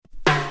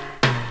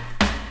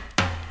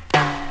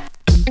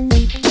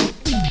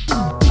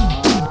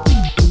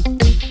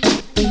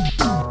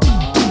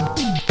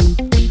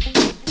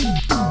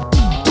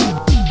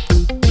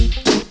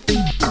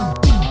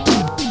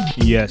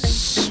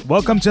Yes,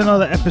 welcome to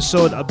another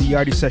episode of the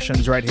Yardie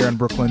Sessions right here on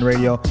Brooklyn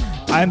Radio.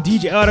 I'm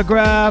DJ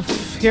Autograph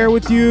here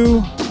with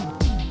you.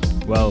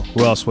 Well,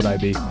 who else would I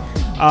be?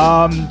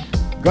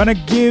 Gonna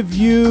give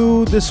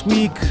you this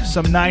week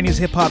some 90s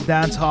hip-hop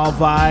dancehall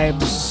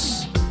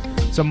vibes,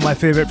 some of my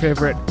favorite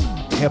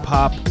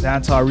hip-hop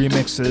dancehall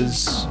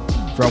remixes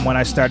from when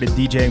I started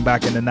DJing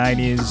back in the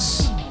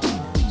 90s.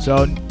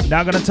 So,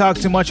 not gonna talk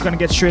too much, gonna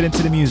get straight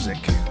into the music.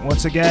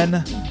 Once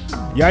again,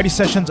 Yardie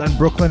Sessions on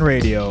Brooklyn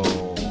Radio.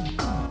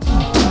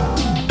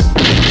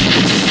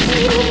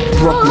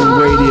 Brooklyn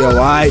Radio,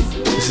 alright?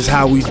 This is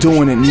how we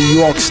doing it, New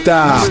York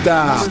style.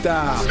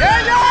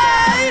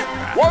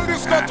 Well,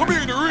 this got to be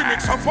the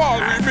remix of all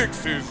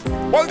remixes.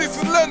 Well, this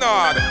is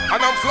Leonard,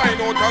 and I'm flying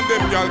out on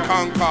them girl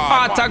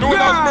conquer. No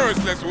one's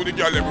merciless who the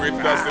girl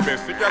liberate, that's the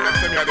best. The girl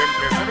lets them hear them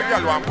place, every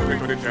girl want to put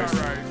into the test.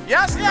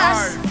 Yes.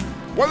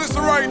 Right. Well, it's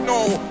right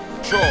now,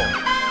 sure.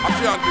 I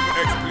can't even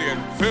explain.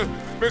 See,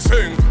 me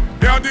sing.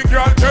 Yeah, the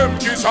girl them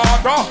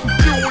disorder.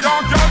 New York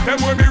girl them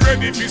when me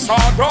ready for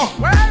starter.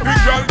 The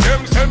girl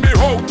them send me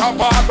out of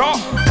order.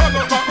 And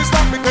don't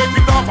stop me take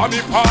it off of me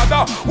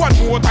father. One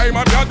more time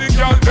I'm here, the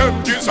girl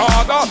them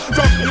disorder.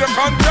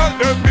 Jamaican girl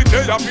them me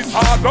day of his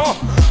harder.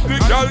 The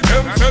girl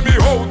them send me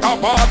out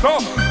of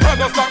order.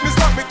 And don't stop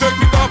me take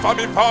it off of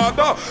me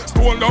father.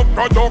 Stone Love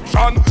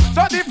Production.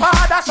 So the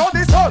father, so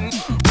the son.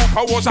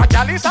 I was a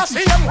gal, it's a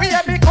same way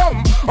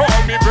become.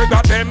 All me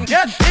brother them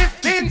get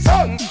 15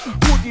 sons.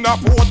 Couldn't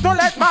afford to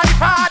let my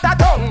father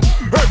down.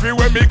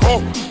 Everywhere me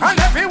go and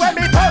everywhere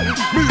me turn,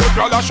 me a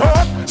gal a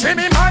short, see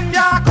me man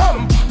ya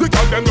come. The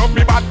gal them love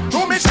me bad,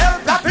 to me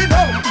self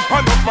platinum.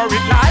 And of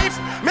married life,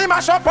 me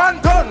mash up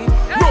and done.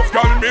 Love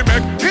gal me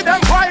make, with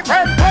them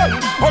boyfriend done.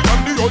 I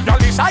am the old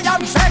gal, I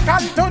am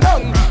second to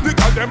none. The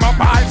gal them a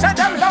ball, say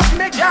them love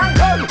me can't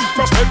done.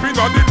 Just stepping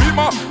on the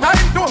beamer,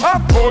 time to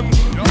have fun.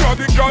 You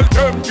the gal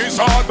them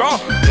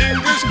disorder.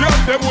 English girl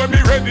them when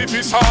me ready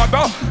for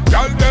soda.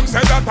 Girl them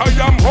say that I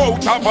am out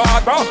of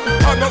order.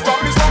 And don't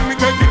stop me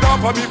take it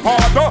off of me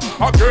father.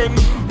 Again,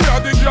 me a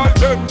the girl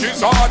them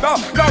disorder.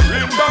 The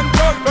real man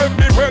girl them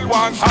me well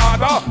once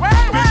harder.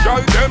 The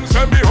girl them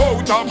say me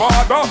out of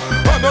order.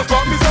 And don't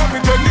stop me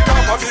take it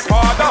off of me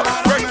father.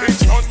 When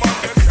it's done,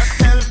 man,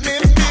 help me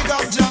pick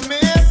up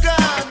Jamaica,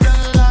 the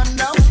land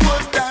of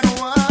food and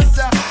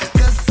water.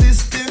 The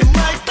system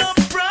might not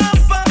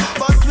proper,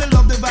 but we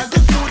love the bag of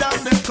food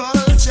and the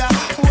culture.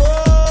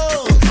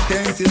 Whoa,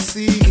 can't you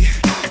see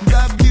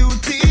the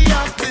beauty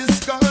of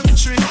this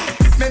country?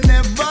 Me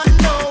never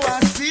know a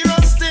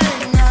serious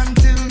thing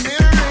until me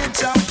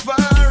reach a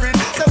foreign.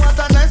 So what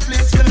a nice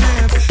place to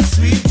live,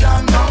 sweet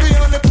and lovely. The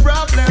only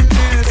problem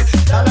is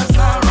dollars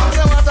not wrong.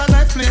 So what a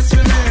nice place to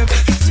live,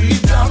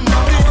 sweet and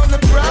lovely. The only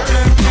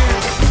problem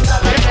is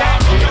dollars not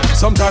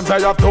wrong. sometimes I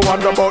have to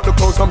wonder about the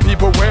clothes some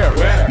people wear.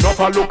 Not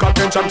for look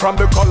attention from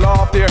the color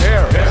of their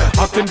hair.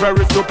 Acting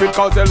very stupid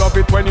cause they love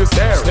it when you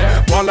stare.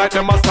 One like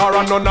them a star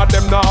and none of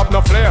them not have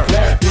no flair.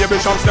 Baby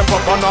Sean step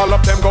up and all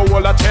of them go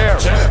hold a chair.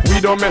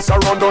 We don't mess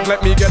around, don't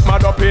let me get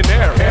mad up in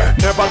air.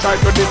 Never try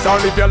to diss or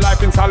live your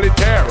life in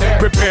solitaire.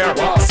 Prepare,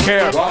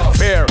 scare,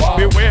 fear,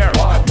 beware.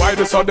 Why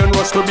the sudden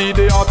rush to be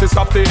the artist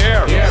of the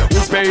air?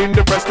 Who's paying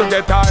the press to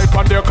get hype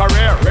on their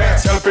career?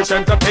 Selfish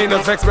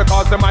entertainers vex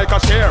because the mic a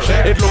share.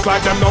 It look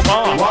like them no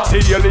more,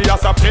 see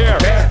Elias appear.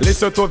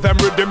 Listen to them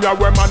rhythm, yeah,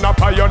 we're man a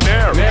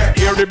pioneer.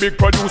 Hear the big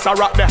producer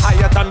rock the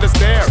highest and the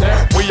stair.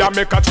 We a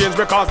make a change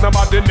because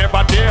nobody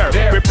never dare.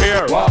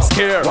 Prepare,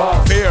 scare,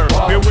 fear,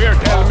 beware.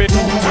 Tell me,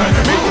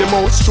 make the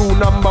most true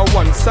number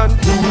one son.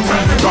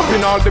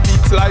 Dropping all the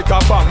beats like a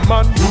bomb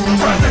man.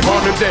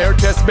 On the dare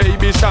test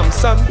baby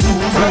Shamson.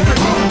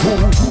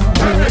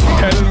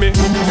 Tell me,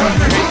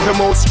 make the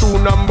most true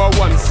number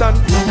one son.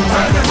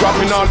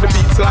 Dropping all the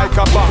beats like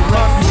a bomb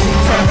man.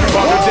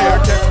 On the dare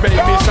test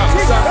baby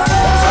Shamson.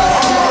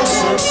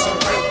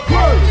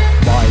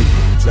 Michael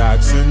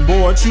Jackson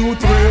bought you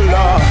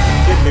Thriller.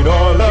 Give it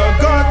all a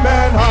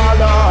gunman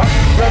holler.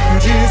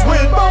 Refugees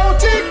with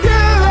bounty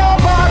killer.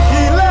 Mark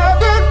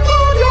 11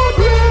 on your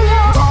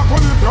thriller. Talk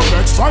with your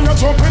next try you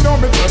jumping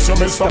on me dress, you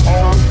Mr.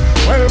 Pong.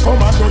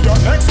 Welcome and do your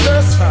next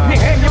test. Me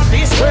hang your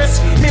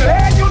distress, me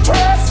lay you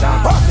dress.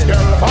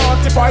 Pascal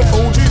 45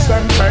 OGs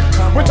them tech.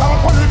 We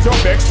talk with your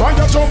next try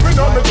you jumping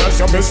on me dress,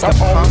 you Mr.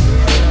 Pong.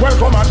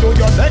 Welcome and do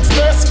your next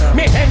test.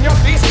 Me hang your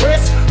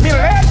distress, me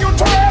lay you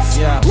dress.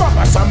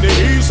 Rappers from the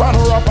east and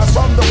rappers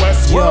from the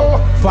west. Yo,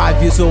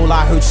 5 years old,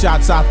 I heard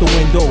shots out the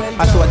window.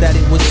 I thought that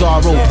it was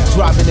Zorro,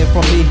 driving in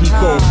from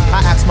Mexico. I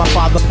asked my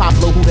father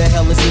Pablo, who the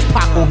hell is this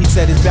Paco? He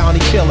said it's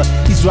Bounty Killer,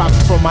 he's driving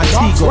from Montego.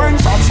 That's when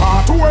shots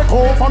start to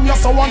echo from your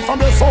soul and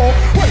from your soul.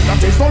 When that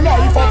is no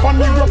life up and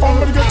leave your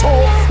from the ghetto.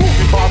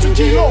 Movie party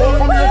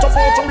kilo from here to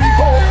Puerto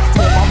Rico.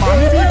 So my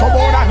man if he come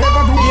out I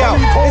never do. Yo,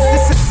 is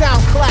this a sound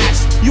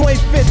clash? You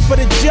ain't fit for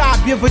the job,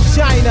 your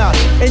vagina.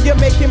 And you're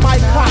making my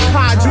cock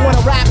hard. You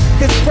wanna rap?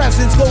 His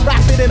presence go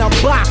wrap it in a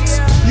box.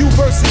 You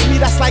versus me,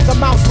 that's like a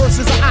mouse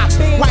versus an ox.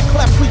 White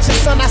clef preacher,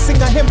 son, I sing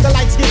a hymn, the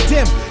lights get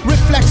dim.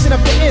 Reflection of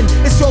the end,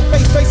 it's your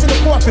face facing the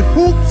coffin.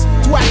 Hoops,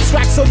 too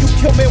abstract, so you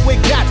kill me with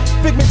gaps.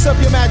 Figments of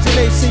your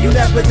imagination, you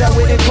never dealt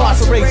with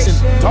incarceration.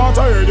 Thought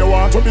I heard you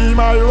want to be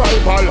my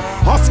rival.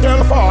 A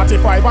scale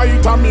 45, I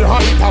eat on me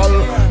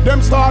vital.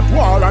 Them start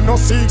war and no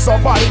seek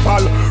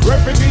survival.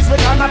 Refugees, we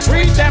cannot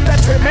treat them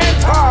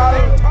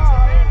detrimental.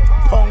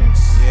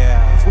 Punks.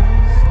 Yeah.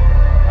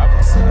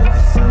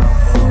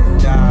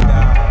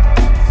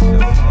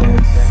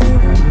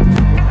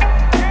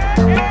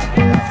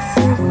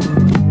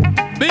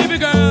 Baby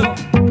girl,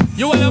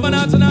 you will love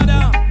another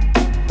another.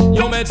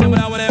 You met him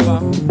without whatever.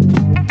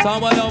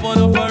 Someone love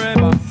on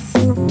forever.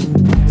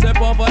 Say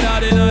pop for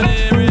that in the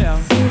area.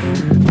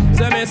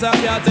 Say me some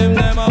cat him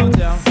them out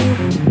here.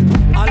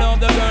 I love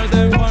the girls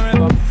them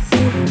forever.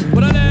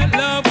 But I let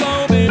love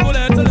go, baby,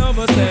 let the love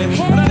stay.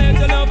 But I let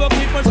the love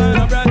keep on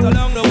shining bright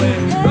along the way.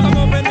 Rock 'em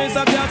up and miss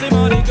a cat him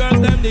all the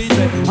girls them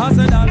DJ. I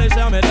said darling,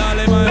 show me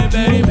darling my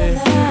baby.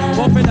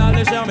 Puffy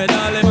darling, show me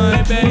darling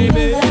my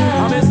baby.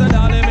 I miss a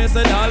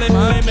darling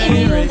my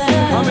Mary.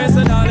 I miss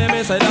a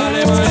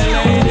darling my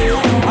lady.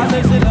 I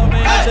said she love me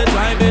and she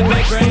driving me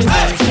crazy.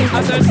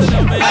 I said she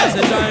love me and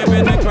she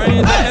driving me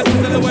crazy. Yes, we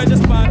still away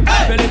just spot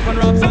Philip and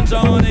Robs and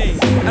Johnny.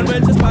 And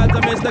when she spot I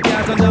miss the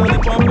cat and Johnny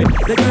Puffy.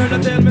 The girl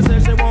that tell me say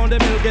she want the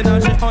milk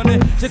and she honey.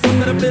 She come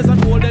to the place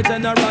and hold the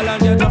general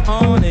and get her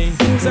honey.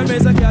 Say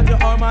miss a cat, you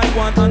are my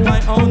one and my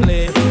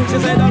only. She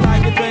said I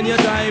like it when you're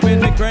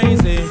driving me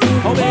crazy.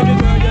 Oh baby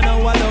girl, you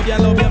know I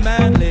love you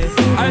manly.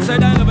 I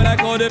said I love it like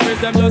how the fish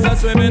them just a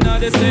swimming on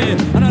the sea.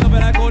 And I love it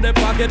like how the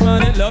pocket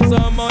man it love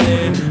some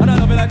money. And I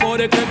love it like how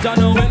the clip John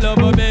know it love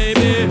a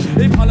baby.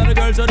 If all of the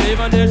girls should leave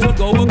and they should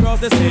go across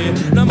the sea.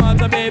 No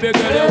matter baby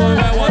girl, you want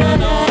my one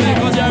and only.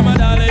 Cause you're my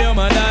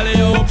darling,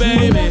 oh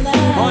baby.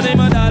 Honey,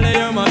 my darling,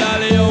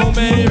 oh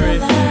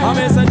Mary. I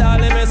miss a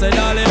darling,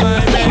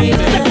 my baby.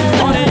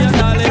 Honey, your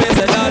darling, miss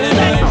a darling,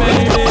 my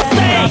baby.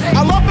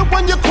 I love it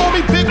when you call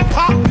me Big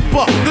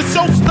Papa, the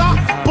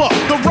showstopper,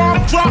 the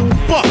rhyme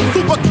dropper,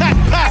 super cat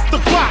past the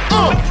clock.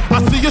 I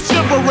see you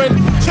shivering.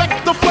 Check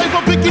the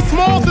flavor, Biggie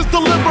Smalls is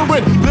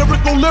delivering.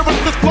 Lyrical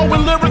lyricists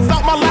flowing lyrics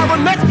out my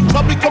larynx.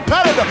 Chubby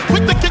competitor,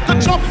 quick to kick a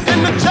chump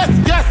in the chest.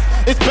 Yes,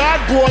 it's bad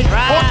boy,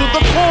 on to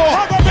the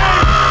core.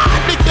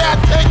 We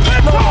can't take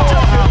it no more.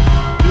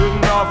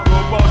 Didn't have to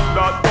bust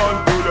that gun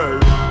today.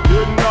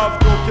 Didn't have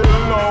to kill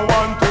no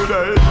one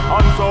today.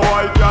 And so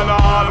I can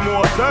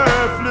almost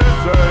safely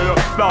say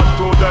that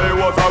today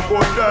was a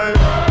good day.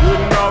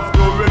 Didn't have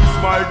to rinse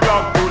my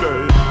Glock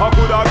today. I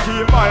could have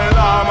keep my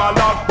alarm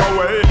locked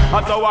away.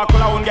 And so I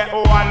could have get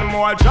one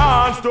more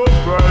chance to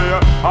pray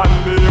and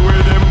be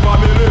with him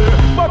family.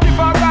 But if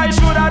a guy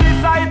should have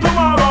decide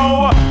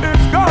tomorrow,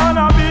 it's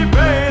gonna be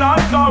pain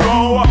and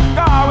sorrow.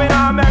 Cause when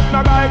I make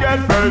no guy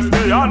get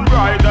thirsty and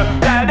bright,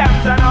 tell them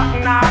say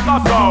nothing I go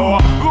so.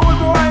 Good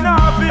boy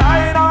not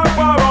behind and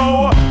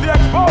borrow. The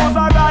expose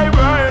a guy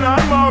brain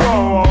and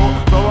morrow.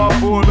 So I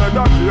fool make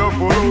a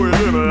careful with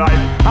him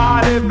like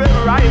all if it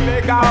right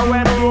because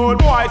when road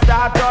boy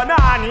start turn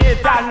on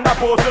it and the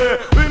pussy,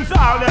 rinse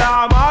all the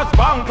armors,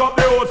 bank up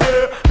the OC.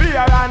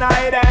 Fear and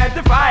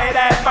identify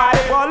that by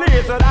the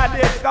police so that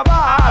discover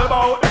all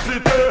about the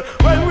city.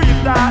 When we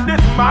start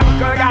this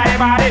mangle guy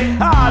body,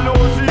 all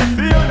OC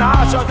feel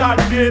nauseous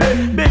and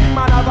giddy. Big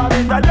man of a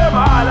bit of them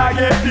all I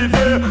get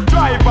dizzy.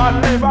 Drive and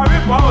live a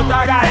report a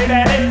guy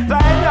daddy.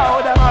 Find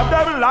out them have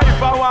them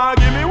life I want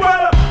give me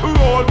well.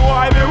 Road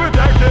boy me we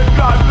take it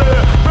gladly.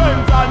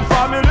 Friends and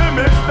family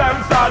miss them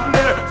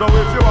sadly. So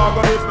if you are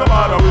gonna miss the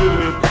matter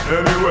with it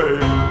anyway.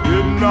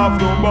 Didn't have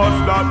to bust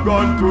that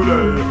gun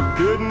today.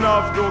 Didn't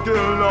have to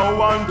kill no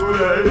one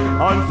today.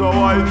 And so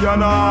I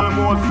can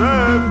almost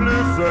safely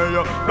say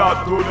that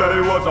today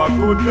was a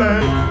good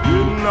day.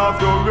 Didn't have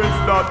to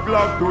rinse that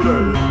Glock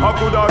today. I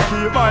could have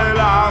keep my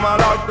alarm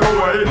locked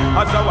away.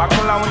 And so I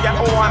could have get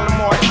one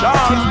more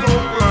chance to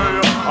pray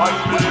and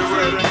be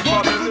waiting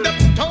for me.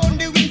 All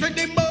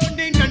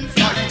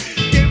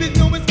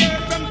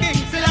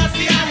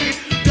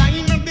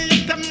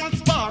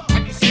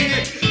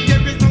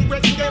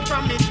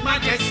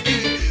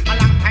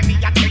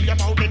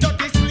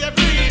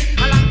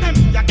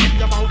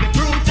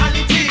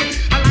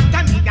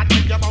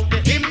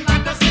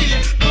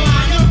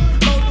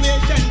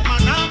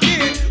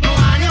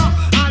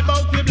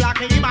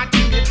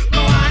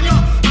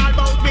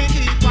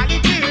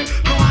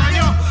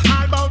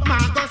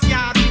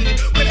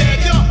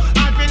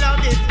about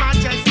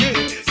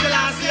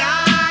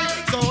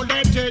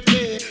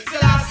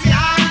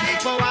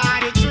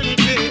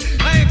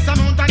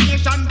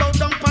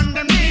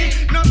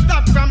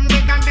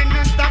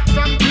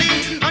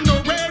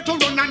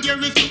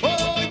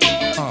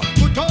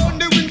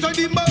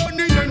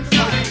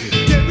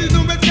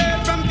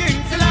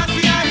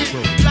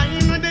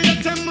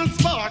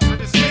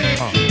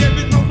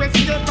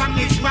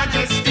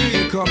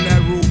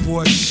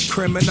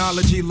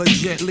Criminology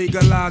legit,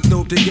 legalized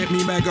dope to get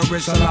me mega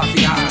rich.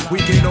 Salafi high. We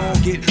can all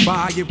get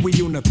by if we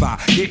unify.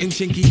 Getting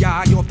chinky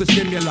eye off the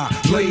stimuli,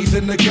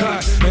 blazing the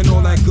gut and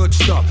all that good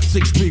stuff.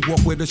 6'3",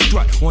 walk with a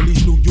strut on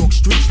these New York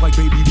streets like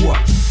baby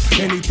what?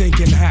 Anything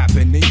can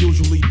happen, it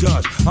usually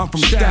does. I'm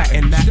from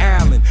Staten to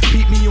Allen,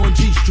 beat me on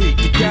G Street,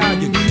 the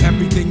Galleon.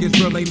 Everything is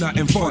real, ain't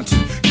nothing funky.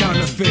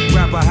 Counterfeit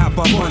rapper, half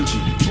a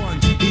bungee.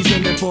 He's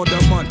in it for the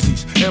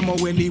munchies,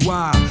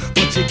 M-O-N-E-Y.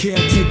 But you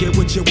can't take it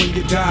with you when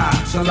you die.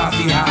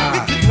 Salafi high.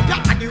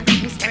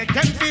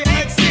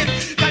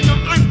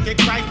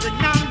 Antichrist with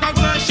number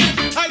worship.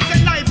 I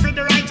say life for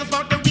the righteous,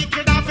 but the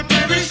wicked have to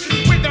perish.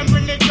 With them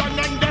religion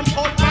and them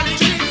old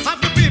politics.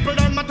 Have the people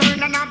them a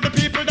turn and have the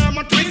people them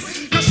a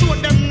twist. You show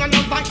them none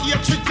of that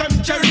hatred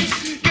them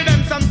cherish. Give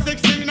them some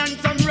 16 and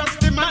some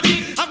rusty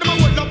money. Have them a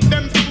hold up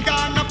them finger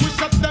and a push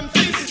up them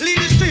fist. Lead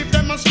the street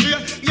them astray,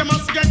 you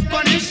must get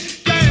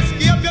punished. Can't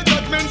escape your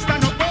judgment,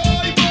 stand up,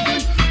 boy, boy.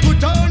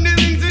 Put on the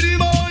rings in the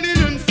morning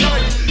and fly.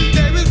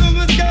 There is no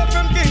escape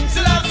from King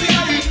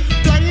Selassie.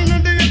 Flying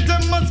in the air,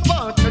 them must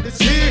fall to the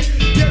sea.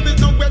 There is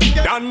no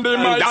escape.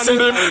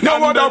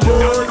 No other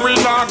word, we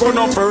not go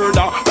no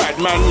further.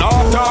 Bad man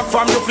not talk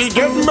from you fi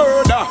get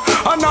murder.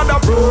 Another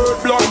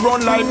bird, blood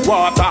run like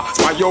water.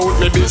 Spy out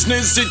me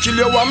business, see kill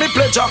you want me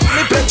pleasure.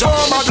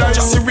 Former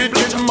dice,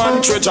 wicked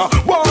man treasure.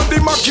 Want the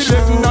Mac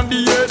 11 and the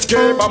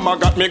 8K. Mama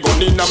got me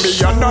gun in a me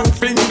hand and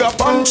finger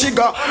pan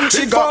trigger.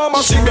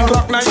 Farmer see me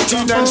Glock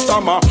 19 and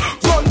stammer.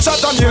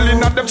 Gunshot and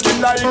yelling at them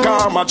skin like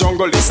armor.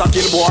 Jungle is a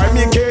kill boy,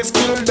 me case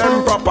kill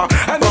them proper.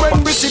 And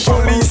when we see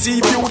police,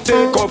 if you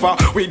take over,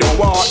 we don't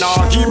want no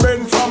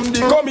argument from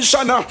the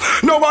commissioner.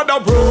 No other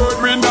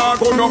word, we not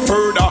go no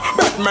further.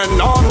 Batman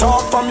not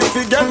talk from if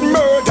he get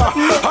murder.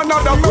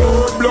 Another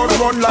bird, blood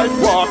run like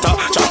water.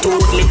 Chat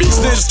out me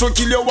business to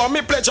kill you want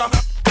me pleasure.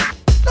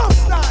 No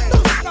style,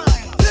 no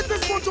style. This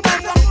is what you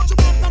want.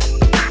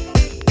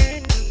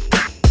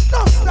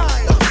 No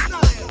style, no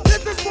style.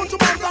 This is what you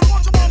want.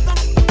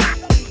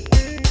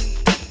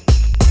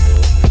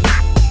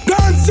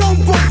 Dance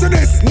jump up to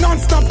this,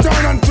 non-stop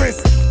turn and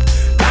twist.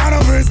 God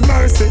of His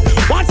mercy.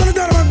 What's on the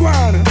door of my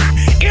guan?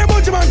 Here,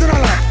 bunch of man to the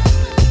left.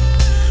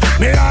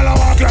 Me all a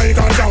walk like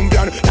a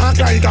champion, talk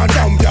like a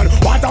champion.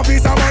 What a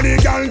piece of money,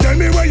 girl, tell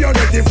me where you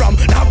get it from.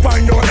 Knock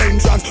on your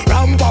entrance,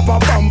 ram pa pa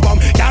pam pam.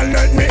 Girl,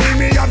 let me in,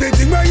 me have the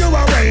thing where you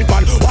are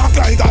waiting. Walk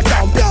like a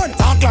champion,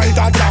 talk like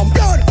a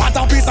champion. What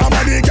a piece of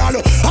money, girl,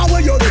 how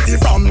where you get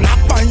it from?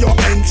 Knock on your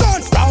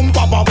entrance, ram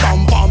pa pa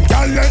pam pam.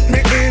 Girl, let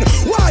me in.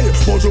 Why?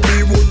 But you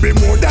be would be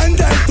more than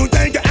that to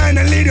take your hand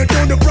and lead you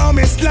to the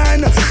promised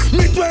land.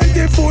 Me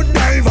 20-foot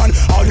dive on.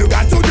 All you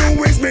got to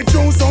do is be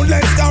true, so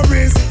let's go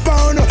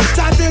respond.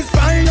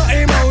 Satisfy your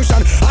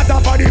emotion. At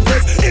her for the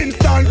press,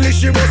 instantly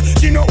she was.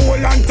 She no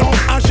old and tough,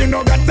 and she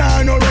no got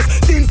time no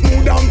rust. Skin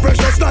smooth and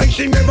precious like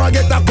she never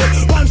get a cut.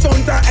 Once on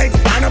to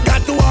expand, I've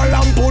got to all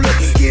and pull up.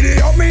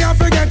 Giddy up me, I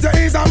forget to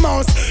is a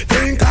mouse.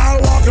 Think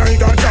I'll walk like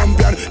a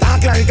champion,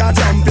 act like a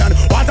champion.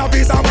 What a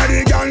piece of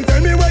body, girl,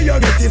 tell me where you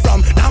get it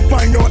from. Knock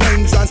on your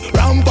entrance,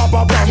 ram pa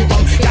pa pam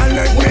pam. Girl,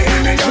 let me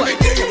in, me got it.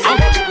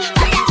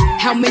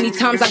 How many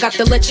times I got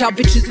to let y'all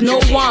bitches know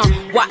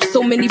I'm why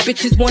so many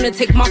bitches wanna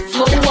take my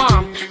flow?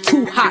 I'm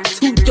too hot,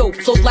 too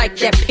dope, so like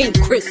that pink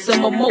Chris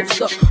and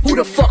mimosa. Who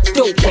the fuck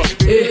doper?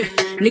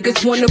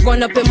 Niggas wanna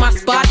run up in my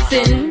spots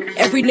and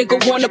every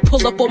nigga wanna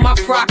pull up on my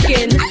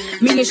frockin'.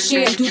 Me and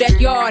Sham do that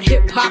yard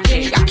hip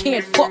hopping. Y'all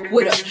can't fuck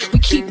with us, we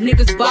keep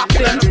niggas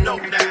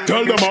bopping.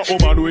 Tell them a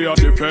woman we are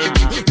defend.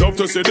 Love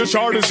to see the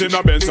shorties in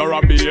a Benz or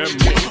a BM.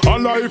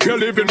 And if you're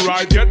living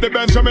right, get the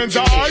Benjamins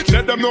right.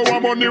 Let them know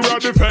I'm on the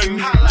road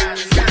defend.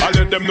 I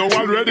let them know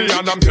already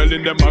and I'm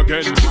telling them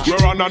again.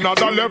 We're on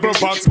another level,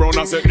 Pats Brown,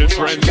 I set the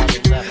trend.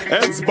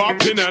 Heads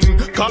bopping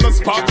and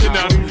colors popping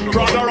and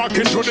brother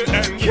rocking to the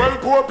end. Well,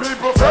 poor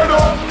people fed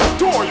up.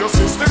 To all your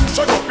system,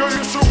 shut up your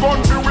issue,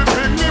 gun be with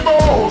pygmy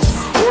balls.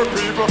 Poor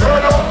people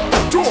fed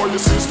up. To all your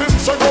system,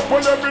 shut up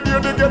when every day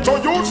they get to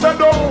use them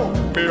down.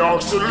 Me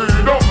ask the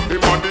leader,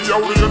 him and the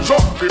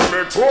outrager. He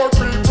make poor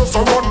people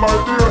surround my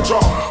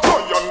danger.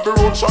 Lion, the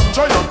ocean,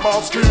 giant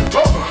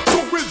mosquito. So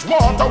which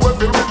water will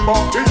fill with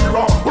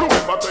bacteria?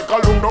 Remember, take a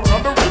look down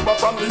on the river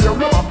from the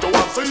area. Back to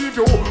and save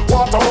you.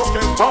 Water was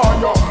get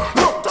tired.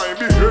 Long time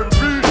the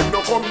MP, him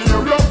no come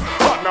near you.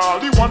 And all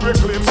the one we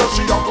claim so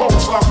she a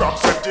counselor. Grab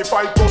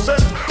 75%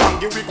 and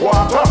give me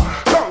quarter.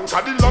 Long to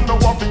the land, no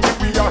one thing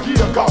we are here.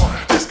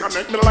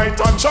 Disconnect me light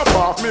and chop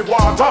off me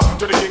water.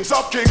 To the kings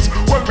of kings,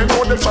 well me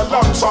know they shall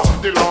answer.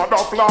 The Lord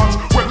of lords,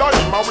 well I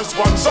am a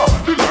sponsor.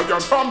 The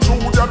lion from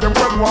Judah, them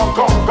well one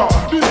conquer.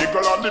 The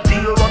eagle and the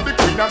bear and the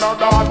queen and her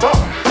daughter.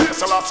 Yes,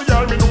 Selassie,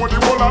 I me know the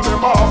whole of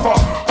them offer.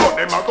 But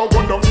them a go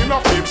down in a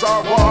flames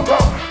of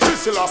water.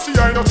 Selassie,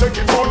 I no take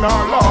it on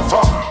our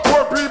laughter.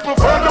 Poor people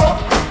fed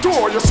up. To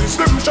all your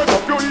system, shut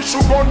up your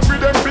issue, gun for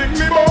them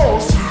pygmy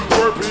balls.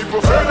 Poor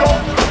people fed up.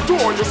 To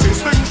all your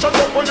system, shut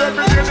up when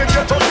every day they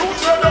get a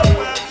youth fed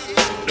up.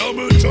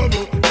 Double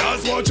trouble,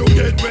 that's what you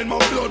get when my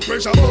blood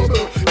pressure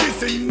bubble. This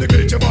thing they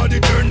get your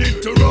body turn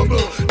it to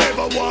rubble.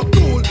 Never walk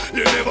cool,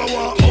 you never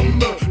walk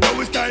humble.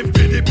 Now it's time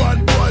for the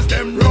bad boys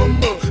them rumble.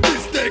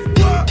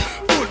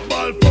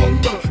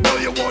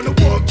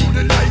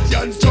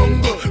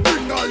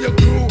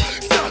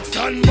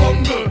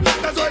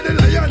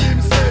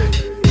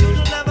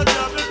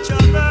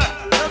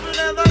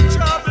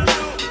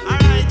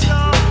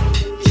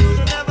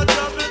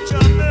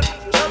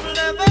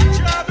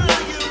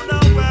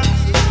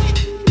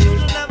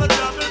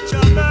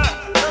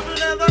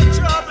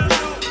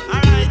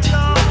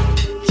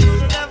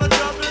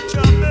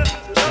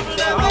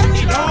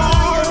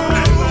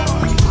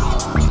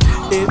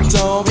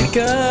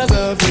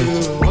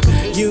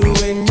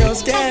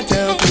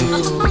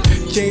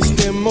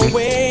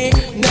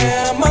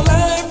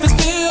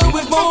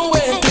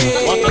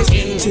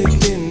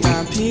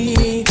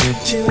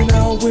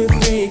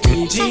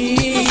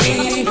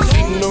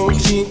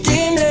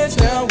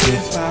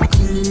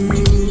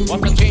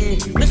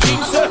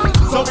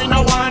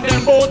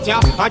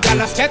 A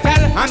gal a skettle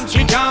and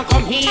she can't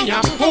come here.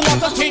 Who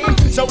want a thing?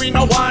 So we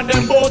no want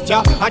them both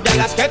ya. A gal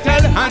a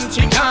skettle and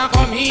she can't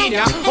come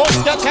here. Oh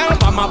skettle,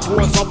 mama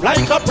pose up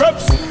like a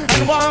preps.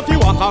 And want you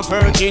walk a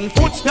virgin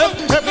footstep.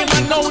 Every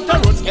man know the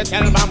road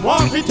skettle, man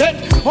want fi take.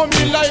 Oh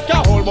me like a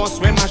whole bus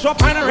when mash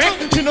up and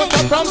wreck. You know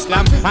stop from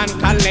slam and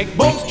collect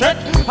bounce check.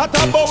 At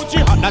about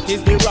jihad, that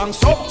is the wrong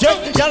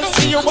subject. Y'all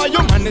see you why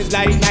your man is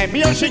like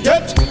me and she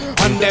get.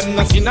 And them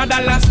not seen a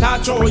dollar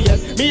start show yet.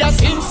 Me a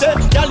sin say,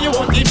 y'all you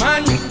want the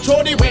man, show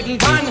the wedding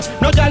band.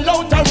 No y'all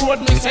out the road,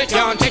 me say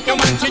can't take your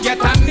man to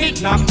get a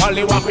knick-knack.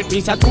 Only walk with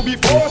pizza to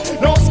before.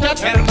 No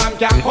skettle man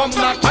can come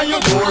knock on your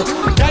door.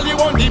 Y'all you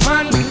want the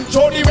man,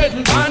 show the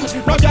wedding band.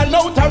 No y'all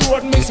out the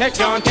road, me say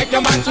can't take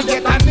your man to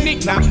get a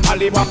knick-knack.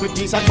 Only walk with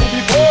pizza to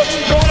before.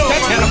 No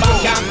skettle man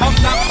can come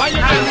knock on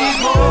your door. I need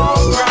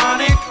more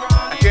chronic.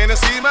 Can you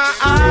see my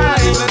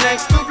eyes? The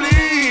next to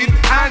bleed.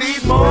 I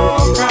need more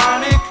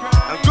chronic.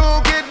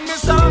 Go get me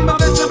some of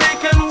the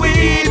Jamaican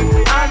weed.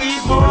 I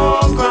need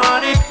more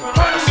chronic.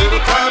 See the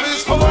crowd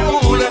is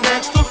full and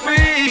next to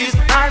freeze.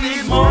 I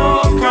need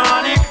more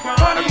chronic.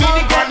 Go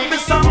get me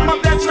some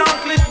of that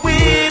chocolate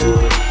weed.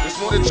 It's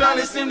more the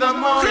chalice in the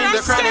morning, the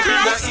chronic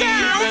in the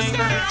evening.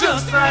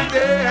 Just like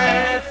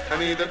that. I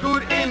need a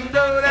good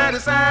indo that'll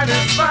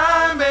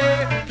satisfy me.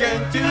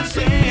 Can't you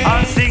see?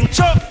 I'll sing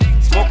chop.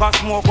 Smoke and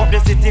smoke up the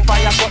city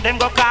fire, but them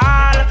go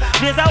call.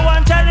 There's a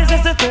one challenge,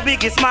 this is too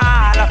big, it's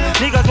small.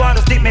 Niggas want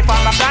to stick me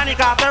from a chronic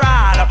after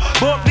all.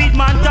 But big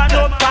man turn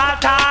up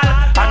tall.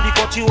 And the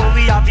cut you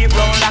we have it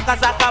brown like a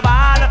soccer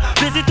ball.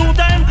 Busy 2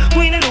 times,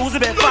 Queen and lose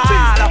the bed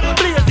fall.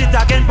 Blaze it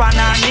again,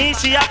 Panani,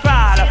 she a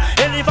crawl.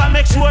 And if I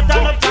make sure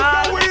turn up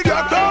tall. We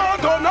got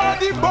done, don't know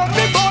the bun.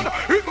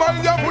 If my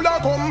ya full of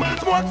come,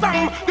 smoke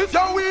some. This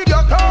ya we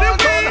got done.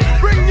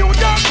 Bring you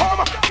ya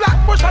come. Black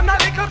bush and a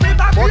little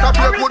bit of what a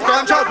good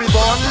ganja be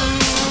born.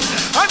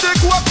 And they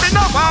go up in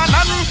a van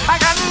and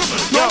again.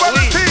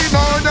 Nobody see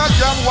now that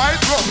jam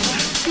white rum.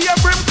 Here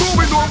brim too,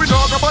 we know we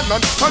dog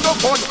abandon and no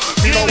fun.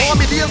 We don't want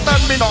me days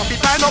stand me now. Be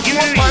time up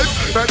one pipe,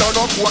 better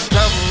not walk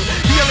them.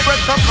 Here the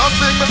bread come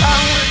sing me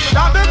song.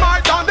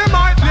 Down the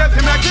mic,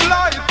 lazy make it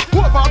light.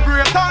 Over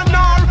great and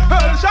now,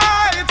 hell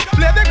shite.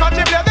 Play the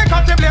country, play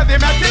the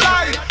make it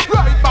light.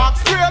 Right back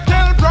straight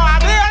till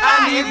broad daylight.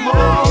 I need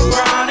more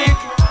chronic.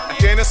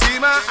 Can you see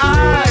my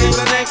eyes?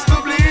 The next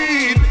to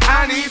bleed.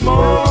 I need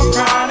more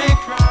chronic.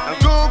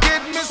 Go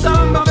get me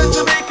some of the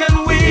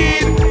Jamaican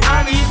weed.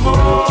 I need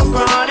more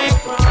chronic.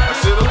 I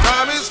see the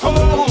time is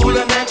whole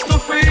and next to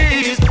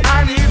freeze.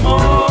 I need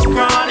more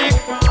chronic.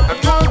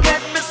 Go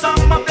get me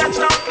some of that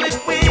chocolate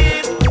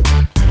weed.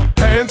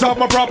 Hands off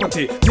my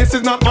property, this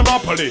is not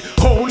monopoly.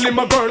 Only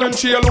my girl and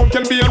she alone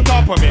can be on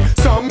top of me.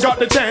 Some got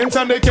the chance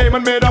and they came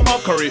and made a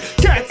mockery.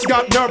 Cats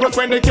got nervous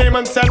when they came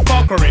and said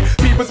fuckery.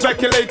 People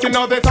speculating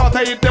now they thought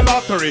I hit the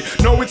lottery.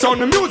 No, it's on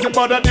the music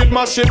but I did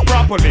my shit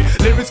properly.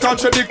 Lyrics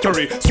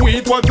contradictory,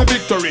 sweet was the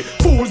victory.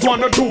 Fools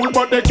wanna duel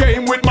but they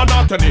came with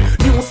monotony.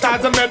 New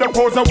styles and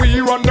metaphors and we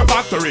run the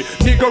factory.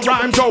 Nigga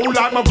rhymes old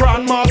like my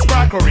grandma's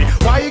crackery.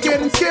 Why you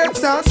getting scared,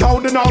 son?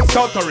 Sounding all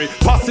stuttery.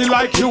 Posse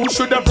like you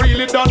should have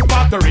really done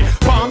battery.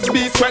 Palms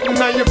be sweating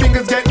and your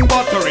fingers getting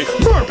buttery.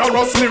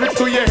 Murderous lyrics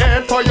to your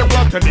head for your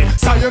gluttony.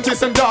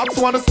 Scientists and docs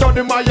wanna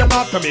study my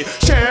anatomy.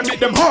 Share me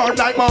them hard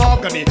like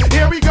mahogany.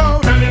 Here we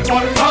go. Heading for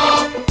the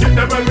top, hit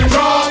them when we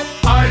drop.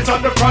 Eyes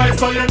on the prize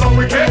so you know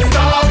we can't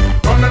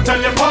stop. Run and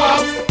tell your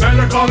pops,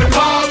 better call the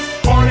cops.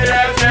 Horny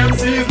ass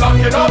MCs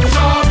locking up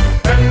shop.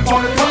 Heading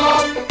for the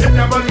top, hit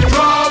them when we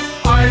drop.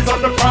 Eyes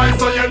on the prize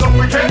so you know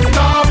we can't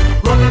stop.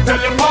 Run and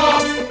tell your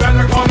pops,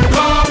 better call the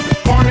cops.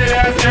 Horny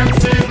ass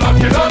MCs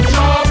locking up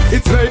shop.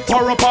 It's late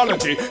for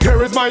apology,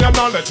 here is my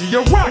analogy.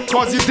 You're whack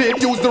cause you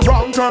did use the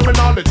wrong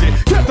terminology.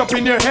 Get up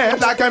in your head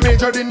like I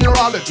majored in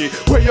neurology.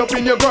 Way up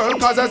in your girl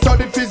cause I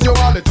studied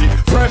physiology.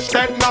 Fresh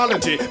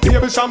technology,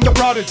 baby I'm the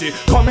prodigy.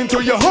 Coming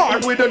to your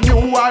heart with a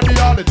new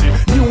ideology.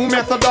 New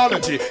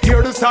methodology,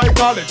 hear the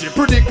psychology.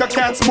 Predict a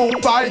cat's move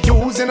by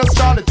using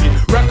astrology.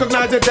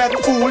 Recognize a death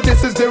fool,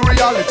 this is the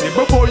reality.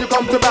 Before you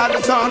come to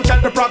battle son,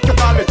 check the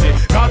practicality.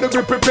 Gotta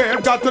be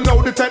prepared, got to know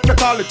the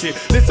technicality.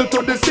 Listen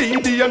to the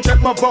CD and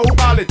check my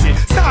vocality.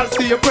 Style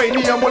stay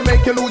cranium will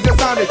make you lose your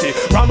sanity.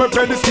 Ram up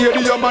in the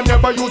stadium and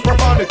never use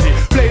profanity.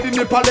 Played in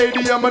the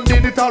palladium and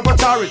did it all for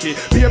charity.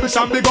 Baby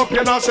sham big up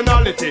your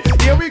nationality.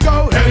 Here we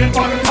go, heading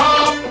for the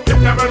top. Hit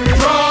them when we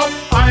drop.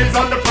 Eyes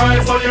on the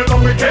prize so you know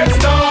we can't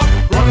stop.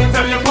 Run and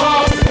tell your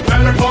pops,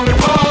 better call the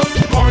cops.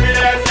 Horny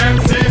ass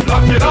MCs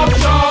lock it up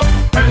shop.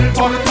 Heading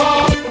for the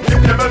top.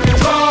 Hit them when we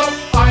drop.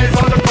 Eyes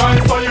on the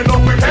prize so you know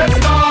we can't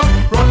stop.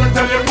 Run and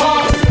tell your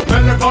pops,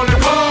 better call the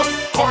cops.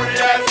 Horny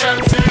ass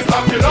MCs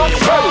lock it up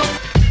shop.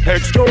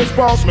 Excuse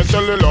pass me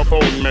cellular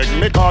phone. Make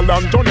me call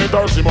Anthony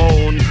or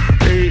Simone.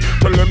 Hey,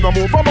 tell them to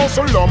move a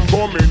muscle and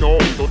come in home.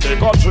 To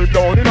take a trip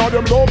down in all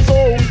them love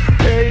zone.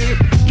 Hey,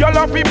 y'all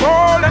love people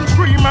and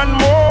scream and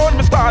moan.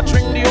 Me start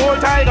drink the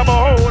old tiger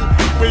bone.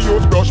 We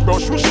use brush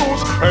brush with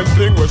shoes and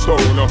fling with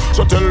stone.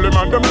 So tell them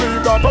and them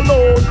leave that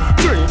alone.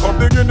 Drink up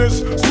the Guinness,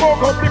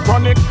 smoke up the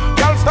chronic.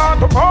 Y'all start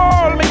to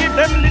call me, give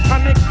them the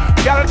tonic.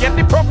 Y'all get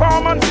the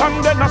performance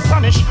and then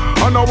astonish.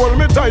 And I hold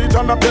me tight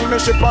and I tell me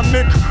she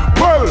panic.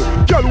 Well,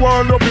 y'all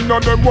want loving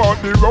and them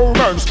want the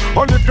romance.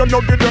 And if you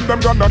not give them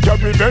gonna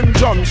carry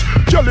vengeance.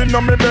 Y'all in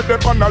me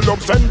bed on a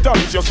love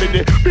sentence. You see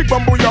the big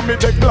bamboo and me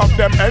take block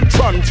them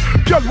entrance.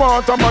 Y'all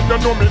want a man, you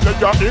know me they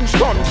are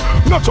instant.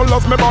 Natural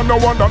as me man, no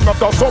one and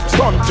not a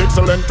substance.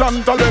 Excellent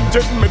and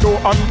talented, me do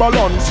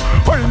unbalance.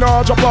 I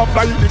know jump off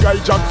like the guy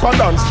Jack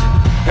Palance.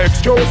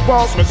 Excuse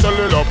pass me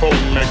cellular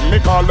phone. Make me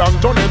call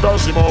Anthony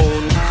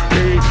Simone.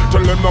 Hey,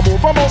 tell them to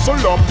move a muscle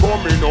and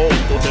come in home.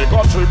 To take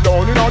a trip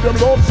down in all them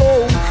love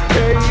zone.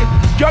 Hey,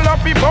 y'all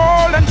love people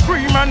and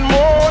scream and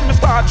moan. Me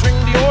start string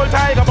the old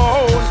tiger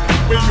bone.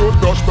 We use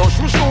brush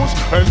with shoes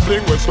and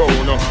fling with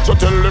stone. So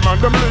tell them and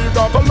them leave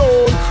that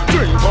alone.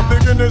 Drink up the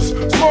Guinness,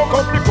 smoke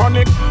up the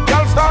chronic.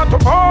 Y'all start to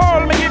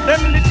call me, give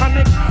them the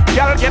tonic.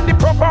 Y'all get the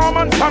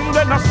performance and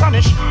then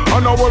astonish.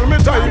 And I hold me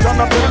tight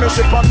and I tell me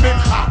she panic.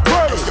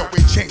 Yo,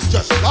 we change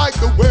just like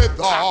the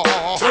weather.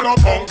 Turn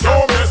up on,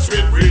 don't mess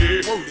with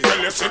me. Well,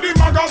 you see the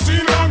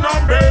magazine long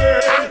and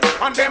big.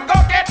 And them go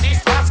get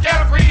this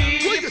Pascal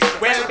free.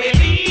 Well,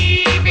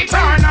 believe it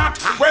or not.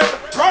 Well,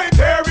 right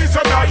there is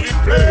a night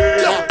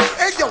play.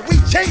 Hey, yo, we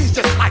change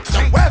just like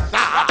the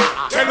weather.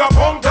 Tell up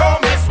on,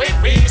 don't mess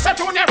with me. So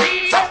to the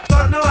reason.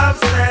 Got no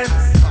absence.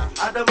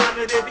 I the man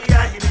with the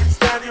behind it,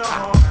 stand your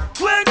home.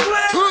 Quick,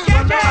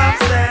 got no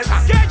absence. I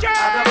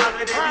the man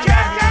with the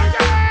behind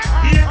it.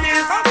 Hear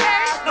this.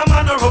 No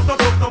man no rough, no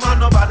tough, no man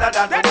no badder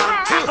than the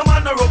man. No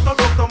man no rough, no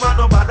tough, no man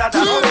no badder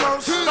than the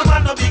man. No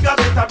man no bigger,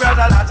 better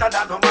brother, larger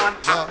than the man.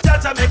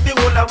 Jaja make the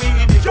whole of we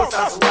in the just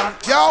as one.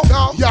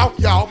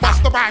 Yo,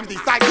 bust the rhymes, the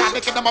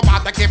psychotic, and I'm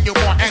about to give you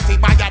more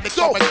antibiotics,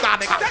 so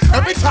exotic.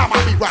 Every time I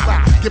be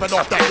rhyming, giving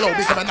off that glow,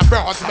 becoming the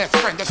broad's best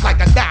friend, just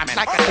like a diamond.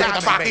 Like a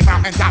diamond, Rocky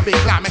Mountains, I be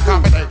climbing,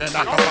 confident, and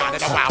I combine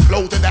a wild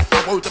flows, and that's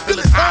my word to fill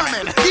it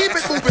timing. Keep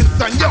it moving,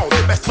 son, yo,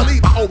 you best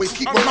believe I always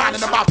keep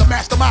reminding about the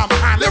mastermind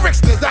behind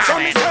lyrics design. So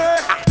me say,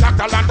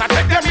 Dr. Landa,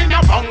 take them in a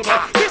bungle.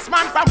 This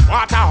man from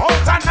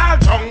Waterhouse and all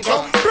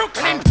jungle.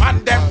 Brooklyn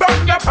man, them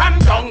burn your pan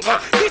jungle.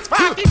 This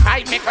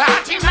 45 me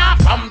caught in a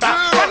fumble.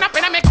 Run up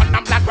in a me gun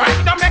and black right,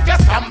 don't make you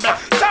stumble.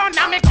 So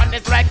now me gun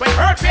is like when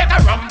earthquake a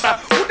rumble.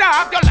 Woulda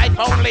have your life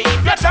only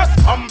if you just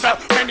humble.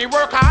 Many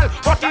work hard,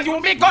 but you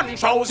me gun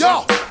shows.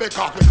 Yo,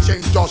 because we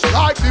change just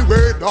like the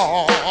weather.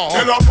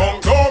 Tell up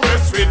on, don't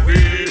mess with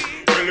me.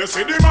 Well, you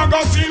see the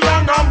magazine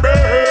long and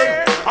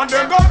big. And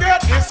then go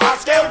get this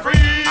Pascal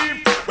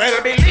free.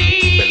 Well,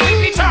 believe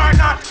it or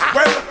not.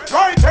 Well,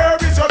 right here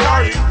is a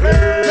night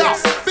place. Yo,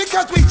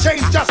 because we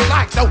change just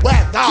like the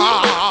weather.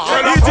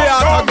 DJ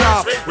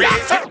Autograph.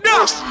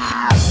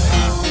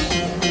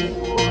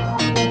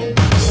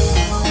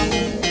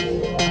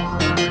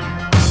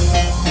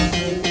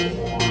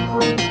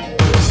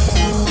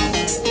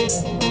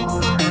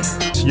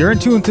 You're in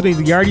tune to the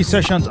Yardy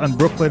Sessions on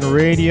Brooklyn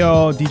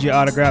Radio. DJ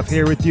Autograph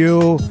here with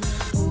you.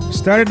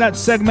 Started that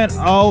segment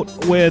out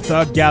with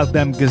Gal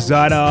Dem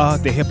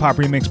Gazada, the hip-hop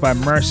remix by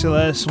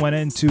Merciless. Went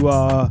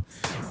into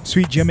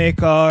Sweet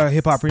Jamaica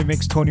hip-hop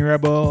remix. Tony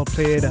Rebel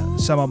played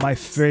some of my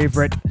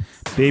favorite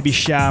Baby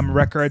Sham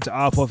records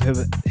off of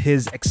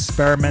his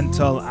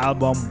experimental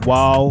album,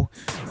 Wow.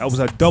 That was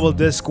a double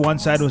disc. One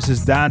side was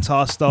his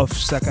dancehall stuff.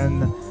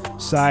 Second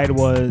side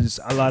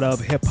was a lot of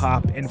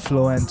hip-hop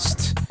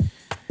influenced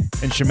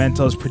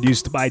instrumentals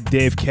produced by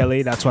Dave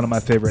Kelly. That's one of my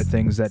favorite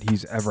things that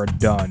he's ever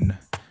done.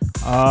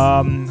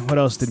 What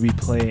else did we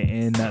play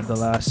in the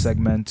last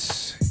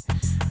segment?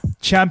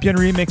 Champion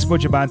remix,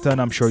 Buju Banton.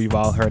 I'm sure you've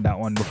all heard that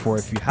one before.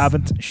 If you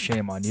haven't,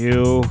 shame on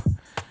you.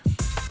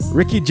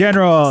 Ricky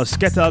General,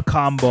 Skettle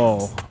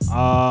Combo.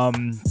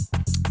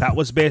 That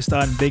was based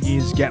on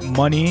Biggie's Get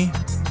Money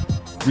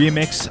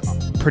remix,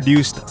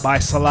 produced by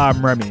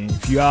Salam Remy.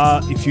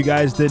 If you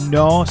guys didn't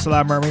know,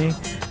 Salam Remy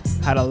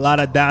had a lot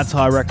of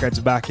dancehall records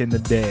back in the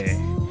day.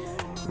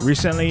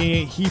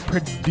 Recently, he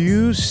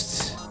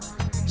produced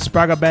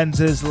Spraga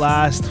Benz's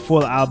last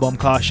full album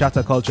called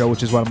Shatta Culture,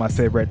 which is one of my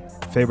favorite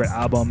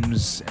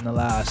albums in the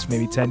last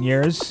maybe 10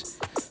 years.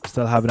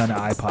 Still have it on the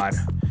iPod.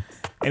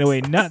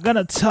 Anyway, not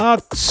gonna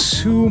talk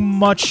too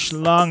much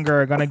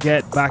longer. Gonna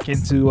get back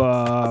into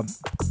I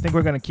think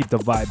we're gonna keep the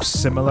vibes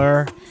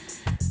similar.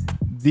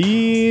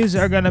 These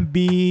are gonna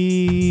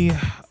be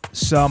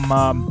some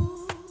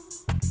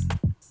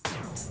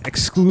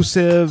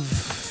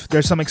exclusive.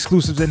 There's some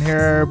exclusives in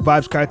here.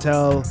 Vibes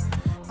Cartel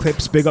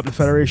clips, Big Up the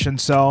Federation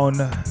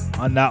sound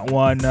on that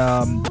one,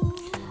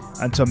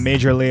 and some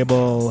major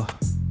label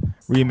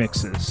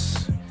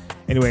remixes.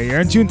 Anyway,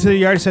 you're in tune to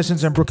the Yardy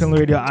Sessions on Brooklyn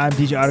Radio. I'm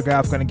DJ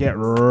Autograph. Gonna get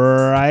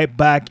right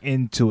back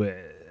into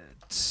it.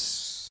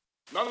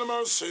 None of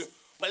mercy.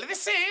 Well,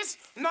 this is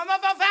none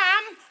other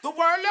than the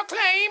world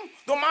acclaim,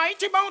 the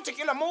mighty bounty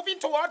killer moving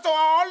towards the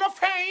hall of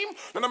fame.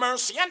 None of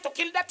mercy, and to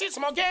kill that is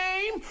my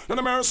game. None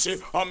of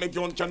mercy, and my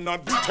gun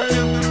cannot be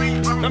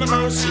tamed. None of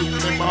mercy,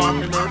 they bomb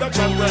me murder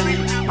John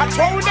Wayne. I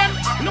told them,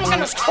 no one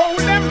gonna scold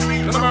them.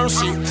 None of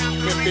mercy,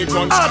 me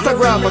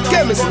Autograph a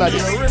chemist like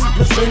this.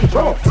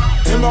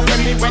 Them up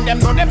when me when them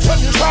know them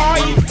shouldn't try.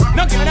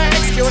 No giving an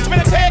excuse me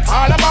to take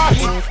all of my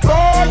heat.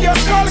 Boy, your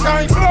skull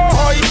guy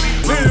fly.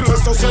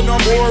 Needless to say no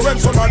more when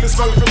somebody's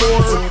skull for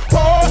more.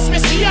 Post me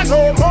see ya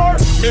no more.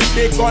 Me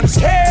big gun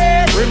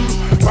scare him.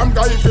 Some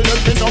guy if you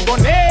let me no go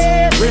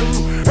near him.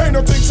 Ain't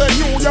no thing say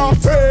New York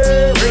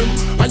fair him.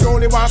 And you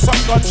only want some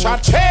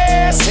gunshot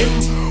chase him.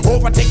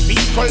 Overtake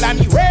vehicle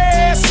and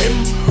erase him.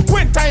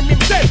 When time him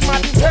dead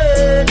man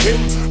take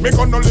him. Me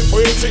gonna live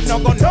with it, no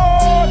go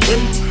know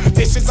him.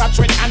 This is a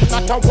threat and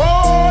not a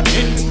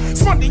warning.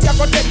 Somebody you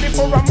go dead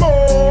before a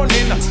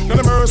morning. No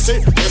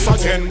mercy, yes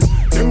again.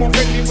 Them move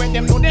ready when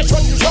them know they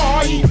shouldn't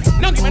try.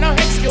 No give me no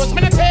excuse,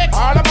 me no take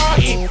all of my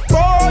heat.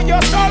 Boy,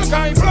 your skull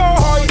can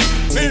fly.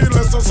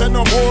 Needless to say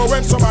no more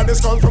when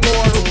somebody's called for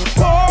more.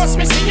 Post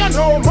me see ya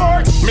no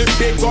more. Me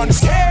big gun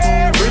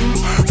scare him.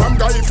 From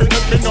guy if you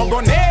let me no go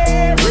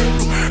near him.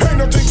 Ain't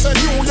no thing say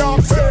New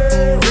York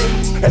fair him.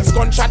 It's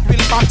gunshot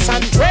will box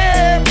and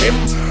drape him.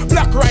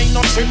 Black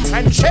rhino trim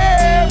and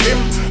share him.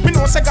 Me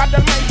know say God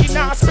Almighty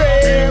not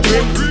spare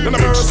him. No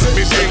mercy,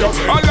 me say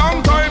a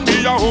long time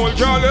me a whole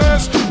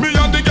careless. Me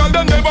and the girl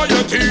they never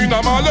yet in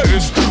a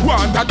malice.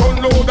 Want to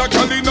download a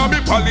girl in a me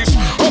palace.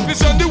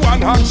 Office and the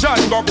one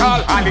action go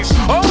call Alice.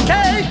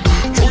 Okay,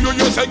 true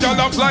you say girl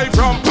a fly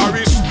from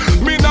Paris.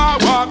 Me nah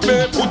walk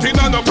barefoot in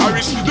a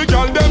Paris. The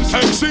girl them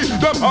sexy,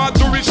 them hard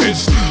to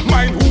resist.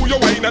 Mind who you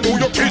wine and who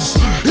you kiss.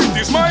 It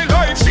is my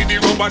life, see the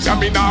rubbers and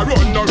me nah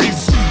run no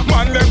risk.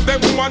 Man left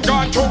them woman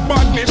gone through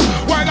badness.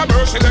 While I'm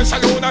merciless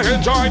alone I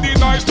enjoy the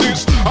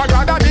niceness. I'd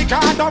rather be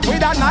caught up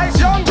with a nice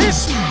young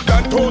miss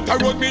than total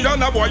road me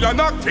on a boy and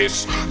knock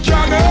fist.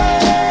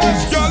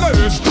 Jealous,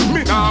 jealous.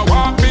 Me nah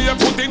walk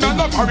barefoot in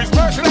a Paris.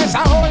 Merciless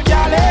a whole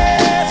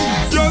jealous.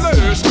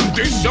 Jealous,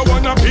 this you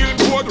wanna feel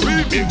good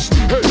remix.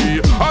 Hey,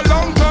 a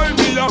long time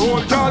me a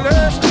whole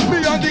jealous. Me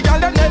and the girl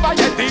that never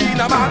yet in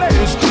a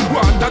malice.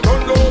 Want to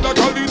download a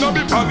girl in a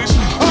me palace.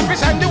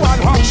 Office and the one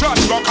hot shot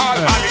go call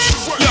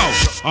Alice. Yo,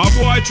 a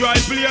boy try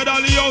play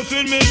dolly house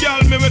with me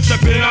girl. Me with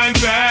step in I'm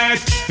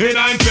face, in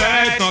I'm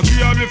face. Now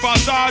care me for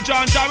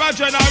sergeant or a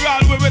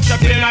general. We with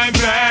step in I'm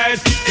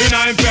face, in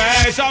I'm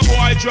face. A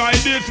boy try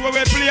this we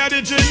will play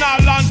the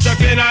general and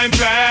step in I'm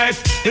face,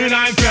 in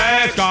I'm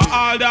face. Cause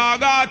all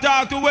dog I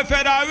talk to we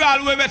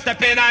federal. We will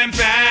step in I'm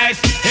face,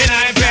 in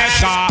I'm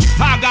face. Cause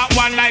I got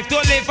one life to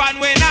live and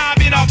we not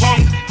be no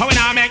punk. And we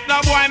not make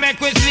no boy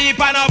make we sleep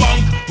on a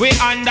bunk. We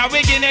under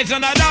wickedness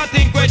and I don't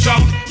think we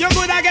drunk. You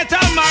coulda get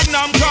a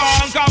magnum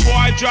crunk. A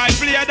boy try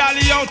play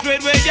dolly house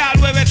with we girl.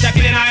 We will step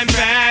in I'm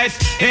face,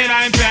 in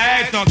I'm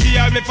face. No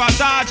care me for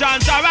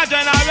sergeant or a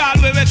general.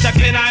 We will step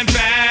in I'm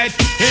face,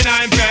 in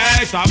I'm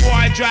face. A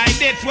boy try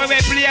this we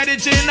will play the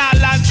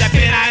general and step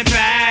in I'm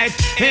face,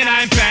 in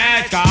I'm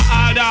face. Cause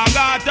all dog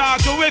I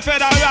talk to we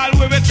federal.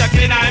 We will step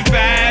in I'm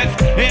face,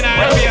 in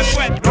I'm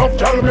face. Love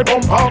tell me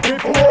bump off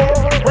before.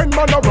 When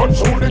man a run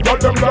through the girl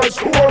them like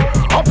score.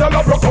 After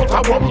love rock out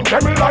a woman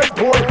them like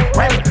door.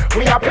 Well,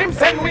 we have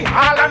pimps and we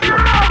all of you.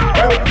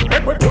 Well,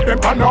 make we put them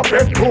on our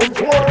bedroom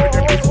floor.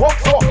 This work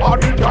so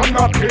hard we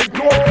cannot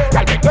ignore.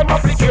 Y'all make them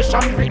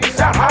application for this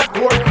a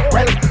hardcore.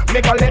 Well,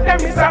 me go let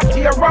them is a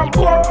tear and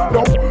pour.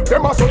 No,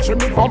 them a searching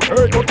me from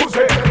A to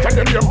Z. Tell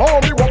them your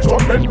mommy walks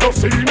on men no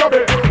see no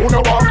way. Who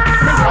know what?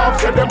 Me have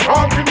said them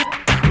can't me.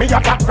 Me a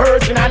that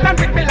virgin island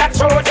with me like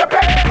Georgia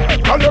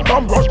Bay. Call them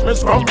come rush me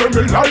scum when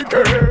me like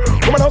it.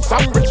 Woman a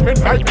sandwich me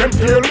like them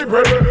daily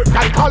bread.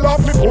 Can call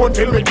off me phone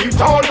till me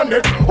beat all the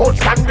net.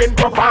 Outstanding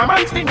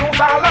performance, the news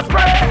all a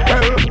spread.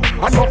 Well,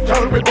 enough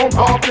tell me bump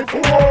off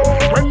before.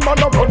 When man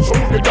a run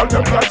through the girl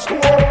them like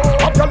score.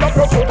 After love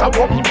your foot a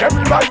woman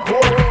them like door.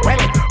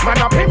 Well,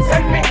 man a pimp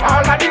send me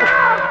all of you.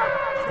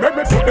 Let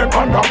me put them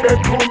on the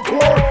bedroom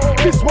floor.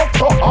 This work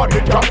so hard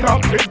it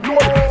cannot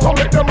ignore. So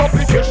make them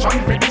application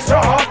for this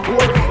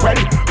hardcore.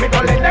 Well, me go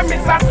let them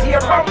miss a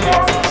tear from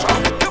more.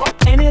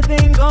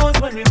 Anything goes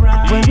when we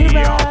ride. When we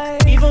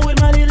ride. Even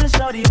with my little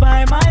shorty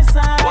by my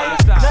side.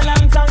 The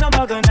long tongue no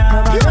bugger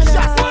now.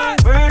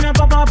 Burn up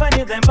up and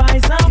hit them by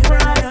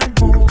surprise.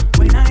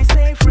 When I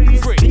say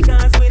freeze,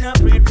 because we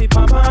not afraid to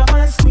pop up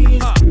and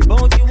squeeze.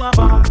 Both you are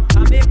bar,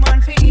 a big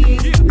man for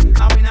ease.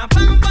 I win a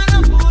pump and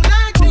a fool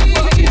like me.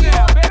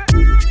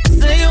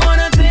 Say you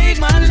wanna take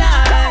my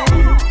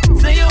life.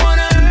 Say you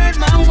wanna hurt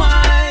my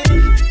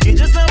wife. You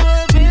just a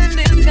wolf in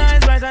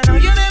disguise, right? I know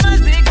you never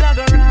zigzag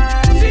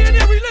around.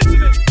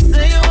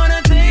 Say you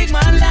wanna take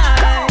my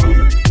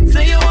life.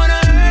 Say you wanna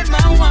hurt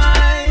my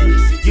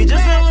wife. You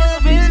just a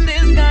wolf in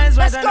disguise,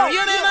 right? I know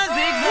you never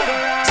zigzag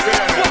around.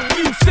 Fuck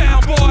you,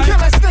 sound boy.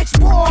 Kill a snitch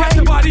boy. Catch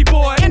a body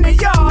boy. In the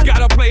yard.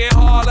 Gotta play it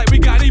hard like we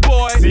got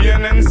boy.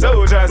 CNN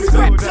soldiers. We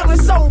rap till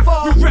it's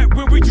over. We rap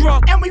when we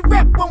drunk. And we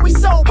rap when we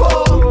sober.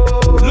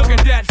 Look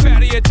at that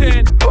fatty at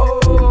 10.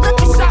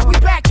 Look at shot, we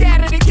back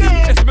at it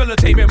again. It's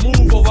military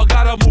move over,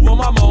 gotta move on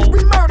my own.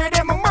 We murdered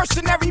him, a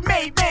mercenary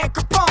made man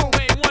Capone.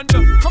 Ain't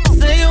wonder. Come on.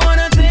 Say you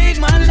wanna take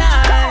my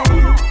life.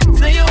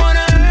 Say you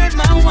wanna hurt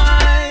my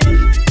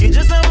wife. You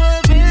just a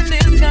wolf in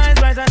disguise,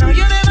 right? I know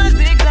you never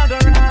zigzag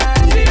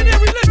around. CNN,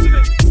 we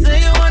listening.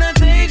 Say you wanna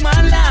take my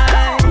life.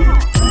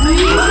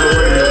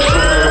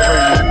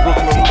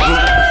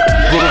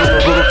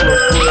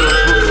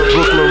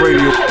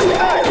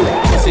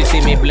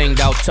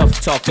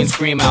 talk and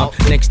scream out.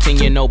 Next thing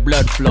you know,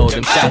 blood flow,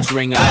 them shots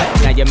ring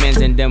out. Now your mans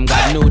and them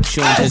got new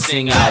tunes to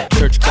sing out.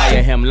 Church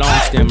choir, him, long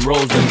stem,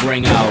 rolls and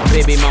bring out.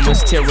 Baby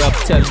mamas tear up,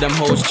 tell them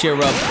hoes cheer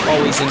up.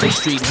 Always in the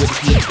street with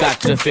heat, got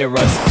to fear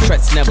us.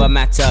 Threats never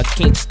matter,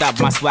 can't stop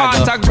my swagger.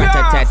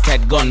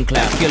 Rat-tat-tat-tat, gun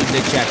clap, kill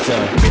the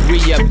chatter.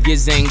 Re-up,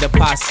 Gizang, the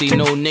posse.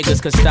 No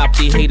niggas could stop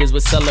the haters,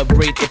 would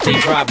celebrate if they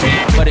drop me.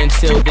 But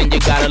until then, you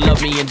gotta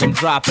love me in them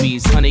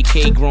droppies.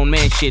 100K grown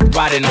man shit,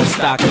 riding on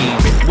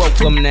stockies.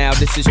 Welcome now,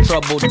 this is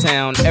Trouble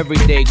Town.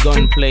 Everyday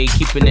gunplay,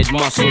 keeping it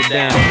muscle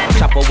down.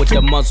 Chopper with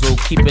the muzzle,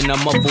 keeping a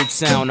muffled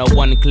sound. A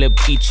one clip,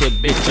 each a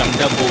bitch, I'm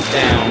double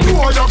down.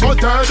 Boy, you got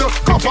dead,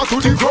 copper to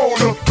the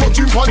ground. Touch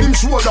him on him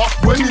shoulder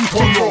when him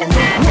turn round.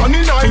 One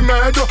in I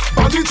mad,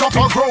 body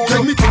chopper ground.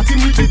 Let me cut him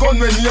with the gun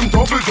when him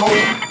double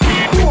down.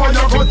 Boy,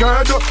 you got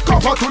dead,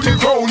 copper to the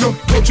ground.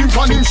 Touch him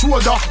on him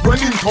shoulder when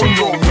him turn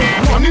round.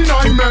 One in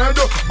I mad,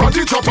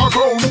 body chopper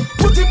ground.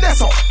 Put him there,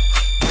 so.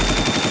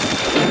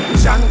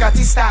 John got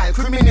his style,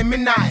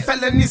 criminal,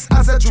 felonies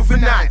as a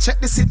juvenile.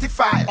 Check the city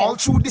file, all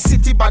through the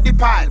city body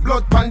pile.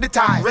 Blood pon the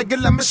tile,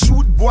 regular me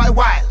shoot, boy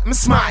wild. Me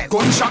smile,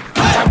 gunshot,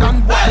 hotter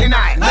than boiling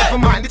eye. Never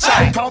mind the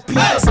child,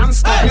 torpedoes and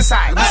stun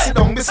missile. We sit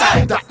down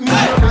beside, that mean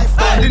your life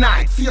done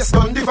denied. Face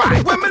done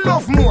divide, when me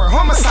love more,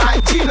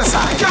 homicide,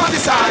 genocide, can't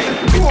decide.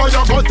 Boy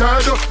you got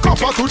dead,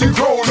 copper to the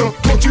ground.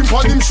 Touch him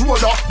on him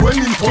shoulder, when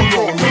him turn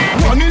round.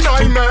 One in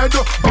I mad,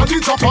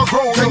 body chopper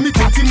ground. Let me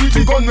cut him with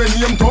the gun when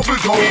him double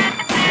down.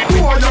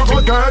 Boy you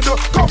got dead,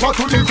 copper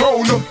to the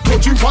ground.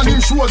 Touch him on him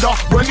shoulder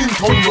when him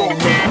turn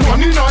round.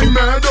 One in I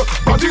mad,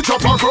 body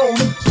chopper ground.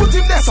 Put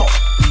him there, so.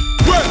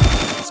 Well,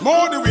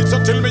 small the weeds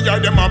until me eye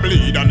them a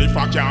bleed. And if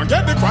I can't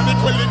get the chronic,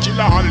 well the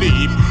killer a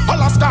leave.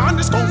 Alaska and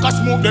the skunk a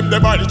smoke them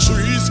by the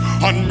trees.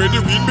 And me the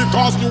weed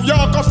because New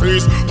York a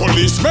freeze.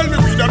 Police smell me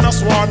weed and a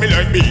swarm me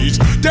like bees.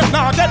 Them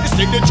now get the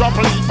stick, they drop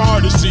a leaf or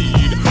the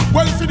seed.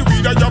 Well, for the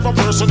weed I have a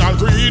personal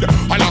greed.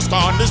 Alaska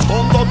and the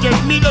skunk go get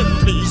me then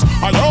please.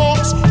 And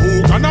homes,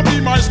 who gonna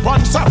be my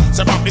sponsor?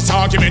 Say about this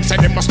argument, say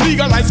they must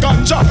legalize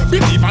ganja.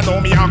 Believe I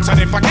know me ask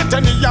and if I get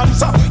any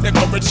answer. They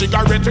come with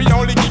cigarette, we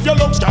only give your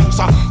lungs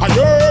cancer. I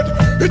heard,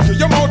 it give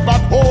your mouth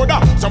bad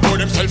odor. Some boy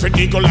themself in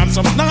nickel and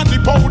some snotty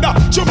powder.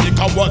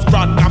 Jamaica was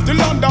brand of the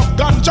land of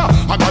ganja.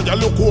 I got you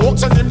look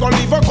hawks and him go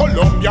leave a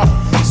Colombia.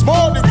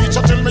 Small the reach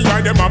until me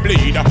eye them a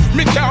bleed.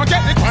 Me can't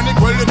get the chronic,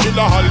 well the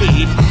killer a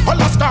lead.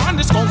 Alaska and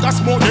the skunk a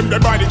smoke them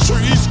by the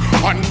trees.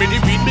 And me the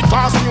weed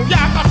because New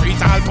York a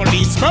freeze. All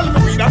police smell me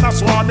weed and a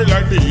swarm me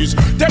like bees.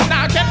 Them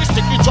now get the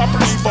stick, the drop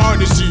leaf or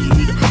the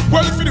seed.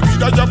 Well for the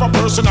weed I have a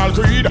personal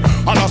greed.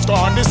 Alaska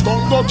and the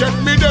skunk go get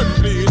me them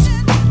please.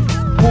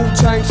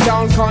 Wu-Tang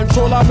Sound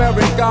control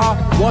America.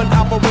 One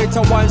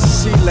operator, one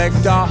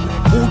selector.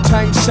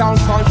 Wu-Tang Sound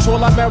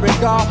control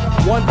America.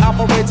 One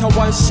operator,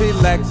 one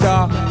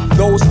selector.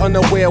 Those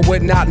unaware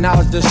would not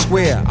knowledge the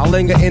square. I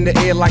linger in the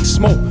air like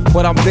smoke,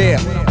 but I'm there.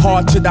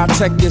 Hard to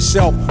detect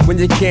yourself when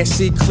you can't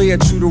see clear.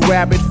 To the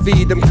rabbit,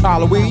 feed them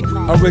collar weed.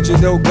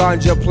 Original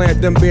ganja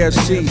plant, them bear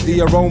seed.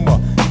 The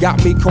aroma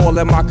got me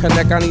calling my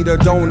connect. I need a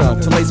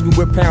donor to lace me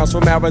with pounds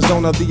from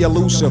Arizona. The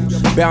elusive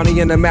bounty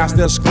and the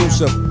master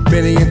exclusive.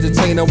 Benny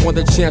entertainer want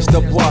a chance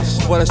to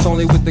bust, but it's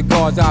only with the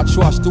guards I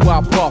trust. Do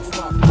I puff?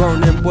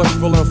 Burning bush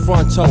full in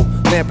front toe,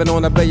 lamping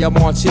on the Bay of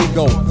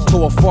Montego.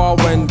 To a far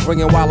wind,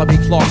 bringing Wallaby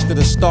Clarks to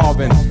the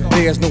starving.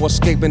 There's no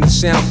escaping the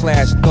sound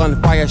clash.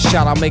 Gunfire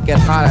shot, I make it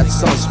hot at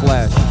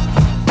sunsplash.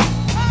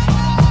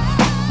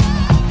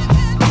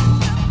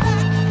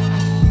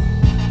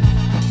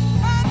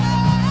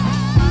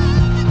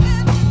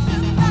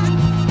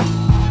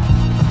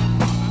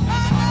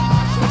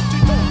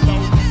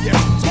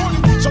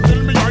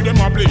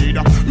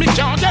 Me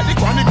can't get the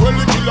chronic, well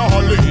the killer a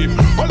leave.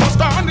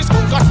 Alaska and the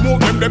skunk a smoke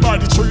them by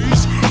the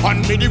trees.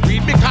 And me the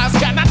weed because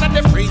Canada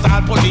the freeze.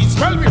 All police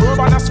smell me herb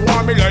and a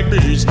swarm me like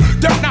bees.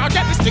 Them now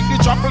get the stick,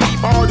 the drop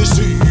leaf or the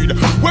seed.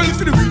 Well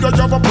for the weed I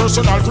have a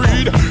personal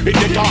greed. In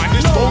the can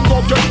the skunk go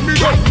get me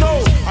that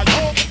no. I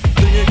know.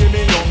 Bling it, give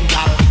me young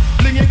gal.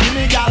 Bling it, give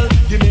me gal.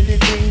 Give me the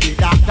thing, the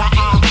doctor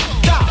ah.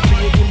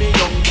 Bling it, give me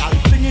young gal.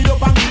 Bling it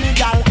up and give me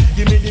gal.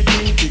 Give me the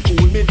thing, to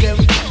cool me them.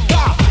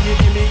 Bling it,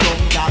 give me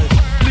young gal.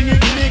 Bling it,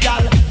 give me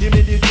gal. Give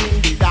me the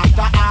thing, the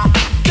doctor ah.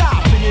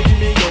 Bling it, give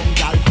me young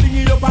gal. Bling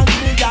it up and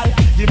give me gal.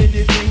 Give me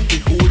the thing, to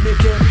cool me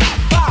them.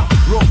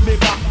 Rub me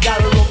back, gal,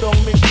 rub down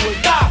me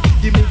shoulder.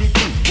 Give me the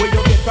thing, where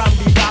you get from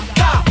the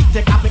doctor.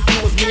 Take off me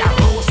clothes, me a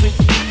rose with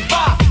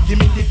fever. Give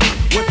me the thing,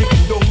 where you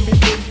cool down me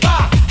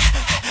temper.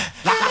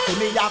 Like I said,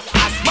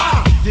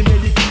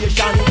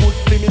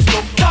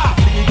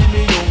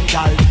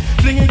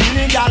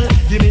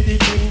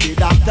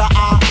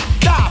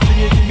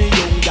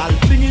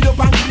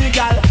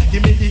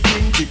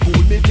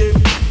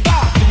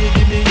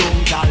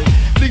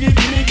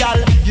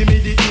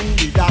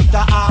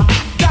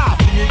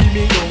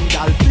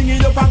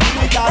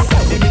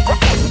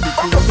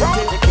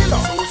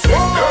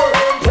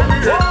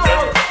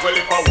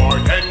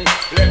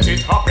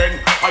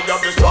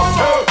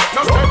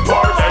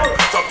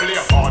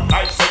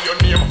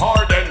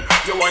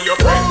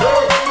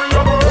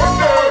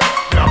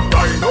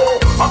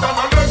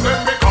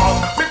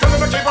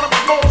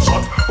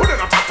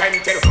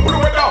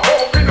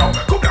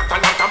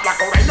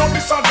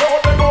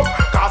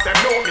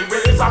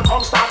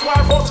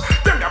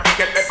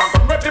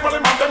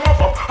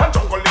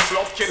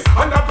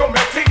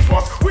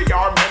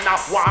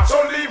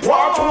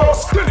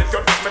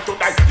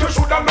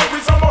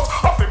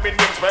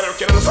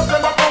 so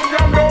them a come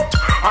down low.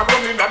 I'm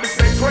running at this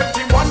thing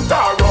 21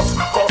 Taurus.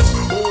 Cause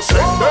who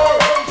send them?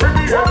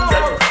 Pretty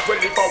them.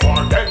 Well if I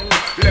want them,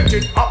 let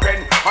it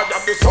happen. I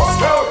have the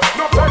suspect,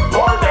 no beg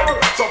pardon.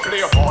 So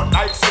play hard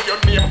like say your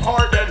name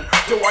Harden.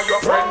 You are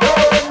your friend,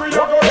 we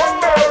are go run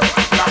them.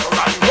 Like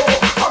Rango,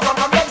 I'm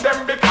gonna let them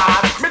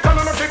because me tell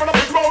you no keep on a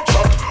big mouth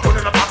shut. Put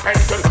in a top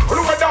pencil, who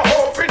the weather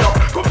hoping up.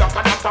 Come down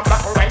to that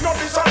black or right, no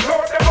this and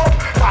load them up.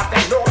 Cause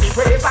they know the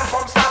ways and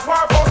come start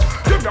war bust.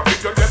 Give me a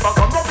big you never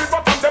come, no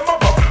people turn them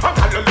up. I'm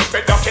tell you look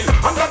better kill,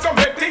 I'm not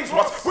gonna make things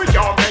worse. We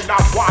all may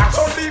not war,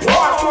 so leave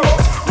war to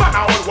us. Man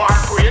I will war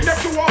queen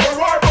if you all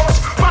war bust.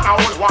 Man I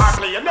will war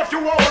playing if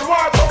you all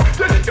war up.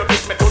 Then if you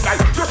diss me tonight,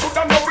 you should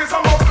have know it's a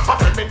must.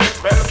 After me next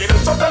spell, get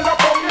it so then I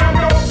come and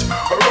know.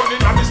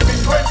 Running on this big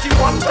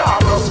 21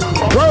 dollars.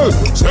 Well,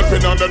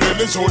 stepping on the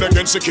little zone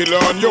against the killer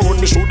on your own.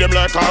 Me shoot them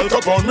like Al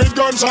Capone with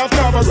guns half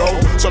Navarro.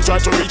 Some try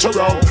to reach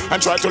around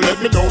and try to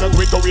let me down. A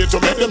quick way to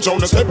make them zone.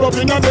 Step up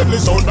in a deadly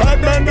zone.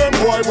 Bad man, them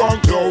boy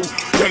won't clown.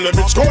 Tell them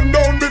it's gone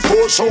down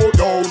before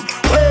showdown.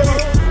 Well,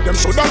 them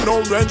should have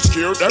known when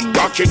scared them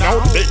rocking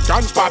out. Big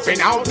guns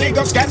popping out.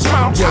 Niggas get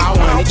smouthed out.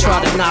 When they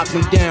try to knock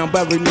me down,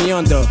 bury me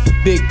under.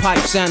 Big pipe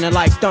sounding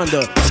like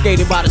thunder.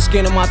 Skated by the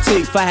skin of my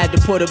teeth. I had to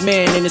put a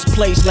man in his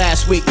place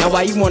last week. Now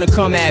why you wanna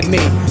come at me?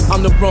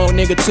 I'm the wrong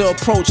nigga to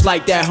approach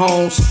like that,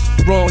 Holmes.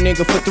 Wrong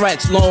nigga for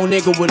threats. Long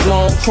nigga with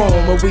long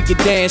chrome. Where we could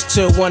dance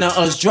till one of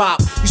us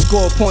drop. You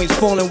score points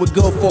falling with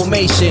good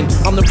formation.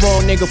 I'm the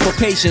wrong nigga for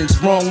patience.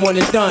 Wrong one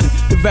and done.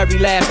 The very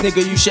last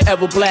nigga you should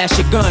ever blast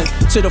your gun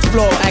to the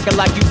floor, acting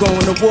like you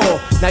going to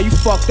war. Now you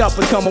fucked up,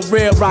 become a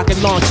real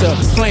rocket launcher,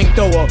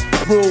 flamethrower,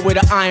 rule with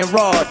an iron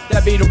rod.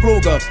 That be the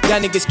Ruger.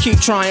 Y'all niggas keep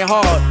trying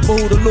hard, but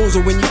who the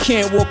loser when you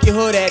can't walk your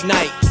hood at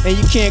night and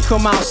you can't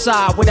come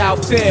outside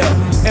without fear?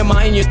 Am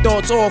I in your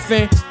thoughts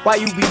often? Why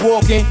you be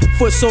walking?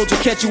 Foot soldier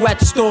catch you at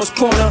the store's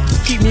corner.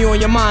 Keep me on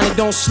your mind and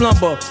don't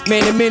slumber.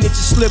 Man, the minute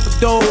you slip a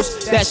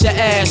dose, that's your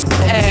ass.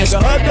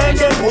 Bad man,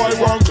 them boy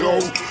won't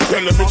clown.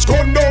 Tell them it's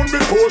gone down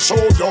before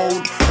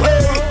showdown.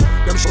 Well,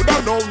 them should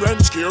have known when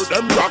scared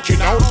them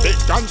rocking out. Big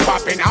guns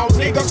popping out,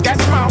 niggas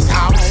get smouthed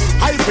out.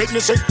 High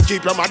witness it,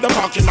 keep your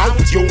motherfucking mouth.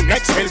 You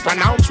next will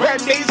pronounce when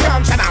these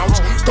guns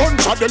announce.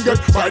 Gunshot them get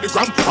by the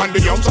gram, and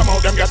the young some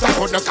of them get a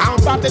good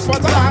account, but it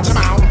was a large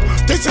amount.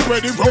 This is where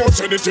the roads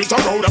and it is a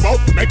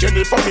roundabout. Making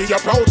it for me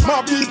approach,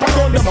 my people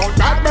gun them out.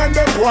 Bad man,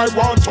 them boy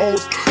want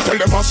out. Tell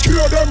them I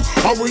scare them,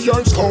 how we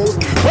earn scope.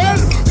 Well,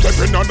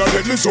 stepping on the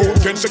little zone,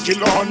 against the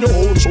killer on your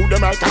own. Shoot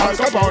them like Al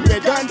Capone, they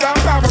can't down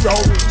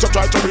around. So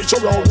try to reach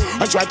around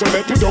and try to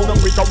let you down. And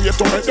we can wait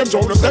to make them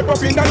zone. Step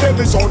up in the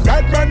little zone.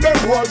 Bad man, them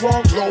boy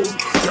want clown.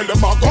 Tell them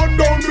I gun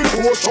down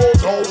before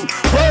showdown.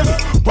 Well,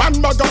 one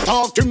bag of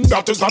talking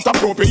that is not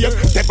appropriate.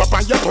 Step up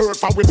on your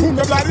turf and we boom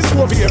the bloody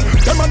Soviet.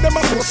 Them and them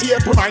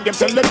associate, remind them,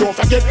 tell them don't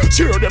forget.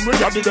 Share them with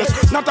the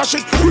rest, not a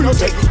shit, we don't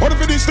take. What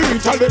if it is to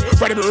retaliate?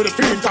 When they murder the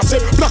fiend, I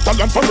say, black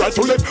talent from right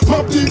to left.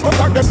 Mob deep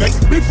attack them next,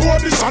 before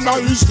the sun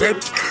is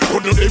stepped.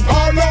 Couldn't live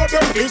all of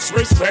them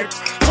disrespect.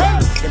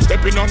 Well, them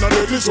stepping on the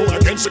little zone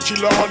against the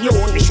killer on your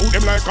own. We shoot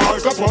them like Al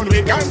Capone,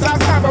 we can't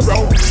have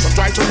around. So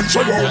try to reach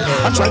around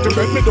and try to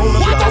let me down.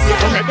 And we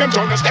can make them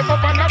join, step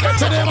up on the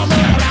so them a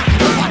murderer,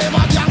 for them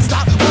a gangster.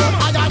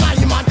 I got my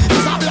man,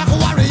 he's a black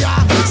warrior.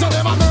 So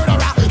them a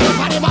murderer,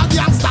 for them a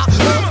gangster.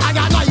 I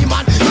got my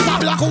man, he's a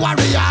black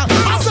warrior.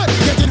 I said,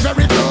 getting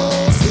very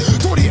close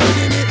to the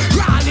enemy,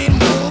 crawling,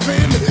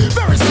 moving,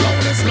 very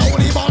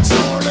slowly, but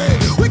surely.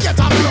 We get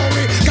up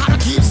glory, gotta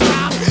keep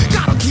strong,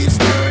 gotta keep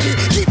sturdy,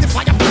 keep the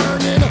fire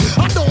burning,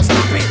 and don't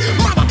stop it.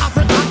 Mama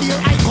Africa, here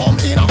I come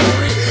in a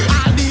hurry.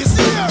 All these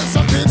years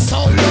have been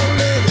so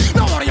lonely.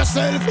 Don't worry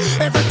yourself,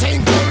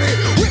 everything gory.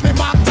 With me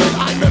back till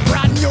I'm a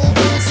brand new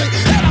Uzi.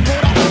 And I go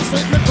to house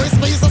with me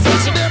crispy,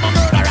 especially them a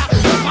murderer.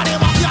 For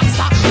them a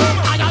gangster,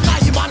 I got my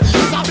man,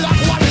 he's a black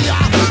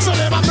warrior. So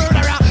them a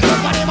murderer,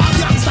 for them a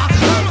gangster,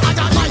 I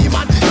got my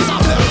man, he's a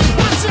black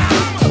warrior.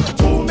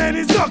 Too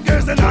many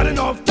suckers and not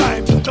enough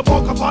time to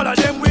poke up all of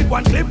them with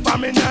one clip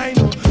from me 9.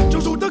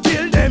 To shoot to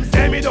kill them,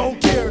 say me don't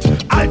care.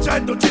 I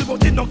tried to chill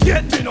but it don't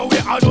get me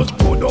nowhere. I just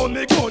put down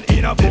me gun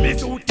in a me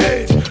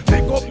suitcase.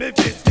 Pick up me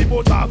fist, the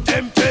both of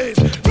them face.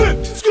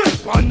 Flip,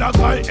 script on the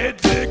guy head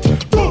flick.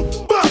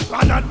 Boom,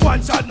 back, and not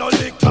one shot no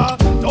liquor.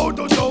 Toe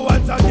to toe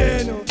once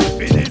again.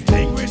 We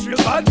distinguish real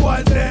bad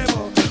boys them.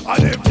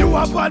 And if you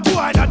a bad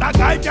boy that a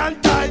guy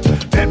can tie,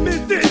 let me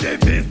see the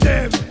fist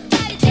them.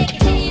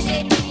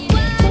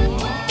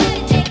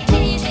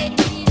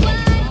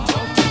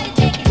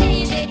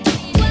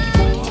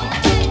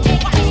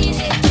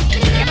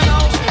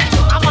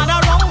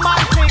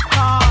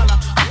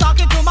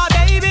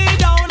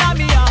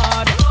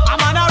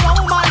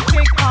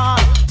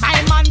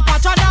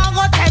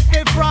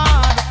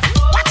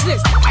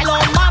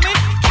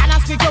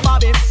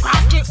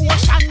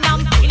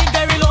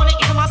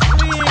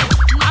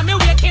 Mommy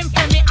waiting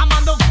for me, I'm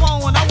on the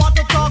phone. I want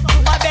to talk to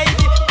my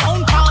baby.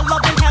 Phone call,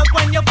 love and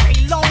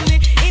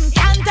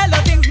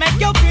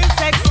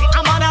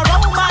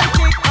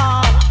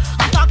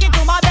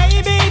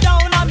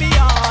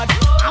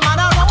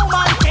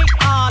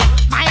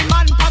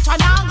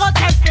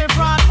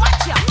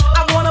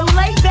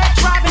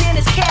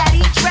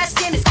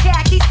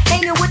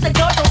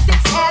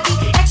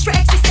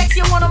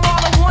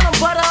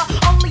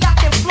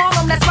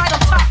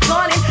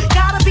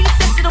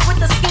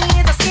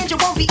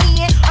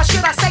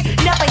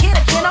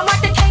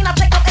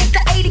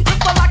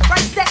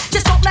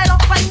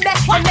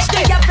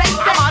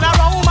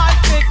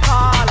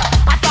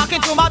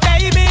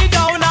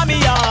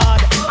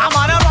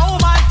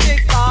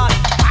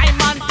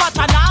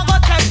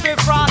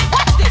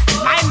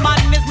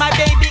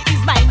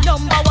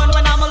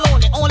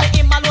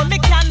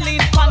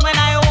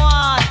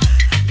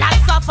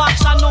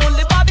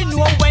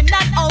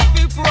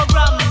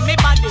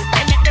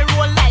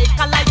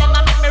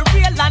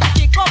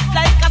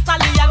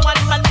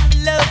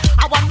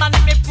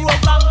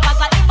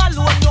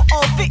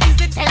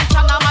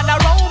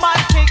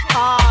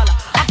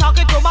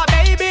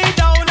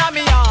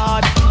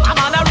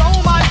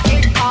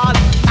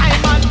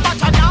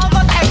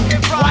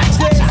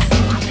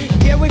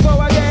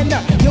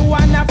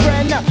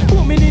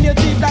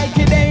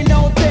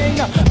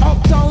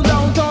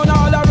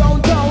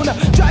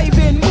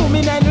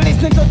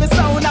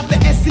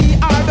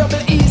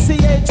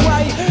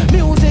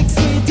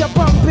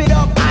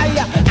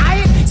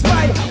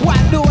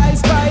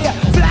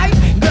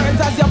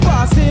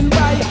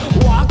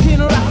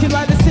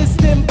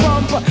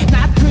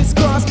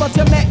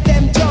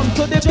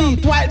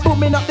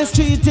the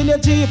street in your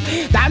Jeep.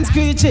 Dance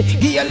screechy,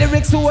 give your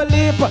lyrics to a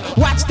leap.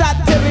 Watch that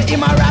Terry,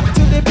 him a rap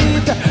to the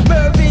beat.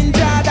 Mervyn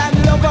Jordan,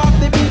 love off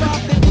the beat.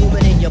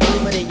 Booming in your,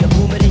 booming in your,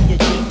 booming in your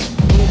Jeep.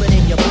 Booming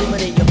in your, booming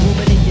in your,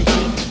 booming in your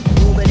Jeep.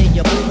 Booming in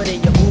your, booming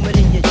in your, booming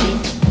in your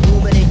Jeep.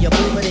 Booming in your,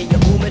 booming in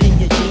your, booming in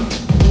your Jeep.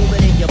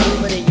 Booming in your,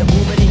 booming in your,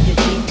 booming in your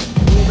Jeep.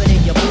 Booming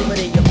in your,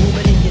 booming in your,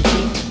 booming in your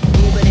Jeep.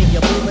 Booming in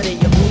your, booming in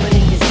your, booming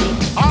in your Jeep.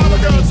 All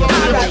the girls up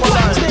here,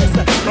 watch this.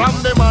 From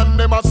the man,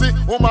 them a see,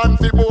 woman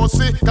fi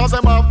bossy. Cause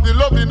them have the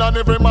loving and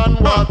every man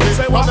want it.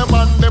 From the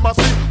man, them a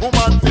see,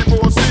 woman fi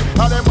bossy.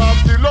 And them have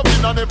the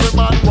loving and every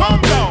man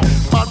want it.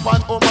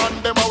 Man, woman,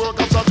 them a work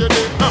a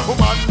Saturday.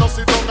 Woman no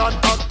sit down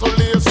and act too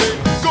lazy.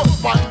 Go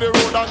find the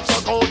road and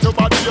check out your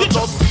body. You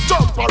just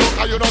jump a rock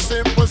and you know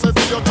simple say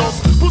you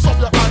just push up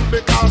your hand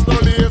because no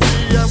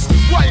lazy. Yes,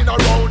 wind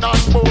around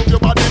and move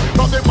your body.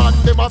 From the man,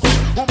 them a see,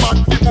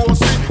 woman fi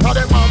bossy. And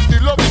them have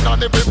the loving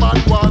and every man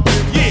want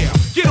it. Yeah,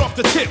 get off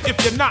the tip if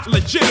you're not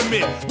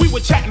legitimate. We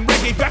were chatting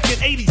reggae back in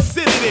 80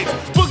 Citadix.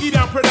 Boogie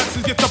Down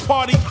Productions get the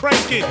party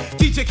cranking.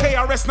 DJ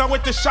KRS now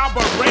with the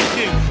Shabba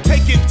ranking.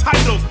 Taking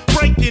titles,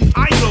 breaking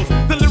idols.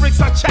 The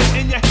lyrics I chat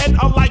in your head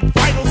are like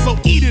vital, so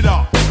eat it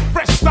up.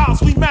 Fresh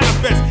styles we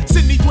manifest.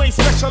 Sydney Dwayne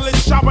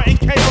Specialist, Shabba and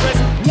KRS.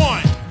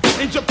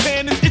 In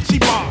Japan is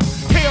Ichiban.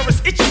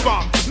 KRS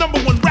Ichiban,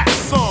 #1 rap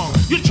song.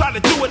 You try to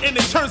do it and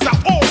it turns out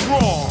all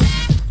wrong.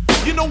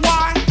 You know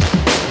why?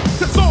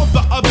 Cause all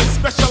the others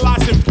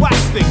specialize in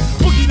plastic.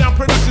 Boogie Down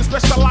Productions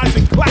specialize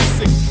in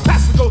classics.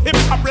 Classical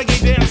hip-hop, reggae,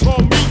 dance, hall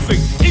music.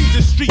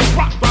 Industry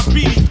rock by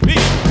BDP.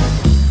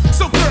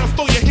 So girls,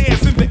 throw your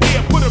hands in the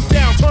air, put them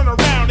down, turn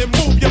around and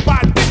move your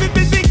body.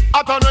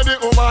 Hot and ready,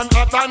 woman,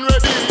 hot and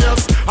ready,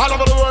 yes. All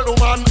over the world,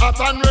 woman,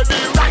 hot and ready,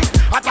 right.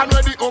 Hot and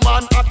ready,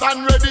 woman, hot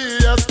and ready,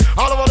 yes.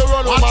 All over the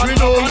world, woman, hot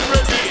and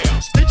ready.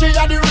 Stitchy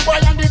and the rude boy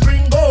and the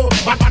gringo.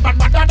 Better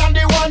than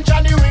the one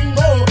Johnny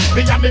Ringo.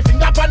 Me and me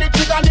finger on the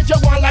trigger and if you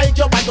want like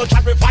your bike go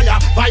trap with fire.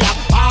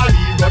 All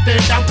he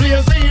rotate and play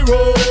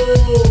zero.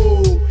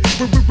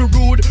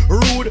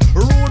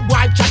 Rude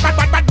boy. Chat,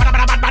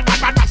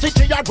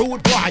 stitchy a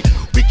rude boy.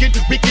 Wicked,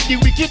 the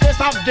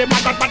wickedest of them.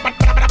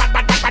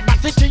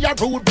 Stitchy a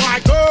rude boy.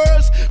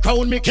 Girls,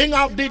 crown me king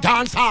of the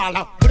dance hall.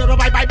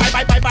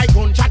 Bye,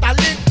 gunshot a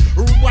lick.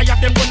 Rude boy have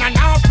them gun and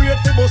not afraid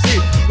to bust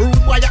it.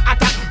 Rude boy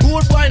attack,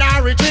 rude boy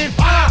now retreat.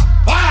 Fire,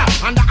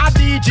 and a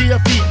DJ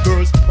feet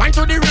girls. Wine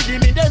to the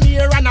rhythm in them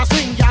ear and a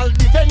swing, y'all.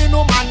 Defending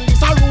no man,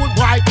 this a rude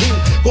boy thing.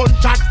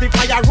 Gunshots the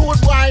fire,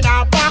 rude boy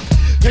now back.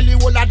 Tell you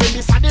all of them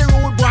this a the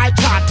rude boy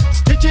chat.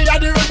 Stitchy a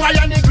the rude boy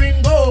and the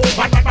gringo.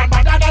 Better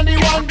than the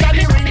one that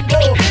the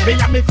Ringo. Me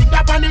and me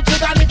finger on the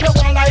trigger and if you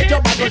want like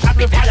your body shot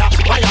with fire.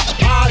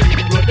 All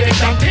you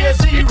rotate and play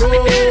zero.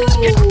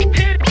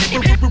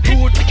 Rude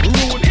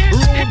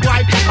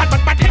boy.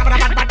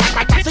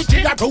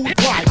 Stitchy a rude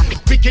boy.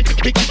 Wicked,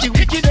 the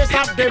wickedest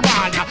of them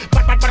all.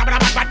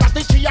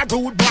 Stitchy a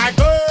rude boy.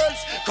 Girls,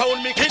 call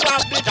me king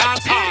of the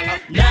dance hall.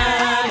 Na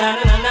na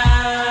na na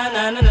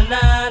na na na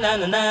na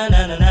na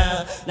na na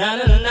na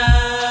na na.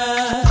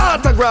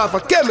 Autograph a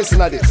chemist in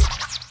this.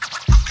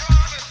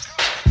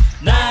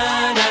 Na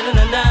na na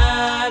na na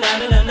na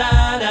na na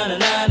na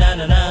na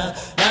na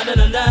na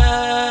na na.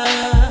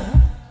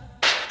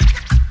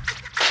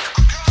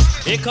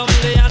 Here come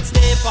the hot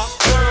stepper.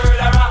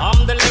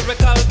 I'm the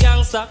lyrical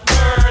gangster.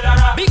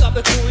 Big up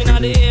the crew in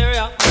the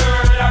area.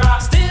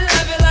 Still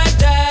heavy like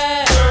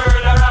that.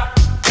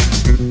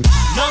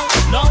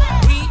 No,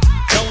 we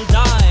don't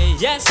die.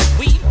 Yes,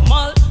 we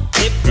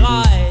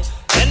multiply.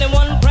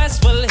 Anyone press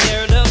will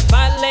hear the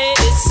fat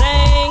lady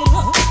sing.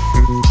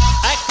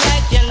 Act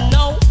like you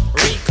know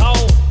Rico.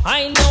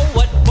 I know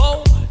what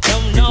Bo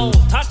don't know.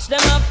 Touch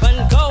them up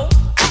and go.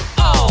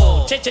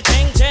 Oh, ching.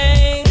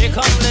 Here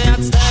come the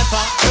hot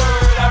stepper.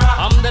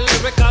 I'm the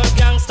lyrical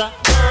gangster.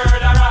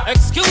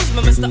 Excuse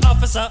me, Mr.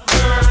 Officer.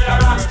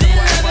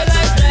 Still living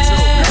like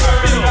that.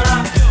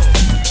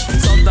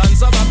 Sometimes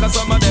some back and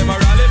some of them are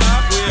rally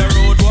back. We a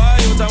road boy,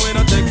 youth and we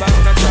no take back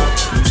the chat.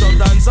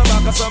 Sometimes some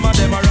back and some of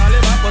them are rally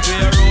back, but we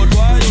a road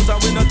boy, youth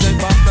and we no take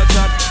back the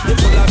chat. You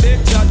full of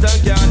big chat and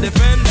can't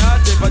defend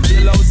that. If a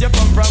jailhouse you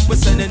come from, we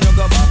sending you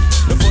go back.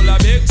 You full of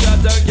big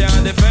chat and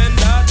can't defend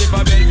that. If a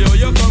Bellevue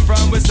you come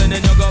from, we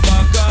sending you go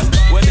back. Cause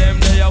when them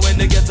there, when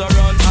they get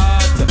around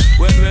hot,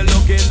 when we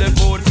looking the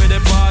food for the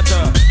pot,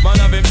 man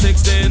have him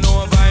 16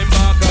 over him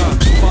back,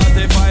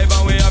 45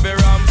 and we have a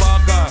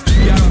rampacker.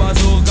 Car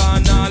bazooka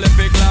and all if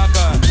it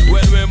clacker.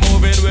 When we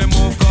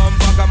move come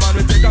back, man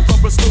we take a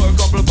couple store,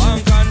 couple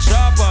bank and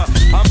shopper.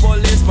 And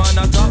policeman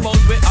a top out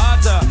with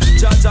hotter.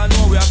 Judge I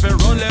know we have to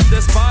run left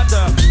the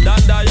spotter.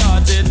 Dan the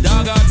yard it,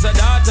 dog answer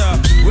data.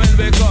 When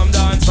we come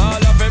dance all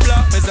of a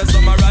block, me say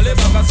some a rally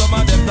back and some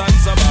of them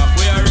dance back.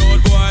 We a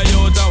road boy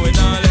out and we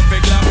not left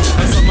it clap.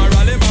 And some a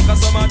rally back and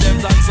some of them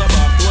dance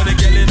back. Tony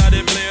Kelly in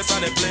the place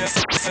and the place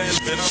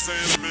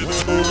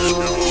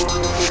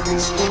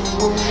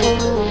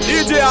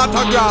DJ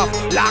Autograph,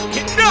 lock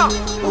it down.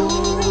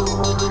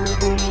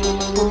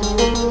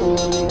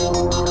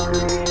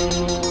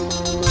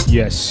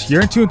 Yes,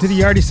 you're in tune to the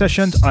Yardie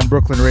Sessions on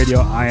Brooklyn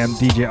Radio. I am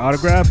DJ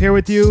Autograph here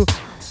with you.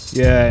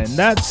 Yeah, in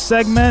that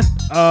segment,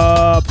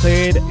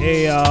 played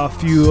a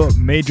few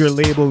major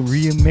label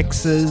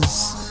remixes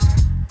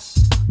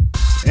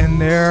in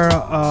there.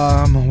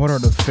 What are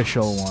the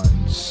official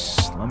ones?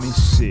 Let me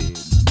see.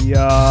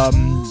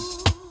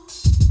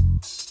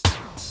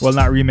 Well,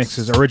 not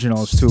remixes,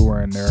 originals too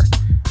were in there.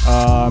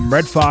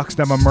 Red Fox,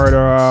 Them a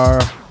Murderer.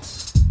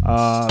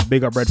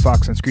 Big up Red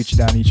Fox and Screechy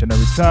Down each and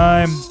every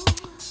time.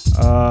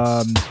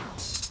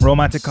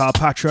 Romantic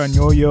Cleopatra and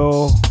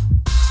Yo-Yo.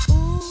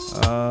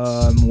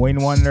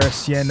 Wayne Wonder,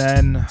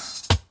 CNN,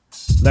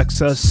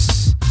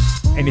 Lexus,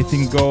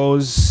 Anything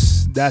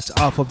Goes. That's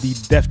off of the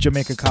Def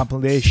Jamaica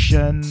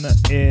compilation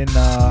in,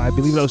 I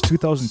believe that was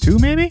 2002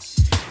 maybe?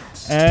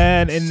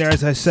 And in there,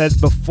 as I said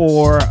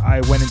before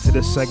I went into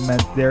this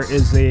segment, there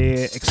is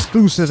a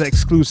exclusive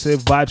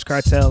Vibes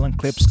Cartel and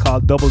Clips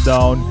called Double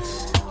Down.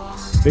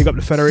 Big up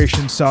the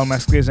Federation song,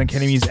 Masquerades and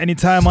Kenemies.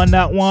 Anytime on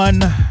that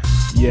one,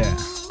 yeah.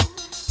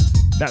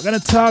 Not gonna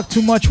talk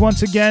too much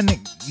once again.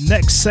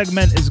 Next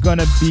segment is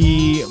gonna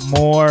be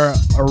more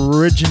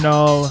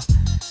original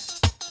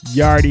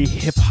Yardie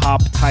hip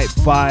hop type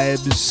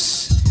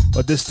vibes,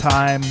 but this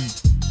time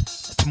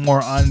it's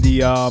more on the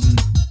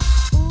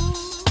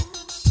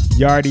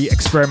Yardie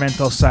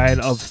experimental side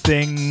of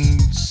things.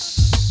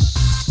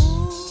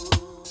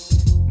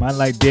 Man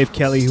like Dave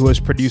Kelly, who was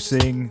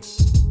producing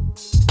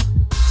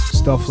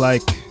stuff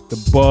like The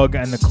Bug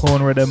and the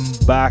Clone Rhythm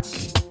back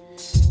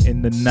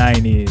in the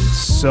 90s.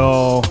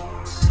 So,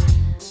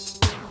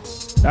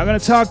 not gonna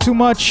talk too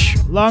much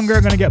longer.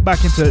 Gonna get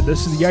back into it.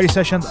 This is the Yardie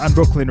Sessions on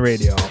Brooklyn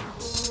Radio.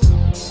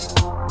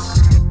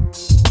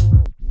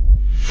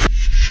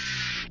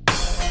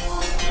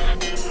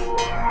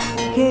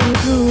 Get it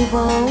groove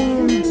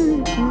on,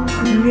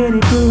 get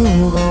it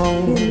groove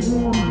on.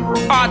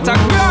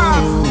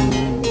 Autograph.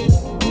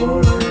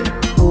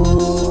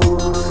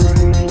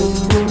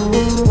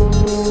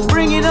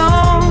 Bring it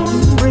on,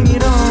 bring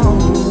it on.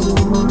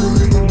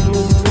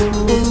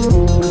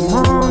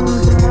 Come on,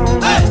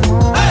 hey,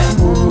 hey.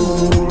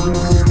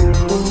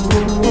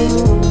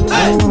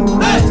 Hey,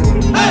 hey,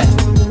 hey,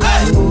 hey.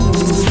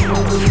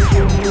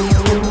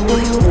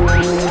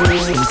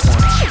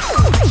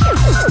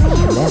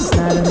 Last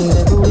night I made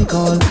a booty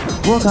call.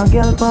 Walk a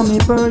girl for me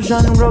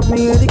Persian, rub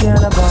me with the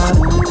girl about.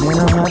 Man,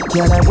 I'm hot,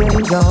 girl, I get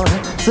it gone.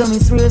 So me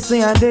swear,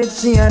 say I did,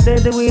 she I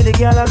did the way the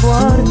girl I go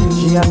on.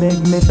 She a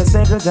beg me for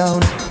settle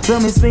down. So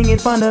me swing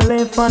it from the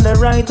left, from the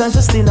right, and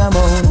she still a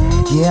moan.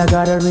 Yeah, I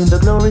got her in the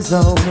glory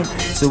zone.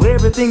 So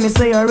everything me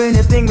say or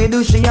anything me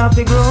do, she have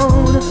to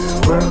grown.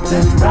 Work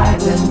them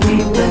right and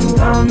keep them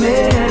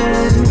coming.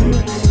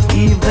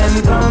 Keep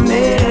them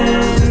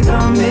coming,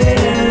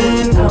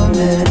 coming,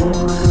 coming.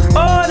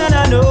 Oh, no,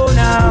 no, no,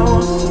 now.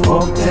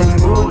 Walk them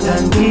good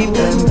and keep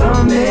them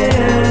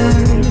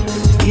coming.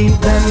 Keep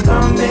them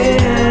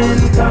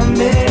coming,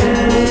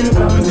 coming,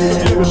 coming.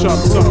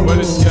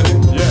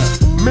 Yeah.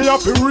 Me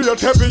have to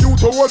rate heavy you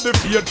to hold the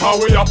faith. How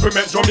we have to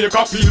make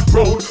Jamaica feel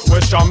proud.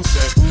 Where Sham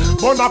said,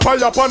 burn a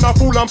fire pan a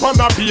fool and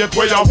pan a bait.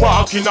 Where you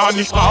walking on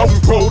the town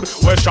crowd.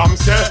 Where Sham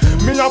said,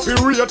 me have to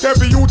rate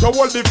heavy you to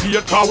hold the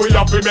faith. How we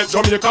have to make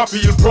Jamaica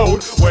feel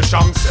proud. Where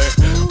Sham said,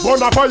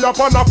 burn a fire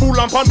pan a fool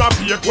and pan a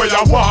bait. Where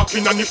you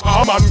walking on the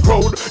farm and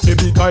crowd. The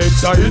bigger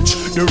it's a itch,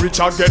 the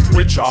richer get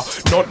richer.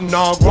 Nothing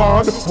now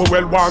gone, we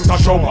well want a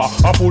shower.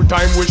 A full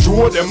time we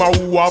show them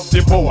who have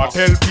the power.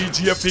 Tell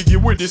PJ Figgy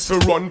with this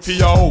for run for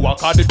your hour.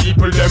 Cause the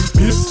people them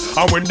piss,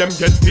 and when them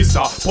get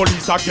pisser,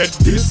 police a get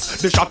this.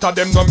 The shatter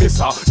them no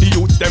misser, the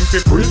youths them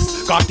fi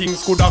frisk. Cause things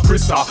coulda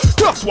crisser.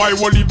 That's why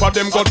one heap of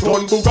them got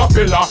done booga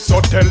fella.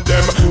 So tell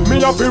them, me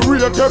have to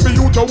rate every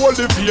youth to hold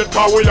the faith.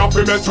 Cause we have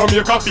to make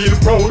Jamaica feel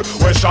proud.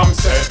 Where Sham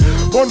said,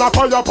 burn a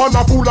fire pan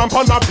a fool and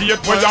pan a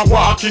bait. Where you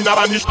walking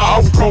on the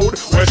town crowd.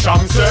 Where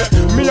Sham said,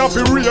 me have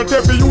to rate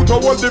every youth to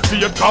hold the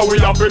faith. Cause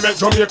we have to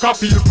make Jamaica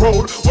feel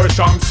proud. Where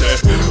Sham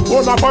said,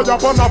 burn a fire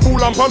pan a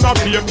fool and pan a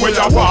bait. Where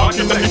you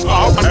walking on the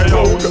town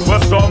crowd.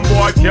 Well, some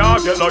boy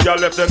can't get no girl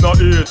left them no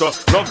eat.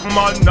 Enough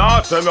man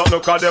not say me no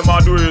cause them a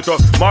do it.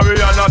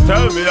 Mariana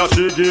tell me that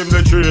she give him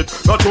the treat.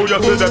 Not who you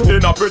see them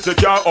in a pretty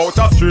car out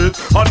the street.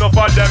 Enough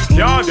of them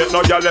can't get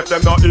no girl left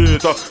them no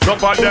eat.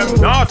 Enough of them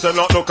not say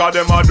no cause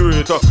them a do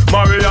it.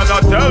 Mariana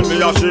tell me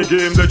that she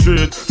give him the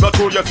treat. Not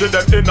who you see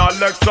them in a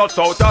Lexus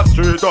out the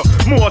street.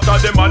 Most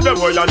of them a them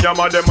way and yam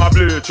them a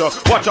bleach.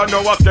 Watch and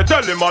know what they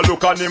tell him a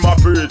look and him a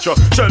preach.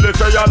 Shelly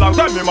say a long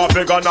time him a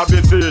beg and a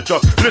beseech.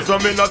 Listen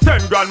me no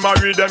 10 grand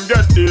marry them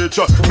get each.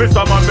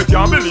 Mr. Man, me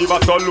can't believe I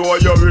so low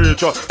you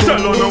reach. Tell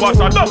you know what's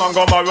a damn and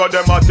go marry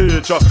them a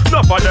teach.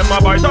 Enough of them a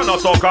bite and a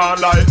suck on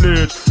like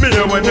leech. Me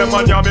hear when them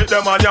a yam it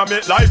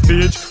like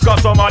peach.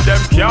 Cause some of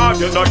them can't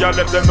get no girl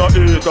if them no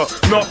eat.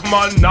 Enough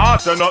man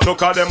not say not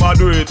look at them a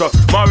do it.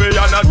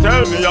 Mariana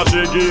tell me that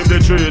she give the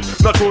treat.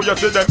 Not who you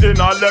see them in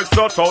a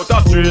Lexus out the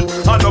street.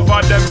 Enough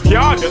of them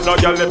can't get no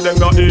girl if them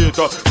no eat.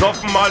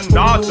 Enough man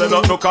not say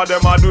not look at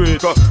them a do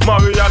it.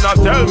 Mariana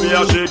tell me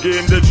that she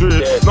give the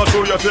treat. Not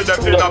who you see them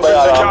in a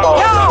pretty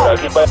car.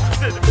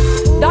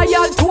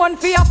 Dial tone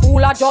for a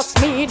fool, I just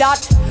me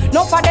that.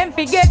 No for them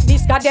forget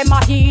this, cause them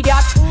a idiot.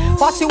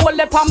 Pass you hold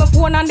up on my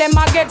phone and them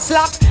a get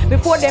slapped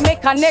before they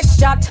make a next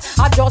shot.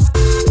 I just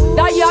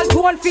dial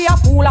tone for a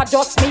fool, I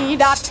just me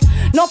that.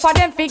 No for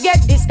them forget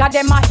this, cause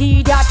them a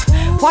idiot.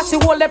 Pass you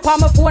hold up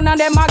on my phone and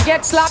them a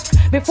get slapped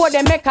before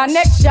they make a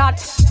next shot.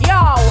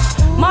 Yo,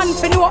 man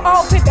fi know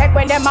how fi beg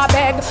when them a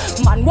beg.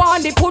 Man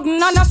want the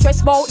pudding and a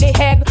stress bout the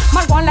egg.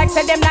 Man want like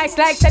say them nice,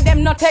 like say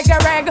them not take a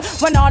reg.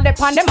 When all the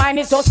pan the mind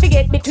is just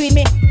forget between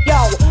me.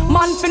 Yo,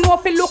 man fi know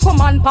fi look a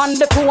man pan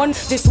the phone.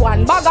 This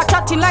one bag a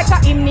chatting like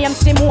a him named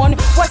Simone.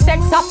 What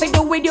sex have to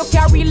do with you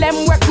carry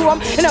them work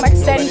home? It don't make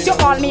sense, you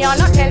call me and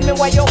not tell me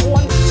where you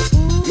own.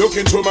 Look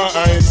into my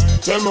eyes,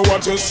 tell me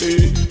what you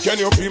see. Can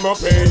you feel my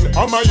pain?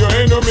 Am I your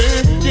enemy?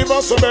 Give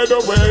us a better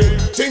way.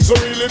 Things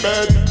are really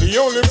bad. The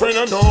only friend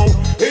I know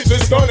is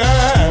this gonna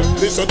end.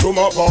 Listen to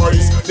my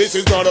voice, this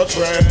is not a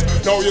threat.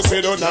 Now you say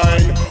the 9.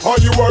 Are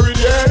you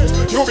worried yet?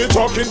 You be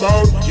talking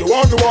about you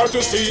want the world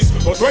to cease,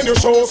 but when you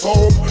show us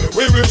hope,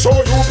 we will show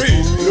you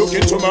peace. Look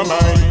into my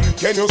mind,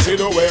 can you see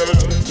the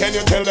wealth? Can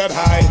you tell that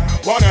I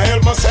wanna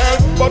help myself?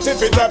 But if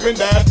it happen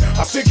that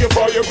I stick you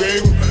for your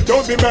ring,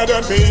 don't be mad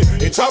at me.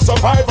 It's a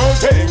survival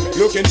thing.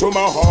 Look into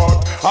my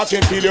heart, I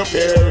can feel your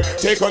fear.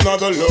 Take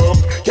another look,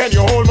 can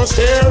you hold my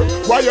stare?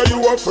 Why are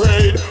you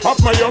afraid of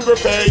my younger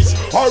face?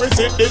 Or is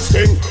it this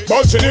thing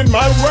bulging in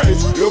my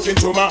waist? Look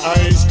into my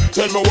eyes,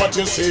 tell me what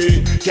you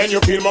see. Can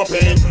you feel my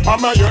pain?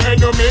 Am I your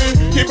enemy?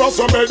 Give us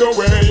a better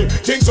way.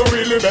 Things are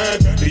really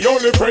bad. The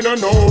only friend I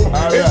know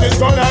is this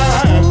gonna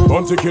happen.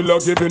 Bounty killer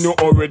giving you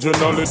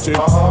originality.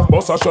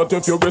 Boss a shot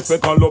if you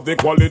respect and love the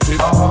quality.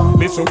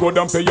 Listen good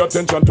and pay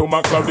attention to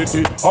my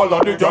clarity. All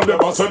of the girls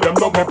never say them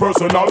love my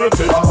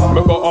personality.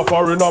 Me got a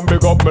foreign and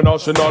big up my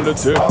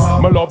nationality.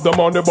 Me love the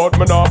money but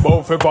me not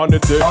bout for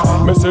vanity.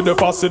 Me see the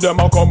fussy them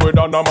a come with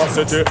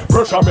animosity.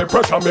 Pressure me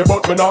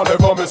but me not let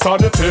go me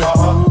sanity.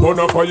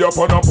 Gonna fire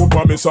upon a poop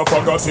and me so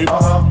forgot it.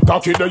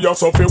 Cocky the young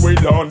so fi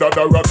wheel under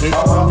the ratty.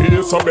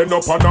 Feel so bend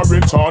up on a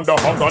rich under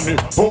agony.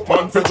 Book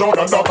man fi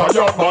Jordan that a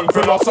yard man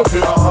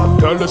philosophy.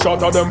 Tell the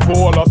shot of them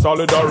full of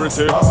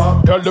solidarity.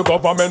 Tell the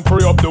government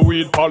free up the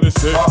weed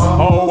policy.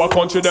 How a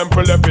country them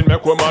for left in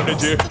make we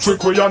manage it.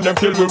 Trick we and them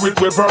kill we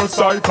with reverse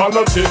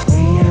psychology.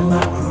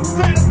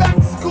 Straight back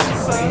to school,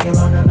 son. We're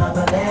on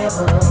another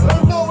level.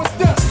 Don't know what's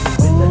that.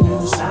 With the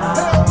new sound.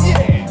 Hell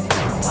yeah.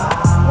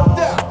 What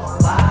that?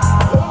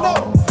 Don't know.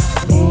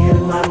 Me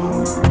and my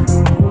crew.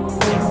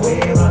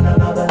 We're on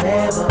another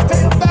level.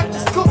 Take it back to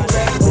school. With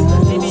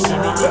the new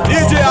sound.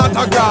 DJ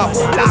Autograph.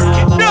 Lock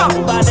it down.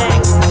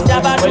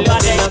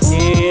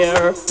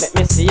 Let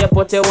me see you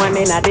put your one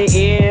in the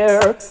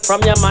ear.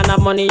 From your man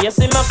of money, you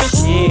see my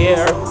fish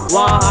here.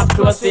 One hot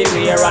close for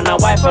rear and a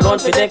wife alone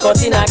for take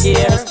out in a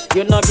gears.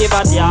 You no give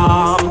a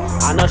damn.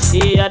 I know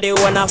she are the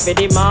one for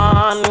the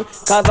man.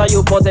 Cause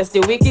you possess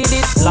the wicked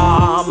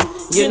Islam.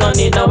 You no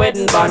need no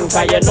wedding band.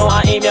 Cause you know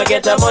how him you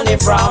get the money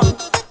from.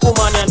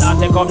 Woman, you not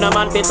take up no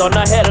man fit on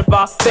no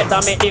helper.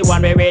 Better make the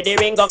one where the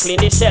ring go clean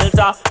the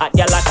shelter. At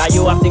girl like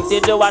you have things to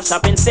do at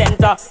shopping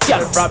center. Girl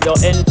from your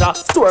enter,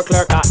 store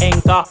clerk or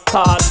anchor.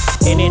 Cause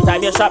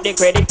anytime you shop the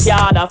credit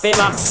card of a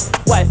max.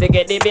 Wife you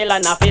get the bill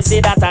and have to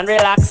see that and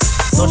relax.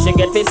 So she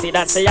get to see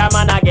that say your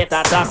man a get a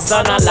tax.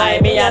 So no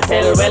lie me I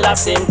tell well a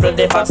simple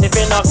difference if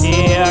you not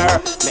here.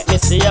 Make me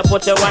see you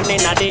put your one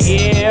in the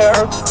ear.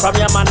 From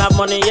your man have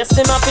money yes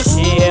him have to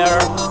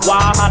share.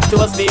 One hot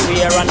toast be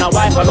wear and a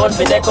wife alone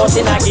for the cut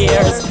in a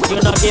gears.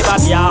 You no give a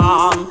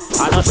damn.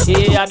 I know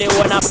she are the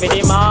one for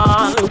the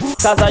man.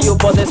 Cause you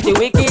possess the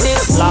wicked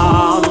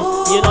Islam.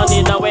 You don't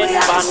need no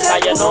wedding band.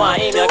 Cause you know how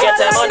him you get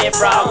the money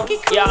from.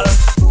 Y'all.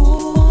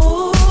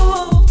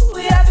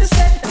 We have to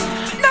say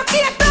no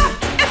keep up.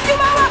 If you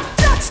are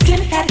a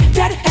skinhead,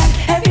 deadhead,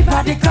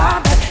 everybody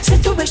garbage.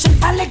 Situation,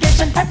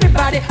 allegation,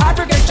 everybody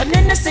aggregation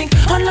in the sink,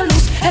 on the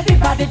loose,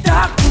 everybody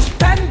dark loose,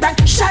 bang bang,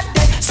 shot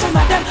dead. Some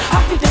of them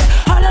happy dead.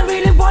 All I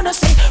really wanna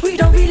say, we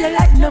don't really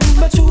like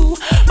number 2,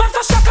 but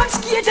for shock and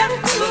scare them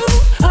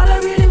too. All I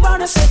really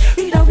wanna say,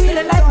 we don't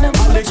really like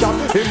number 2.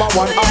 Him a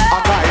one a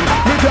kind.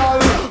 Me girl,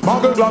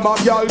 muggle glamour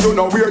girl, you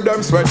know wear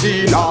them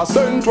sweaty. Nah,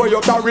 scent where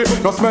you carry,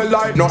 no smell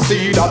like no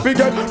seed. That we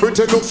get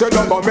pretty looks, you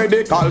number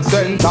medical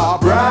center.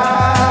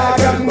 Brag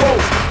and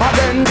boast,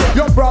 and then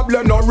your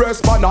problem no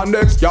rest on the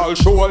next girl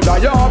shoulder.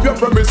 You have your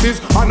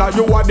premises, and now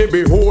you are the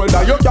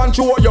beholder. You can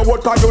show your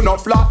what cause you no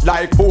flat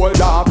like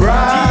boulder.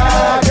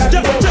 Brag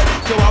and boast.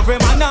 So every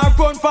man a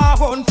run for,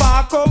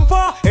 come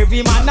for.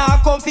 Every man a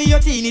come for your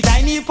teeny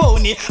tiny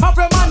pony.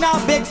 Every man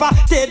a beg for,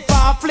 dead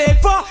for, fled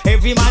for.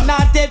 Every man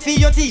a dead for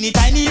your teeny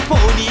tiny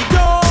pony.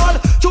 Girl,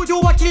 should you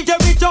a kill them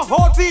with your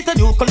heart feet and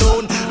new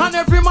cologne. And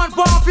every man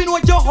popping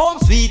with your home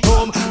sweet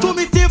home. To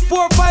me say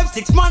 4, 5,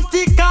 6 man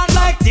stick on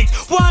like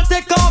 6. One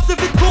take off the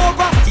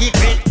Victoria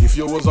secret. If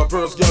you was a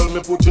purse girl,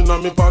 me put in a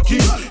me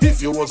pocket.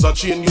 If you was a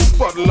chain, you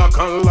padlock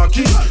and lock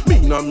it. Me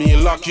na me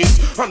lock it,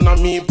 and na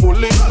me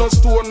pull it. No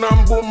stone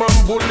and boom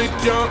and bullet,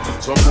 yeah.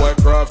 Some boy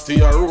crafty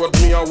a road,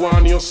 me a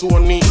want you so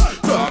neat.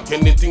 Talk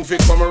anything fi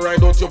come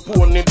ride out your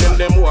pony. Then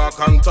them walk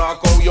and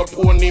talk how your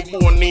pony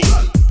bony.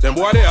 Them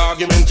boy the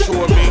argument show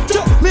me.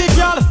 Me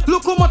girl,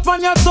 look how much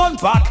man you done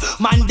back.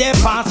 Man they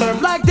pass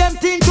serve like them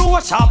thing to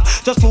a shop.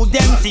 Just put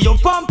them see you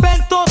pump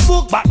and toast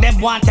book back.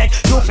 Them want take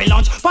you for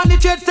lunch. Pan the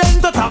trade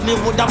center top me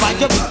woulda buy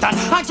your big stand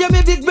and give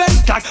me big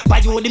bench clock. Buy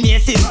you the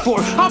Macy's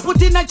 4 and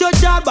put in a your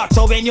jar back.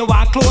 So when you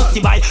want clothes to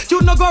buy,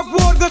 you no go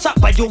road go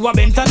shop. Buy you a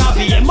Benton a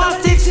BM a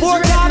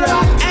 6-4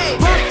 dollar. Hey,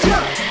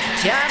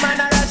 yeah man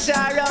a rush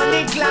around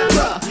the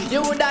clock.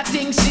 You woulda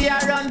think she a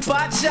run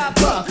pot shop.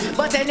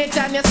 But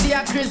anytime you see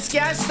a Chris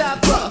can't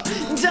stop.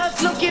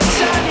 Just look at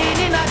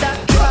Charlene in a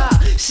that car.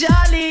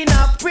 Charlene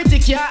a pretty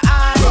car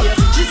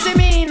eye. She see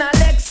me in a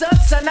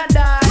Lexus and a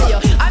die.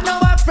 I know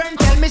her friend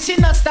tell me she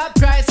not stop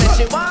cry.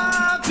 Say she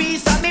want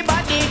piece of me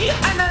body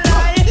and a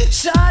lie.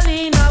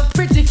 Charlene a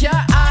pretty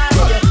car eye.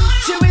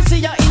 She will see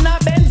you in a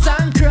Benz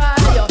and cry.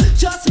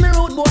 Just me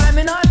rude boy,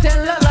 me not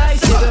tell a lie.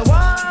 She will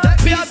want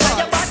piece of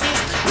your body.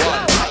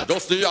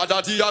 Just the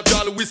other day a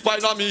girl whisper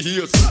in me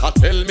ears. I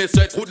tell me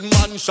say couldn't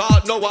man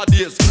shot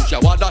nowadays. She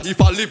wonder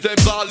if I live them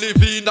car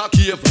live in a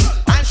cave.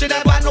 And she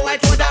never know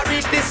it would have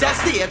reached this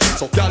stage.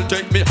 So girl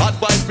take me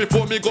advice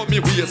before me go me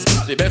waist.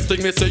 The best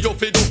thing me say you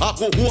fi do a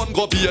go home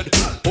go bed.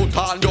 Put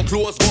on your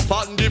clothes go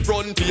on the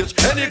front page.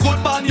 Any good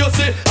man you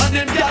see and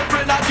him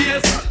girlfriend a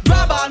case.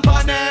 Grab on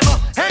pan them,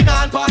 hang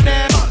on pan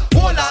them,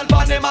 hold on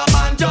pan them, a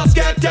man just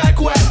get take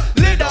wet.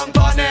 Lay down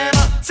pan them,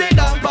 sit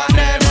down pan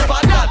them. If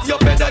I not you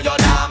better you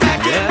not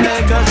make it.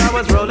 Yeah, cause I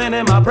was rolling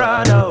in my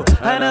Prado.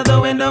 Out of the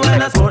window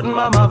and I sporting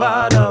my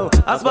Movado.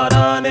 I spot her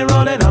honey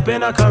rolling up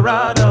in a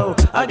Corrado.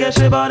 I guess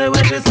she bought it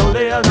when she sold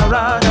the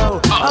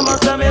Eldorado. I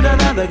must admit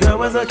another girl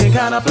was looking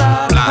kinda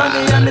fly.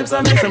 Honey and lips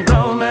on me some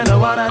grown men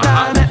don't wanna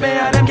die. Met me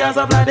at them girls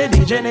up like the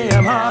DJ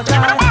name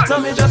Hawkeye. So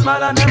me just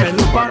smile and then me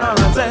look on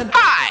her and said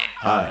hi.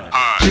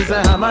 She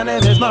said hi, my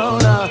name is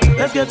Mona.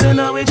 Let's get to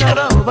know each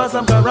other over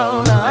some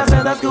Corona. I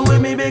said that's cool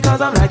with me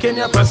because I'm liking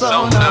your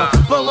persona.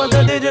 Forward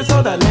the digits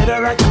so that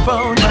later I can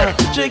phone her.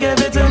 She gave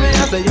it to me,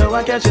 I said yo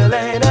I'll catch you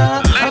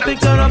later. I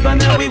picked her up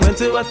and then we went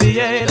to a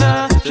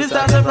theater. She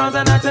started frowns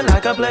and acting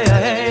like a player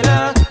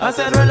hater. I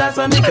said relax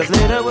on me cause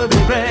later we'll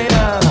be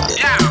greater.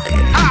 Yeah,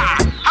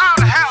 how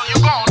the hell you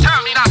gon'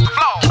 tell me not to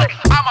flow?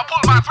 I'ma pull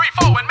my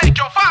 3-4 and make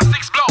your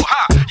 5-6 blow,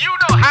 huh? You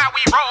know how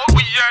we roll,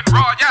 we ain't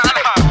royal,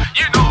 huh?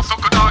 You know so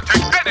could I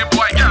take any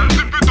boy, girl.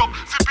 Zip it up,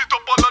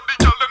 all of the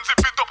girl them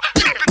zip it up,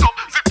 zip it up,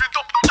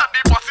 and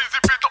the bossy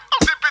zip it up, no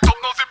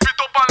zip it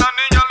up, all of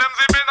the girl them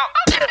zip it up.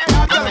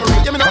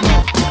 Give me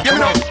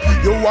now.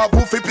 You a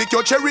goofy pick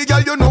your cherry,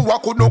 girl. You know I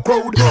could no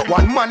crowd.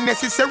 One man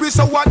necessary,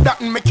 so what that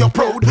make you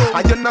proud?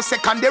 And you no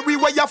secondary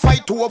where you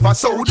fight to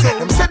oversold.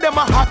 Them say them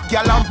a hot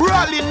girl and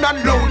brawling and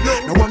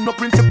loud. No one no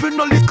principle,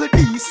 no little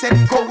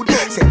decent code.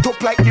 Set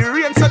up like the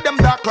rain, so them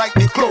dark like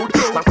the cloud.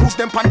 Man cruise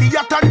them pan the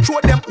yacht and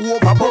throw them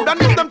overboard.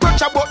 And if them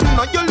touch a button,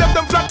 no you left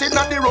them flat in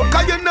the road.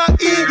 Cause you not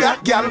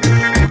idiot, girl.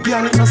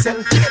 Girl in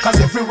yourself. Cause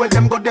everywhere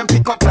them go, them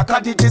pick up like a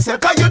digital.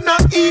 Cause you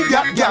not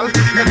idiot, girl.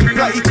 Let me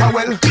like a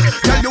well.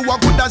 Tell you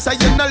what good as I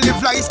you not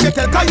live like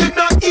skittle. Cause you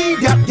not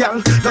idiot,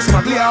 girl. Just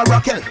smugly a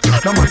Raquel.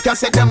 No man can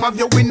say them have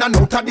you win and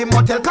out of the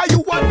motel. Cause you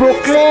want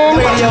Brooklyn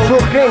Radio,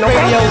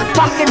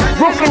 fucking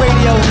Brooklyn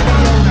Radio.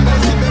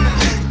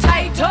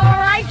 Tighto,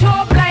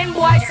 righto, blind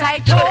boy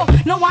psycho.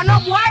 No one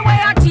up boy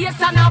where I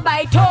taste and a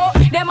bite.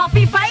 Them a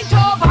fi fight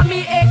over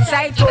me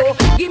excite.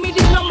 Give me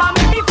the number,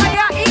 make me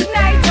fire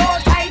ignite.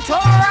 Tighto,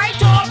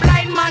 righto,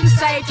 blind man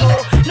psycho.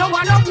 No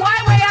one up boy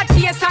where I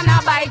taste and a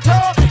bite.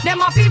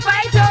 Them a fi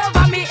fight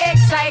over me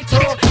excite.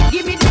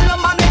 Give me the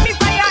number, make me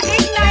fire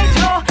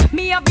ignite.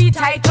 Me a be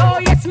tighto,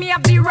 yes me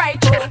have the right.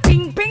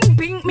 Ping, ping,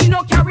 ping, me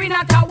no carry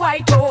not a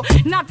white.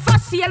 Not for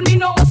sale, me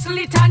no hustle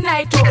it a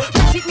night.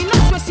 But it me no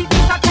stress it,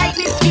 this a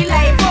tightness feel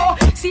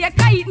life. See a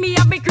kite, me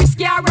a big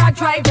risky a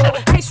drive.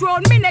 Ice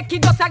round me neck,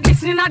 it just a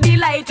glistening a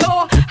delight.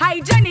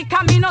 Hygienic,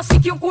 me no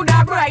sick, you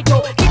coulda bright.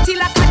 Kitty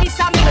like a this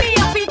a me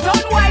a fit on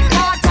white.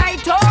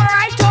 Tighto,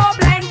 righto,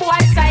 blind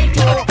boy sight.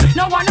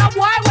 No one a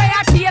boy where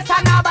a taste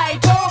and a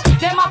bite.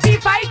 Them a fi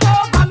fight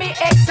over me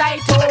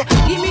excite.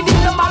 Give me the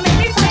number, make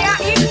me fire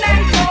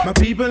ignite. My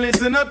people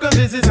listen up cause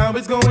this is how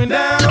it's going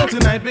down.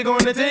 Tonight we're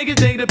gonna take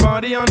the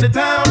party on the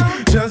town.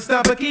 Just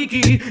stop a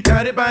kiki,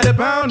 got it by the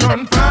pound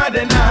on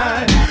Friday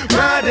night.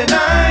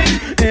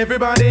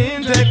 Everybody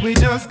in tech, we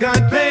just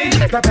got paid.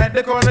 Stop at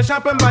the corner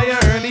shop and buy a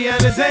early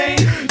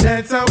LSA.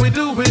 That's how we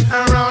do it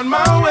around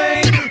my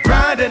way.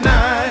 Friday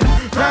night.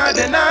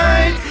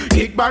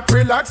 Kick back,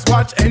 relax,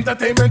 watch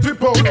entertainment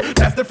report.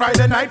 That's the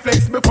Friday night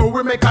flex before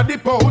we make a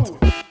depot.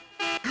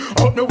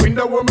 Out the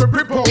window when we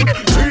rip out.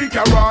 3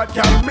 carat,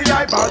 can me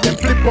eyeball them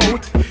flip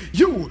out.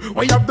 You,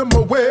 why have them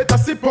away to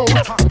sip out?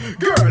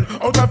 Girl,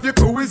 out of your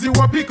crew is you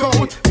a pick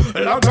out.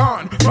 Log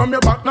on, from your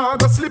back now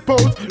go slip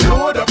out.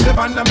 Load up the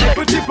van and make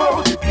a chip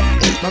out.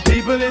 My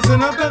people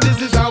listen up cause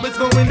this is how it's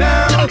going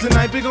down.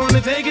 Tonight we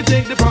gonna take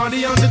the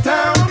party on the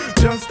town.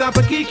 Just stop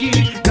a kiki,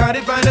 got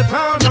it by the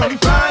pound on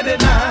Friday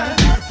night.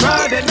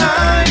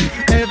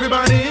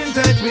 Everybody in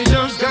tech, we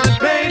just got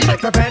paid.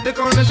 Stop at the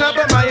corner shop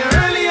and buy a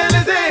early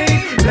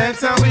LSA.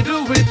 That's how we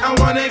do it, I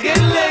wanna get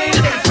laid.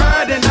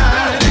 Friday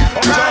night.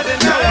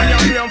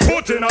 I'm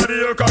footing inna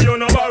the air 'cause you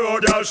no borrow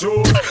girl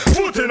shoes.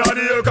 Foot inna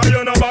the air 'cause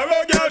you no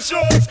borrow girl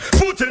shoes.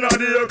 Foot inna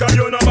the air 'cause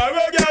you no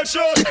borrow girl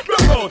shoes.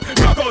 Rock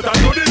out and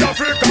do the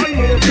African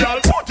move, girl.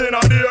 Foot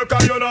inna the air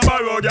 'cause you no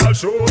borrow girl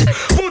shoes.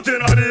 Foot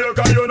inna the air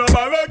 'cause you no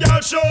borrow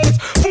girl shoes.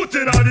 Foot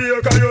inna the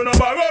air 'cause you no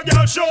borrow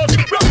girl shoes.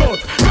 Rock out,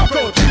 rock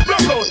out,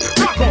 rock out,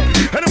 rock out.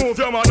 And move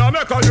your man and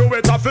make her you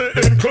wet a fit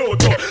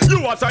include.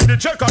 You outside the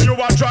checker, you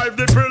a drive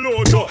the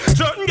preload.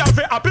 Certain girl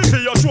fi happy for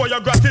you, show your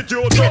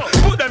gratitude.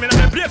 Put them in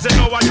the place, you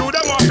know what you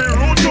them want fi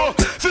root to.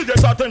 Fi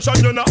get attention,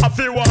 you know have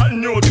fi want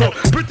new to.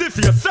 Pretty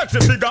face, sexy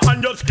figure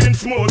and your skin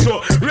smooth.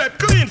 Red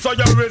clean so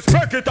you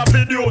respect it a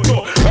video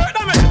to. Heard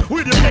of me?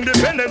 With your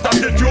independent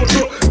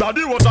attitude.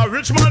 Daddy was a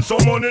rich man, so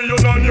money you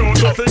no knew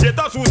to. Fi get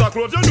a suit of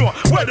clothes, you know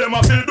where them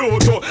a fi do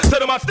to. Say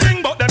them a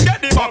sting, but them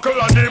get the buckle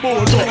and the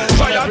boot to.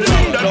 Try a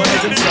thing, them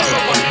get the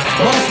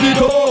Bust the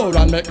door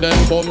and make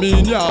them come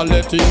in, yeah.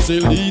 Let in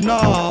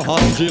Selena,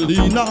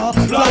 Angelina.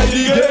 Fly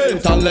the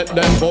gate and let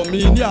them come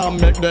in, yeah.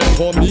 Make them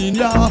come in,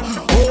 yeah.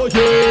 Oh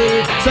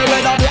yeah. Say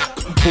whether black,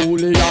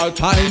 fully or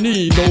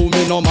tiny. No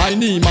me no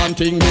miney, man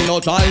thing me no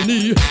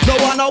tiny. No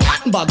one no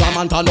one bag a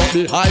man turn up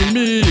behind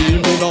me.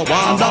 Me no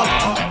want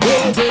that.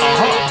 Oh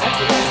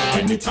yeah.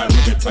 Anytime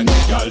we get a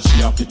new girl,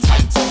 she have the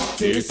tight.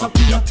 Face up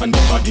the and the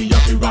body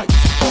have the right.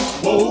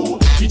 Whoa,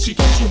 kitchy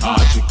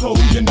hard, she go.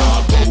 You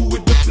now go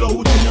with the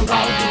flow, then you're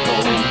out the go.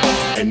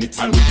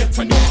 Anytime we get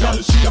a new girl,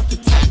 she have the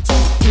tight.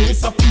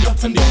 Face up the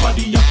and the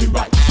body have the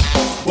right.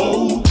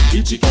 Whoa,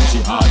 kitchy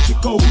hard, she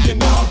go. You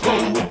now go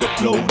with the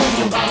flow, then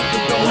you're out the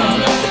go.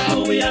 Round up the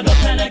crew, we are the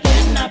kind of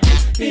kidnapping.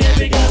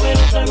 Baby girl, we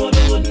up the road,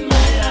 we wouldn't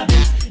mind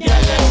having. Yeah,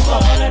 let's go,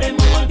 all of them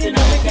we want in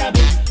our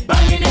cabin.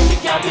 Banging in the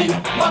cabin,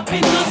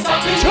 whopping, no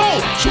stopping.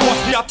 Show up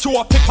here, chew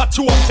up, pepper,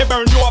 chew up, to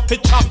burn you up,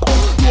 it chop.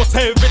 You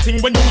say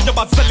everything when you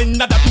about selling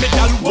that me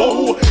gal.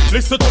 Whoa,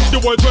 listen to the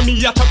words when me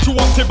attack you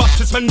up, the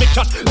bashes when me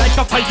catch like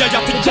a fire, you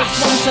have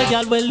just once a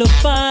gal will look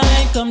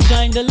fine, come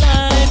join the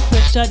line.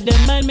 Pressure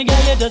them mind, me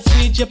gal, you just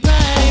reach your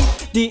prime.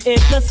 The A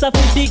plus up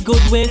with the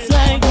good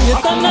waistline. You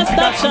sun not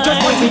stop shine.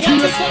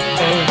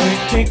 Every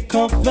tick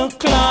of the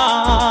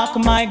clock,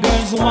 my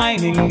girl's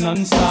whining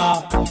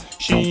non-stop.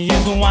 She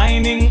is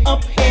whining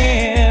up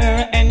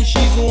here and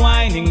she's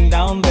whining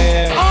down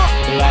there.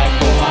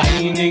 Like a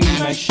whining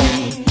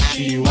machine.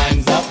 She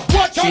winds up,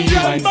 she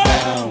winds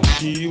down.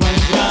 She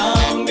winds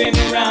round and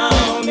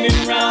round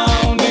and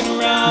round and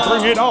round.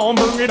 Bring it on,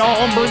 bring it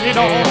on, bring it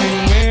on.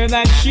 Everywhere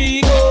that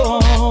she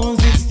goes,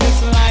 it's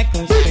just like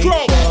a stage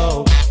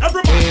show.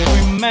 Every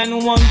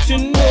man wants to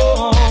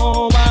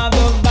know why the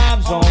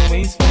vibes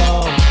always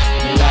flow.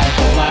 Like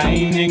a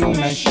whining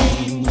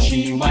machine.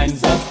 She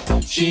winds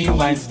up, she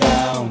winds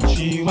down,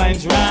 she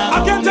winds round.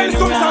 I can't tell you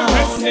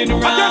something,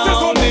 and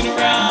round and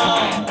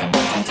round.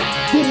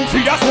 Goofy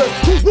as hell,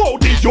 whoa,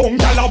 the young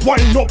gal a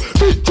wind up.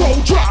 Big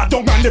crowd draw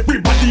down and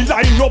everybody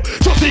line up.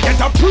 Just to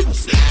get a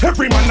prips,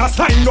 every man a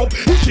sign up.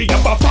 If she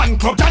have a fan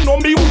club, then know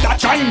me woulda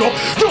join up.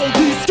 Yo,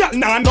 this gal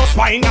nah no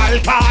spinal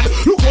cord.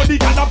 Look how the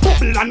gal a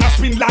bubble and a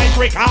spin like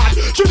record.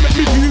 She make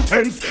me feel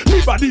tense, me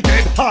body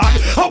get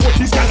hard. How what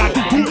this gal a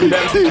do to me,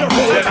 dear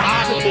hold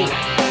hard.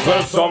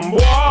 Well, some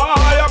boy,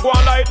 I go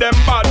on like them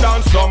bad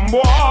and some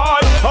boy,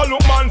 I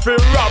look man fi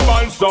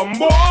rap and some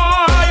boy,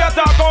 I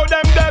talk out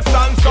them deaths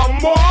and some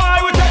boy,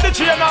 we take the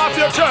chain off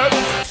your chest.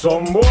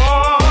 Some boy,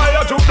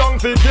 I took down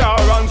fi car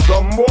and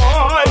some boy,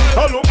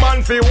 I look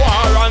man fi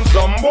war and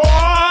some boy,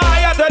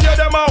 I tell you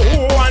them a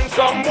who and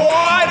some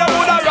boy, them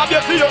woulda rob you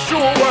for your shoe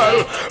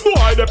well.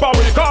 Boy, the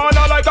power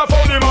corner like a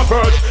found him a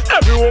perch.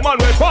 Every woman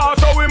we pass,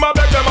 so we ma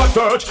beg them a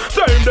search.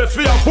 Same this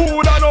for your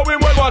food, I know him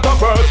well what a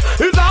purse.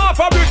 It's a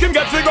half a brick him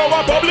get fi go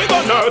a public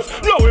on nurse.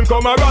 Now him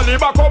come a rally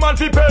back home and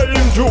fi pay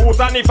him dues.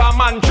 And if a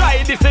man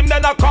try this him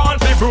then a can't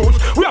fi bruise.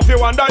 We have to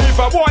wonder if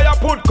a boy a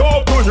put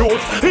coke to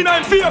use. In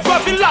I'm fear for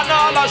fi land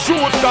all a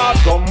shoot.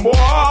 Cause some boy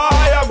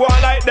a go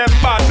on like them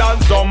bad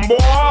and some boy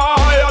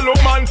a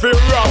look man fi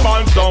rap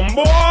and some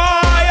boy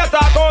a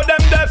talk out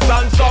them deaths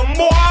and some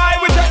boy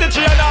we take the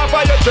chain off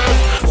of your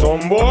chest.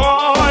 Some boy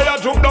a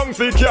jump down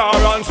fi car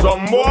and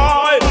some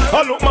boy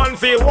a look man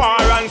fi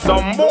war and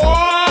some boy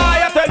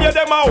I tell you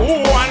them a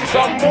who and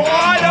some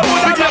boy they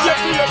woulda get you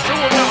for your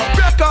shoe now.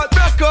 Break out,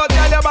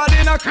 girl, your body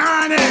in a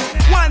carny.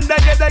 One day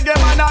get the game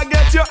and I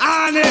get you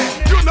on it.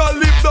 You no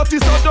live dirty,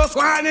 so just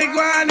whiny.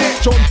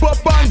 Jump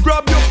up and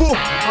grab your boo.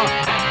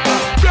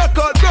 Break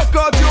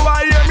out, you a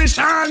hear me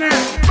shiny.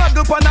 Bag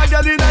up on a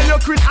girl in your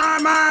Chris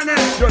Armani.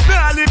 You're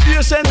barely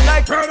patient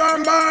like Pearl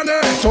and Barney.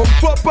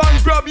 Jump up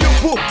and grab your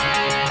boo.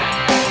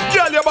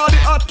 Girl, your body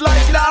hot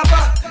like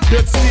lava.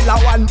 Yet still a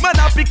one man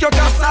a pick your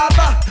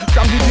cassava.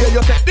 From the day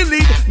you take the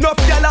lead, no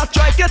girl a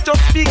try get your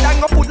speed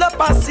and go pull up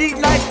a seed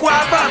like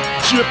guava.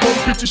 She a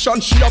competition,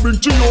 she a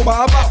bring to your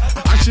mama.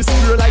 And she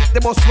screw like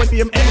the boss when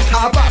him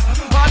cover.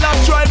 All I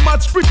try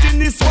match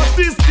prettiness, what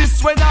is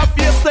this when I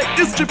face take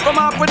this trip from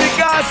off for the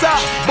Gaza.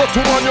 But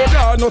woman you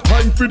got no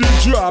time for the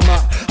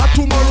drama. And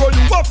tomorrow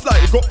you a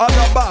fly go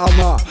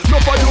Alabama. No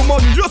for your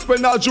money you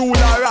spend a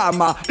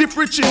Jularama. If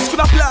riches could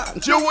a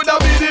plant, you woulda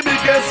be the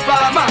biggest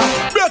farmer.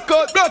 Break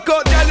out,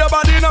 girl, your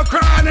body no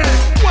cranny.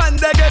 One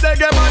day get the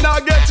game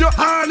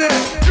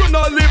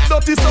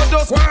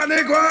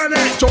Shani Guane.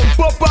 Jump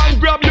up and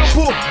grab your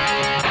foot.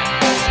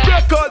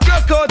 Break out,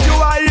 you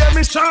are hear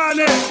me,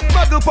 Shani.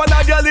 Bag up on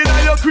a girl in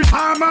your crib.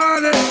 I'm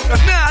on it.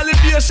 Now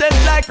live your shit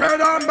like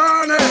Red and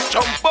Barney.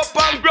 Jump up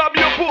and grab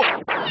your foot.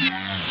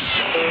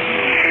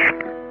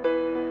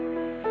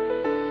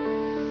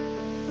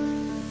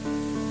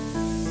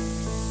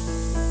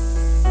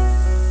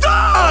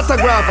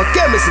 Autograph a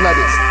chemist in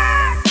this.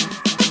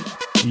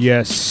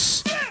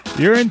 Yes.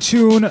 You're in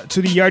tune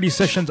to the Yardie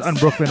Sessions on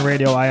Brooklyn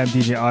Radio. I am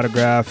DJ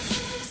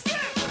Autograph.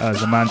 As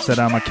the man said,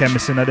 I'm a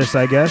chemist in this,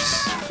 I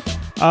guess.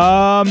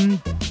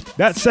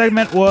 That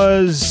segment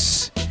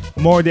was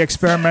more the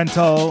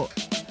experimental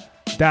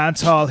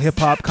dancehall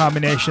hip-hop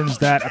combinations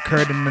that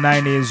occurred in the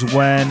 90s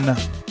when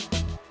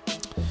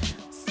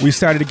we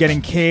started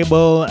getting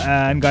cable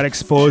and got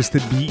exposed to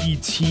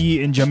BET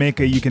in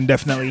Jamaica. You can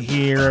definitely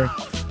hear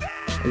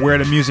where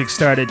the music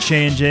started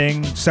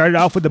changing. Started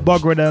off with the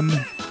bug rhythm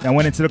and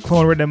went into the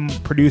clone rhythm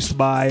produced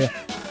by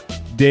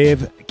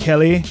Dave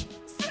Kelly.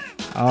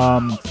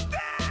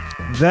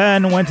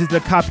 Then went into the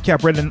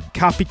copycat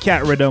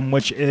rhythm,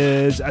 which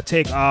is a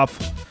take off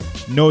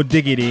No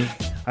Diggity.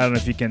 I don't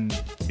know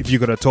if you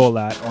could have told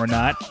that or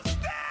not.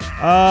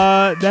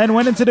 Then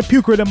went into the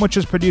puke rhythm, which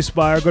was produced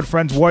by our good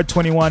friends Ward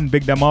 21.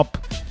 Big them up.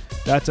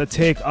 That's a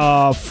take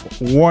off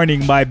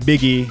Warning by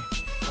Biggie.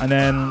 And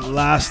then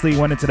lastly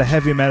went into the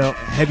heavy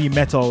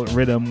metal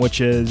rhythm,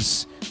 which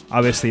is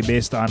obviously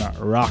based on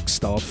rock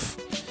stuff.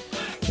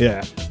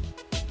 Yeah.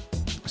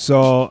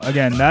 So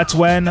again, that's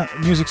when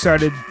music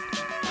started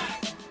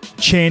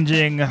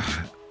changing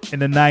in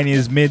the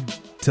 90s, mid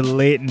to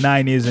late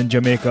 90s in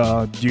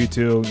Jamaica due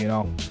to,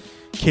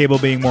 cable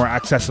being more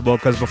accessible,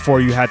 because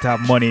before you had to have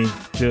money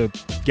to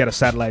get a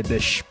satellite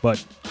dish,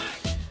 but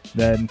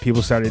then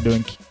people started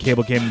doing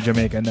cable came to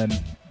Jamaica, and then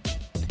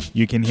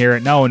you can hear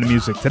it now in the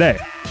music today.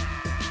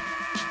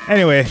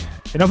 Anyway,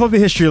 enough of the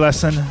history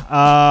lesson.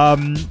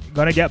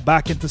 Gonna get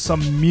back into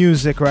some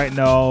music right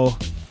now.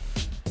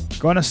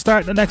 Gonna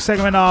start the next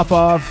segment off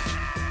of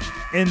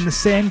in the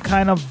same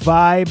kind of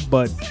vibe,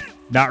 but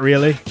not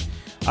really.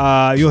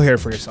 You'll hear it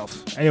for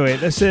yourself. Anyway,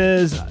 this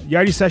is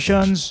Yardie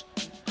Sessions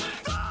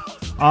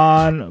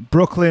on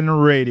Brooklyn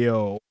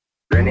Radio.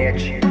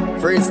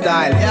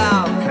 Freestyle,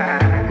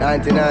 yeah.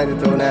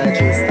 1992,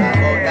 93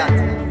 style.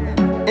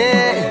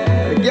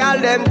 Yeah, the girl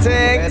them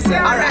things.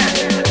 Alright,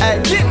 hey,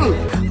 kitten.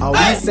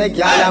 We say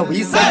gyal,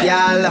 we say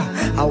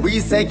gyal. We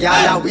say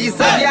gyal, we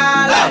say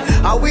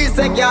gyal. We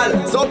say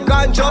gyal,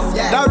 subconscious.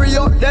 The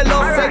Rio, they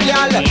love say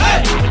gyal.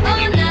 Oh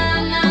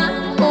na na,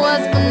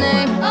 what's my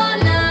name? Oh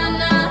na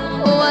na,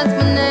 what's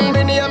my name?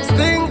 My name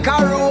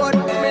Stinker Road.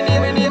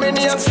 My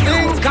name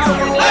Stinker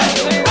Road.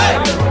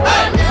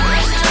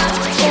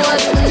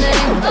 What's my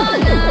name? Oh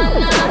na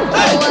na,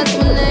 what's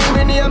my name?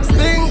 My name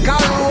Stinker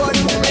Road.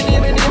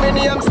 My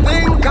name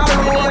Stinker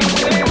Road.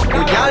 The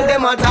gyal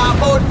them a talk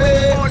about me.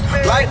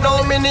 Right now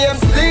my name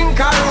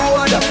Stinker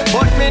Road,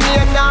 but my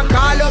name not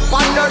call up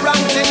on the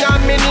wrong thing,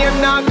 and my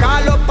name not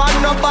call up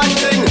on no bad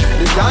thing.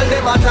 The girl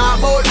them a talk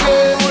about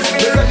me.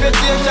 The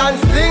reputation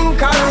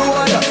Stinker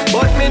Road,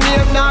 but my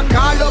name not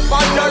call up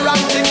on the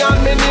wrong thing, and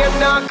my name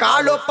not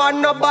call up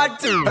on no bad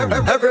thing.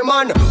 Every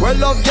man well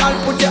love girl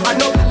put your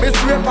hand up. Me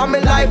swear for my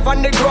life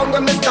on the ground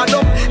when me stand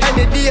up.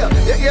 Any day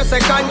you hear say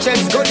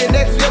conscience go the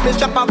next day me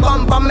strap a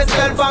bomb for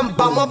myself and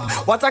bomb up.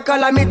 What a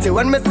calamity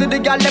when me see the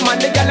girl them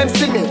and the girl them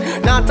see me.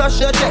 Now touch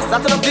your chest,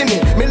 that's enough for me.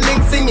 Me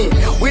link singing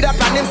with a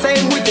plan him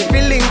saying with it.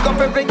 Me link up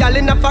every girl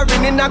in a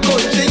foreign, in a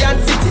country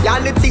and city.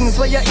 All the things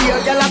where you hear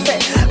girl I say.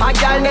 A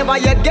girl never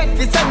yet get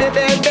fi send me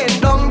bend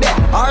down there,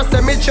 or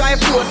say me try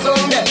force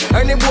on there.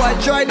 Any boy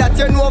try that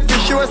you know for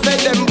sure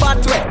send them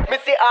bad way. Me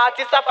see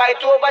artists a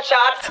fight over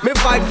shots. Me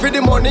fight for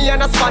the money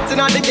and a spot in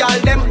the girl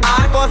them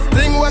hard. First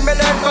thing when me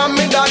learn from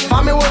me dad,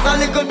 for me was a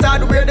little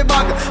tad wear the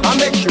bag. I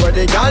make sure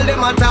the girl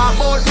them a talk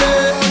about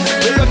me.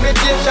 The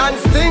reputation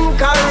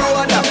Stinker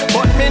Road,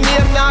 but me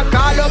name not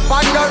call up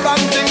on the wrong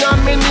thing, and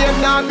me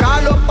name not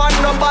call up on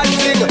no bad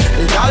thing.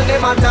 The girl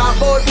them a talk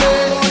about me.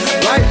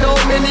 Right now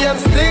me name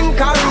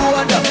Stinker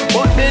Road,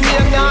 but me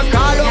name not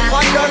call up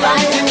on the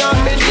wrong thing, and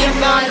me name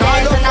not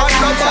call up on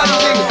no bad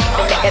thing.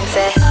 Make them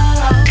say,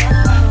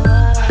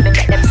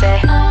 make them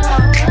say,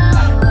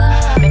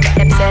 make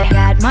them say, I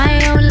got my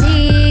own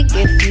league.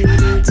 If you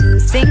do to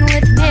sing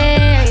with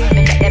me,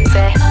 make them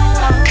say,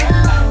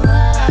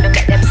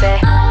 make them say,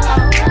 I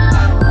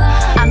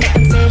make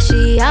them say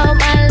she out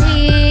my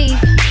league.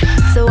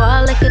 So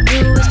all I could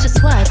do is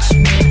just watch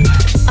me.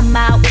 I'm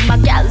out with my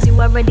gals,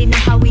 you already know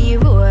how we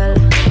roll.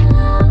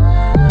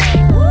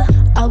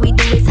 All we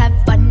do is have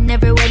fun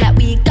everywhere that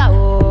we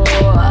go.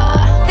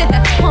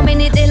 1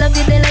 minute they love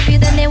you,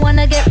 then they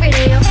wanna get rid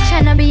of you.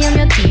 Tryna be on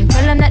your team,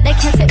 tell them that they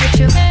can't sit with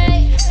you.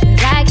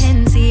 'Cause I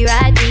can see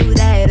right through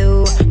that,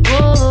 oh,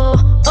 oh,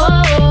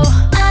 oh.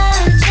 I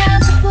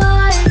trap the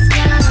boys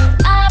now,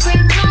 I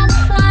bring home the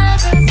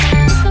flowers.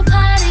 It's for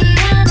party,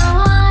 I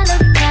know all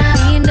about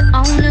being the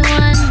only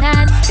one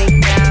that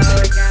sticks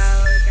out.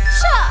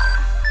 Sure.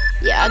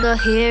 Y'all go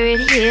hear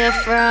it here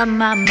from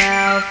my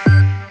mouth.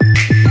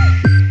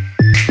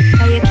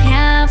 How you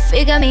can't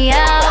figure me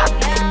out.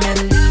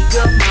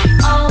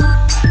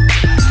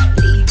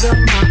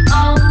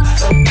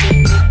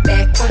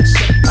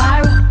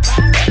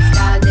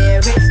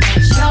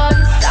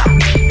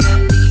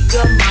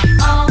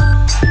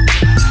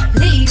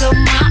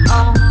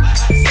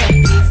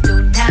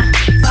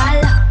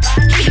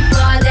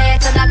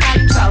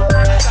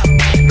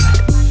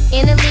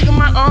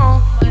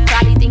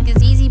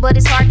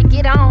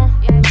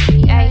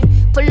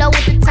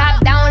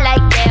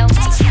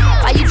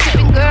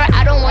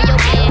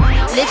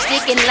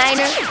 fucking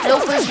liner,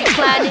 loafers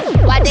reclining.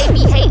 Why they be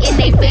hating,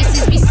 they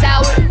faces be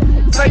sour.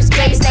 First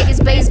base, like it's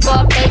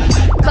baseball, baby.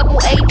 Couple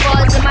 8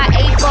 balls in my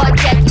 8-ball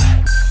jacket.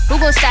 Who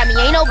gon' stop me?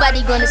 Ain't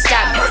nobody gonna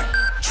stop me.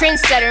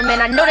 Trendsetter,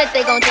 man, I know that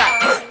they gon'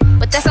 drop.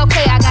 But that's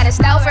okay, I got a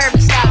style for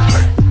every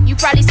style. You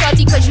probably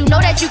salty cause you know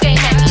that you can't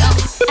have me.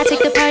 I take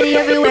the party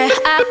everywhere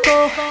I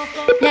go.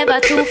 Never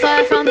too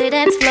far from the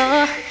dance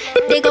floor.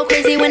 They go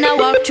crazy when I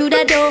walk through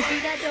the door.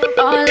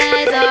 All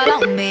eyes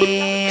all on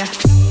me.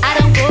 I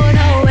don't go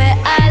nowhere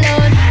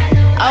alone.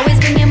 Always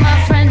bringing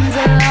my friends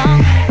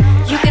along.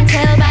 You can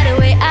tell by the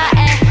way I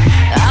act,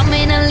 I'm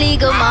in a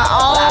league of my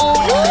own.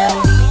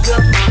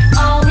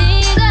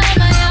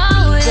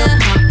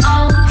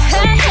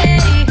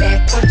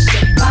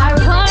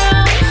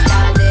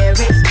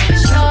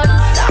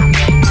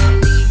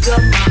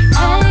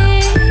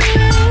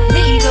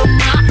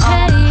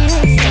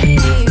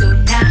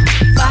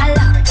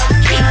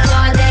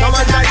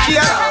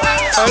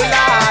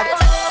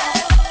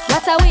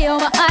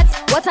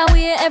 What a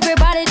way,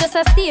 everybody just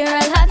a steer a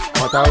lot.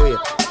 What a way.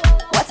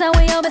 What a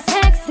way, I'm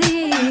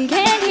sexy.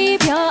 Can't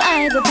keep your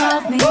eyes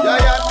above me. Yeah,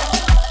 yeah.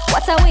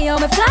 What a way,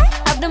 I'm fly.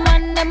 Have the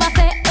man, them I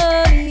say,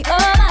 oh me, oh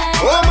my.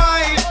 Oh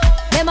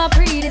my. Them a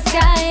pretty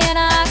sky and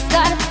I ask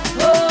God,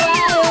 oh I.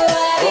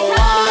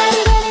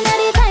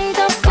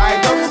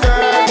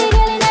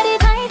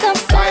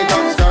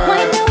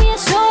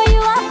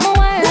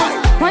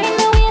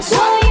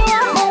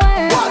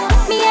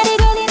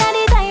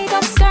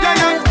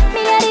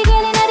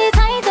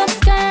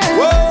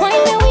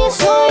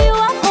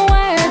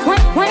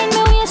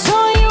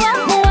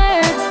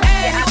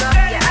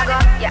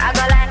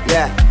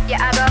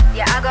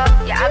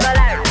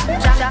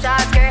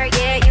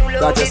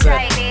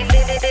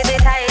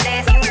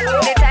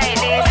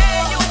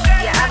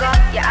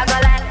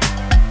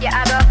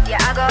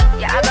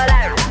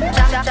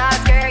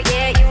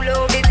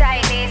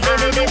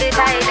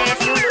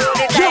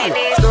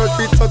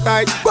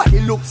 Body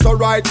looks so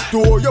right.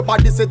 To your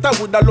body set, I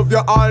woulda love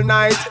you all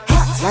night.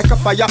 Hot like a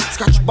fire,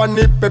 scratch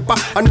bunny pepper.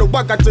 I know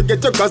I got to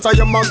get you cause I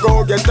am a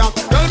go-getter.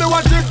 Tell me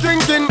what you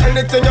drinking,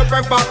 anything you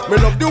prefer. Me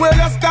love the way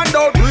you stand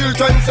out, real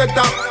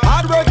trendsetter.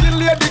 Hard-working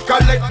lady,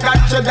 collect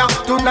that cheddar.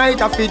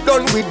 Tonight I feel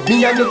done with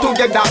me and you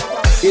together.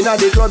 Inna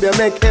the club you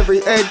make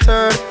every head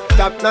turn.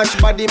 Top-notch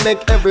body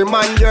make every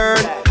man yearn.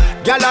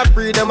 Gyal a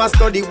free, them a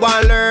study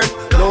one learn.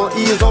 No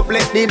ease up,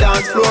 let the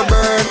dance floor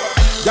burn.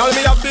 Y'all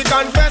me have to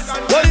confess.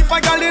 Well, if a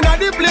girl inna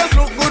the place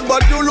look good,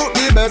 but you look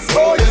the best.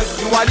 Oh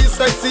yes, you are the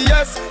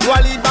sexiest. You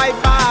are lead by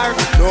far.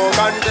 No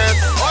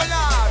contest.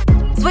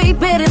 Sweet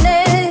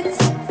bitterness,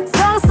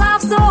 so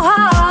soft, so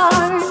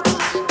hard.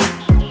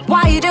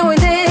 Why you doing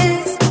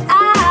this?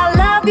 I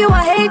love you,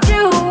 I hate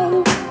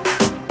you.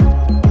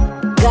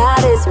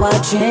 God is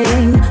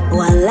watching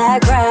while I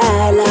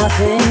cry,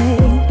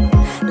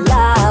 laughing,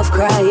 laugh,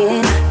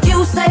 crying.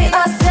 You say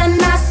us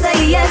and I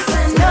say yes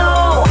and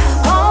no.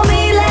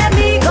 Homie, let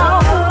me go.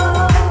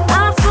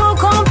 I'm so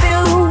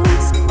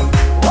confused.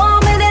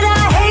 1 minute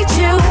I hate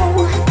you,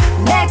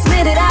 next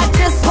minute I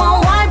just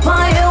won't wipe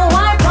on you,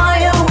 wipe on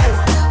you,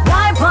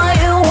 wipe on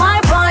you,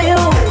 wipe on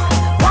you,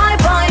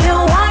 wipe on you,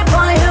 wipe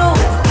on you,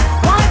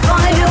 wipe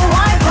on you,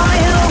 wipe on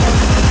you.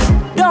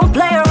 Don't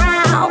play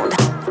around.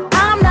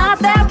 I'm not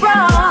that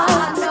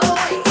broad.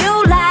 You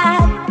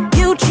lied,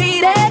 you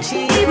cheated,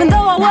 even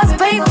though I was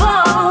faithful.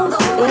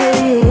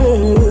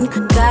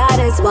 God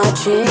is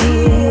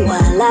watching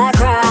while I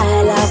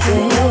cry,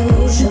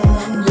 laughing,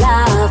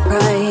 laugh,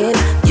 crying.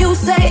 You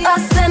say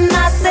us and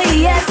I say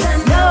yes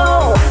and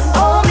no.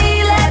 Oh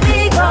me, let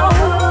me go.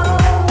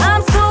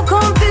 I'm so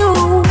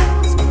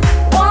confused.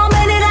 1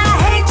 minute I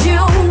hate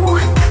you,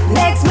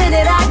 next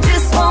minute I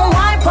just won't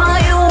wipe on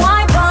you,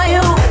 wipe on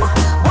you,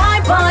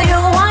 wipe on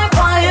you, wipe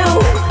on you,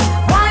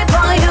 wipe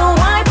on you,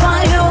 wipe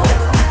on you,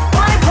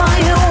 wipe on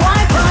you,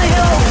 wipe on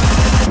you.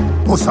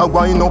 Puss a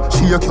wine up,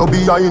 shake your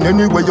behind.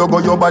 Anywhere you go,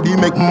 your body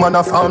make man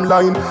a farm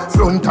line.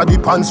 Front of the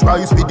pants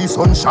rise with the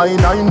sunshine.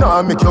 I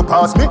nah make you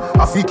pass me,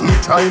 I fi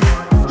keep trying.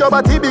 Your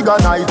body big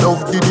and I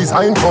love the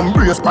design. Come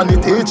brace pan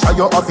it, try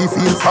you have to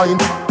feel fine.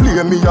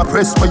 Play me a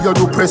press where you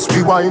do press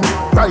rewind.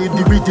 Ride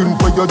the rhythm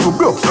where you do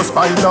broke your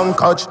spine and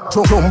catch.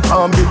 Jump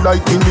on me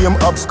like the name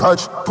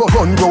upscotch.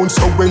 Run round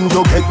so when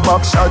you get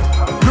back shot.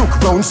 Look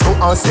round so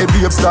and say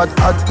babes that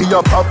hot. Be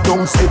a pop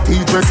down, say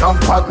T-dress and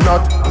pat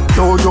knot.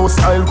 Though your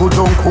style go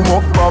down, come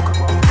up back.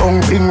 Tongue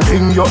ping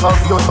ping, you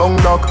have your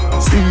tongue lock.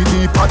 See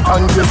the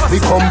pattern, just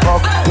the come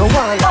back. No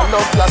one I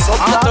love your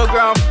subject.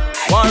 Autograph.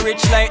 One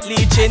rich like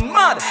leeching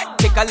mud.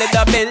 Take a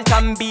leather belt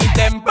and beat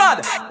them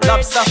bad.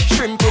 Lobster,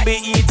 shrimp will be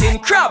eating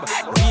crab.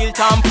 Real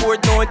Tom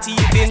Ford, no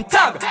teeth in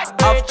tag.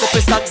 Have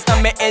couple socks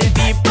and my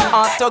LV.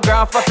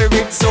 Autograph of a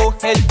rich, so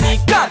help me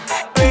God.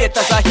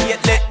 Haters I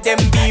hate, let them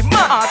be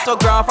mad.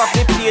 Autograph of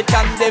the plate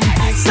and them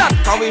feel sad.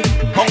 How we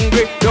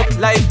hungry, look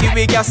like give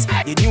we gas.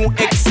 The new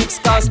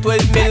X6 cost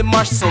 12 mil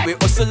mash. So we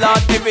hustle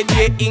hard every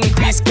day,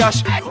 increase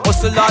cash.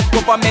 Hustle hard,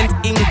 government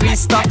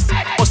increase tax.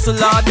 Hustle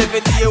hard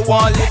every day,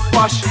 want live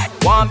posh.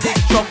 Want big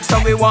trucks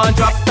and we want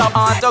drop top.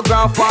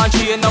 Autograph, want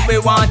chain and we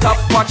want top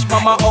watch.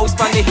 Mama house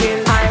on the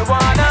hill. I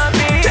wanna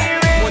be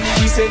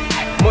say,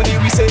 money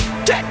we say,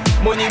 check.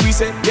 Money we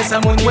say, yes,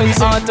 I'm money we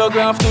say. When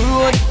autograph the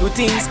road, do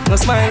things, no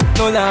smile,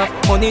 no laugh.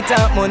 Money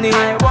talk, money.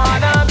 I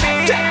wanna be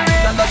rich.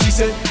 Dollars we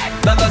say,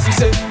 dollars we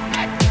say,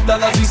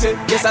 dollars we say,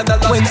 yes, I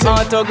dollars we say. When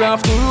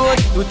autograph the road,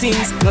 do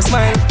things, no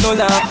smile, no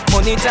laugh.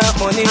 Money talk,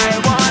 money. I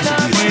wanna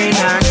be rich.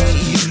 When I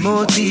need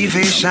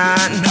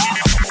motivation,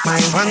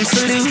 my one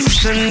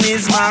solution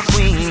is my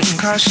queen,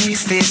 cause she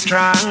stays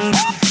strong.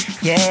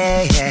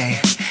 Yeah,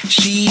 yeah.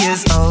 She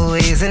is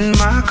always in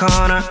my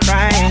corner,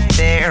 right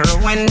there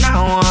when I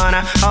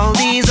wanna. All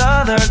these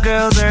other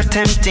girls are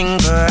tempting,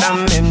 but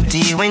I'm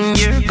empty when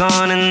you're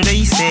gone. And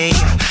they say,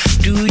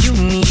 do you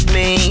need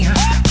me?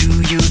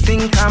 Do you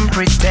think I'm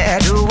pretty?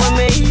 Do I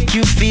make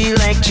you feel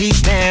like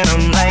cheating?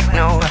 I'm like,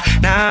 no,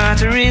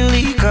 not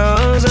really,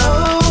 cause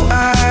oh,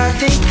 I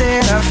think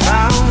that I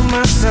found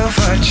myself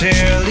a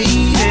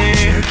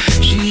cheerleader.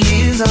 She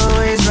is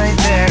always right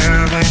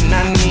there when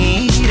I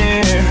need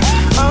her.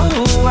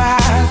 Oh,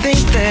 I think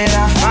that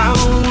I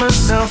found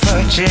myself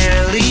a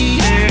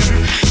cheerleader.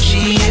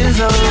 She is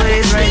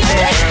always right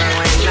there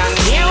when I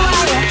need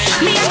her.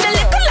 Me and the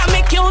little I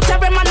make cute,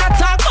 every man I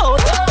talk out.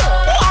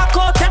 Walk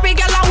out, every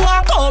girl I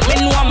walk out. Me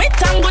know me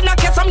tongue good, no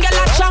care some girl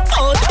I chop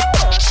out.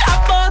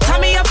 Chop out, and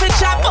me have to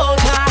chop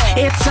out.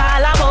 It's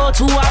all about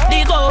who have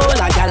the gold.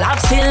 A girl have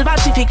silver,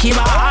 she fi keep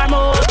her arm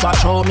out. But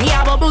show me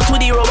a bubble to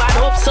the road and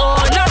up so.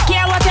 No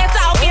care what you're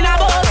talking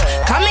about.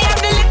 Come here,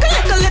 the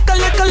little.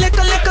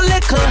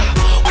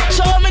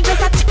 Show me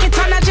just a ticket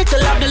and a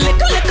jiggle of the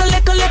little.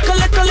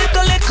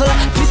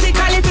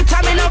 Physically fit,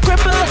 I'm no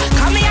cripple.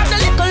 Come here, the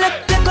little.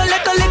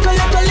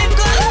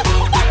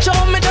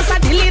 Show me just a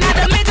deal in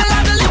the middle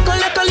of the little.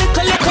 All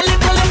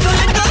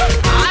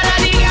of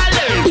the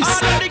girls.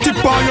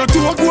 Tip on your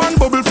toe, go and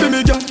bubble for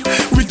me, girl.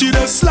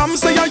 Wickedest slam,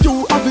 say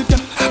you have it,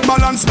 girl.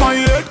 Balance my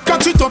head,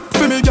 catch it up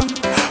for me, girl.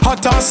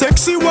 Hot and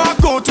sexy,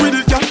 walk out with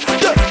it, girl.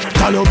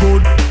 Girl, you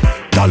good.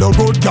 Girl, you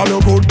good, girl,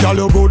 you good, girl,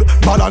 you good.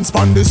 Balance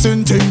pan the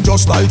same thing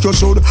just like you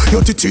should.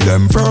 Your titty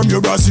them firm,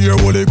 your brassiere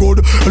really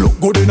good. Look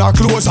good in her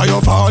clothes and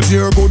your falls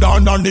here good.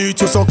 Underneath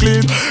you so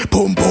clean,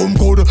 pum pum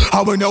good.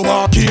 And when you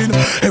walk in,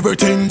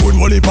 everything good.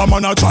 Well, if a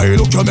man a try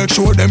look, you make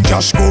sure them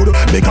cash good.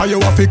 Because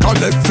you have to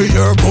collect for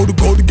your good,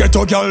 good. Get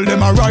a girl,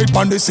 them a right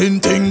pan the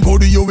same thing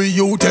good. You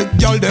take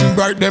girl, them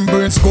bright, them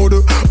brains good.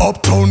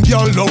 Uptown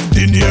girl love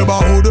the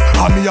neighborhood.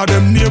 And me a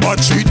them neighbor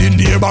treat the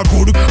neighbor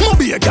good.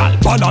 Moby a girl,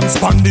 balance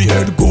pan the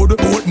head good.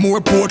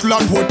 Portmore,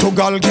 Portland,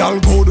 Portugal, gal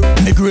good.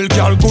 Negril,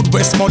 gal good.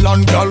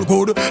 Westmoreland, gal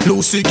good.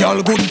 Lucy,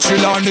 gal good.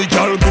 Chilani,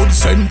 gal good.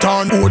 St.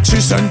 Anne,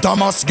 Ochi, St.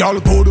 Thomas, gal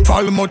good.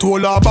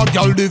 Falmouth-Olaba,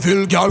 gal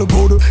Deville, gal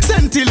good.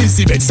 St.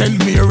 Elizabeth, St.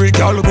 Mary,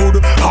 gal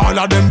good. All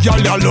of them gal,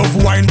 ya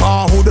love wine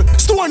barhood.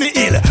 Stony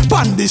Hill,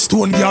 Bandy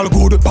Stone, gal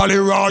good. Pally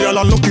Royal,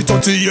 and Lucky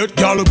 38,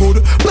 gal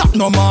good.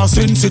 Platinum,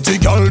 Sin City,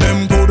 gal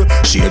them good.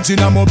 Shades in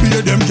a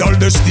mobile, them gal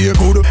they stay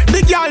good.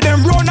 The gal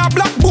them run a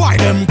black boy,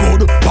 them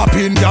good.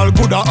 Poppin' gal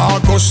good, a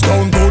August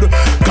town good.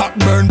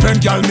 Cockburn pen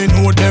gal me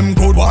know them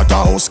good.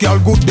 Waterhouse gal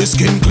good, the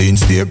skin clean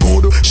stay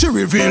good. She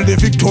reveal the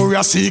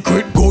Victoria's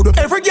Secret good.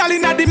 Every gal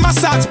in the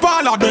massage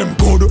parlor them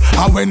good.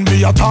 And when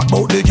me a talk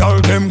about the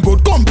gal them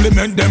good,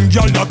 compliment them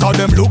gal that all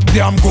them look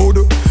damn good.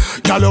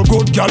 Gal you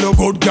good, gal you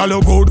good, gal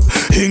you good.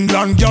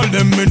 England gal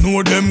them me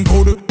know them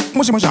good.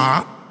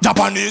 Musha.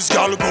 Japanese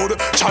gal good,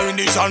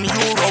 Chinese and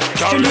Europe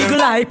gal them. The nigga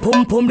like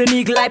pum pum, the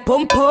nigga like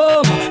pum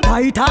pum.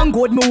 Tight and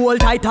good, me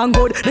hold tight and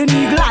good. The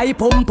nigga like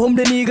pum pum,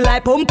 the nigga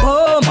like pum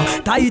pum.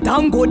 Tight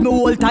and good, me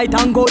hold tight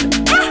and good.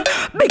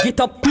 Big it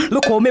up,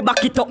 look how me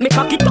back it up, me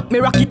cock it up, me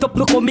rock it up.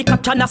 Look how me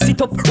catch and I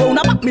sit up. Round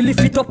a back, me lift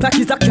it up like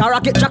it's a car.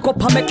 I get jack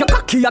up and make your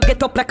cocky, I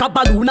get up like a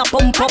balloon a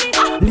pump up.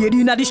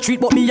 Lady inna the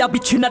street, but me a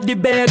bitch inna the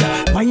bed.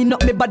 Wind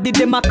up me body,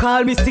 them a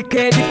call me sick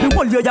head. If me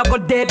hold you, you go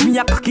dead. Me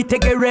a cocky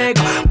take a reg.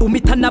 Boom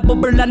it and a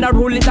bubble and a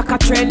roll it like a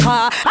trend.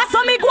 I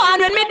saw me go on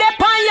when me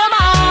dep on your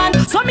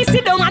man. So me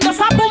sit down and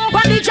just a boom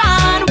pan the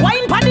John.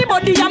 Wine pan the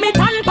body and me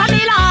tan pan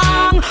the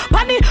long.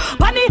 Panny.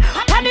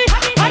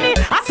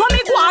 I saw me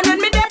go on when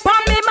me dep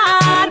on me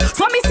man.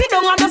 So me sit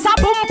down and just a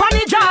boom pan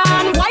the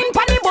John. Wine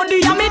pan the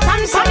body and me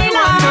tan pan the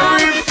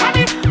long.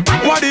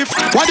 What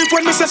if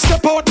when me say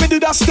step out, me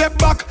did a step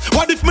back?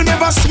 What if me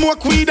never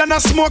smoke weed and I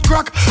smoke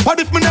crack? What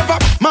if me never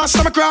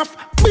master my craft?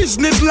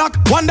 Business lock,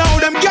 wonder how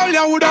them girl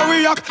ya woulda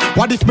react.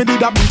 What if me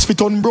did a bleach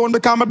fit on brown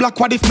because me black?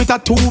 What if me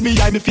tattoo me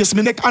eye, me face,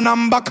 me neck and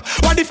I'm back?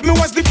 What if me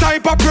was the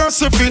type of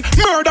person fi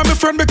murder me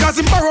friend because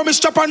him borrow me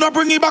strap and not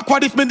bring it back?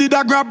 What if me did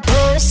a grab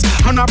purse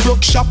and a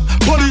broke shop?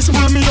 Police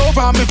pull me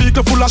over and me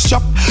vehicle full of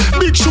shop.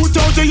 Big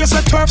shootout, you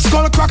say turf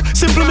skull crack.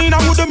 Simple mean I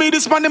woulda made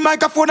this man the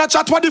microphone a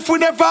chat. What if we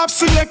never have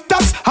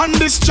selectors on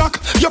this track?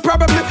 You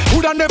probably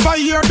woulda never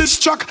hear this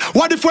track.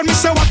 What if when me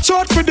say watch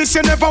out for this,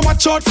 you never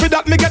watch out for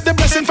that? Me get the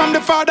blessing from the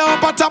Father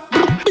up at top.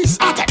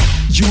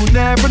 You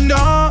never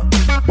know.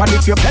 What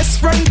if your best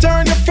friend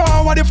turn you for?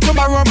 What if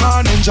tomorrow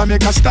morning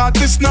Jamaica start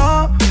this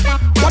now?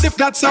 What if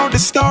that's how the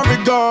story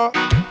go?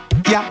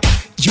 Yeah,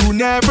 you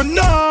never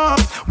know.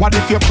 What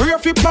if you pray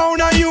for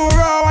pound and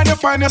euro and you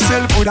find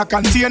yourself with a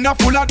container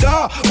full of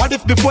dough? What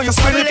if before you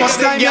spend it first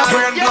time your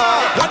brain blow?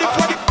 What if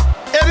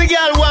Every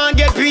girl want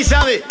get piece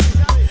of me.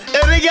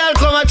 Every girl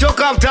come and choke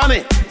after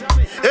me.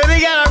 Every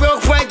girl a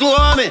broke fight to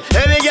harm me.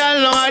 Every girl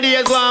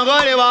nowadays go and go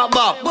the bop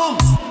bop. Boom.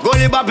 Go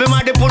the bop him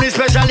at the police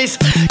specialist.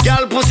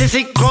 Girl pussy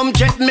sick, come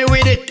check me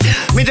with it.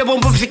 Me the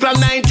bump sick from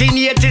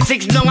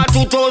 1986 down at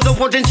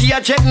 2014. She a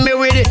check me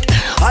with it.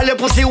 All the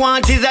pussy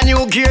want is a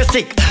new gear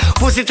stick.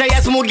 Pussy tire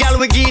smooth, girl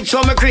we give it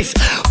some Chris.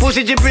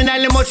 Pussy dripping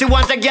and the musty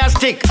want a gas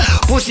stick.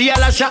 Pussy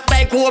all a shot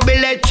like Kobe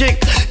electric.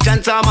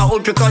 Chance I'm a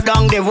out to cut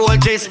down the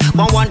voltage.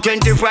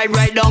 125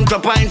 right down to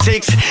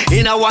 0.6.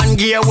 In a one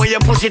gear where your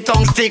pussy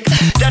tongue stick.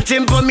 That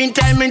simple mean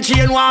time and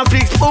chain one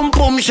fix. Pum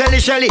pum shelly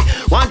shelly.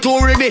 1 2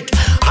 ribbit.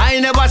 I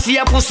never see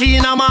a pussy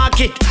in a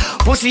market.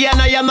 Pussy and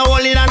I am no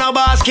hole in a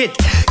basket.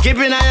 Keep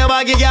in your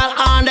baggy girl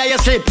under your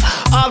slip.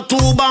 Up 2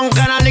 bank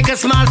and a little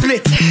small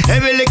split.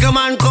 Every little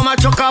man come and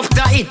chuck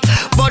after it.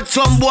 But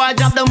some boy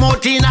drop the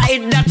mouth in a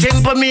it. That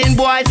simple mean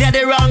boy say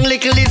the wrong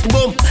little list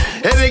boom.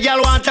 Every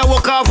girl want to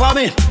walk off for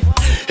me.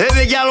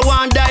 Every girl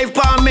want dive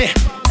for me.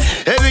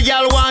 Every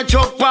girl want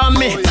choke for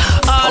me.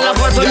 All of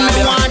us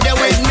want them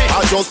with me.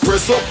 I just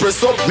press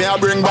up, me I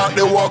bring back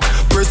the walk.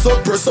 Press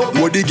up,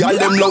 what the girl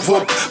them love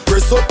up.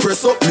 Press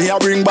up, me I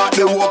bring back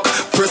the walk.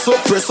 Press up,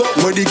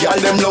 what the girl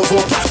them love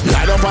up.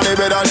 Lie down on the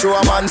bed and show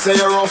a man say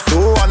you're rough. Two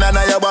and then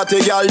your body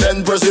girl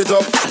then press it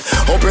up.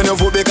 Open your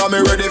foot because me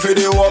ready for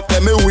the walk.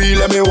 Let me wheel,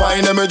 let me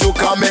whine, let me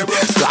juke and me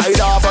slide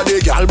off of the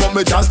girl but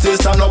me just stay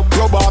stand up.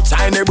 Rub off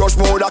tiny brush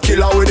mode a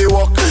killer with the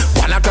walk.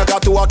 1 o'clock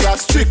at 2 o'clock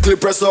strictly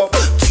press up.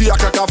 3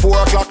 o'clock at 4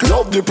 o'clock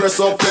love the press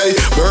up. Hey,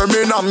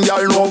 Birmingham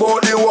girl know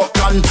about the walk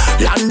and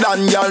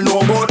London girl know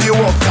about the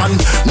walk and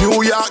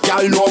New York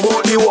girl know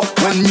about the walk.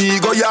 When me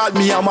go yard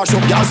me a mash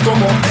up girls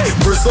come up. Hey,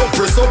 press up,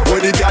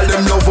 where the girl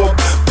them love up.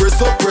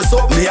 Press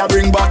up, me a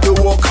bring back the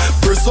walk.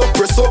 Press up,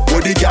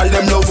 where the girl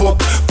them love up.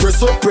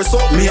 Press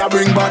up, me a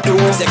bring back the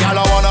walk. Say girl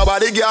I wanna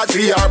bodyguard for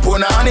her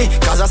punani,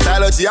 cause a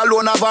style she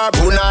alone have her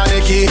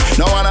punani key.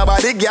 No wanna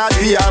bodyguard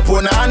for her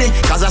punani,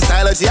 cause a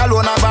style she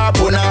alone have her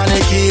punani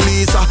key.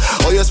 Lisa,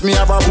 oh yes me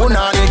have her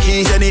punani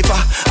key. Jennifer,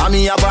 I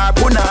me have her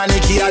punani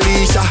key.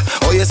 Alicia,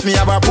 oh yes me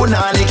have her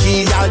punani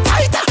key. Y'all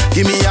tighter,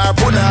 give me her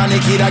punani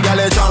key. That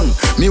girl is young,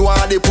 me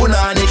want the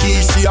punani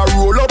key. She a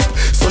roll up,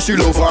 so she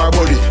love her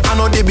body. I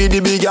know the big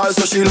girl,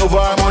 so she love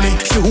her money.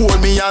 She hold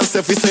me and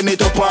say fi send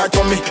it apart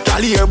from me.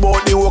 Girl hear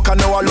about the work and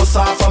now I lost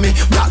half of me.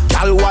 Black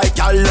girl, white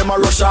girl, them a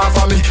rush off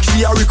of me.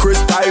 She a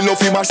request style of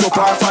him a show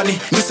her funny.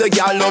 Me say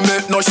girl no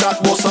make no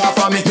shot bust off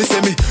of me. Me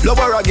say me love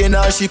her again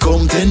and she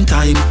come 10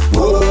 times.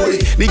 Boy,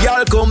 the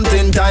girl come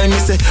 10 times. Me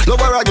say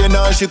love her again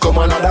and she come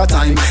another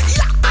time.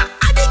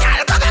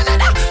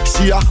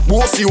 She a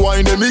bossy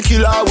wine and me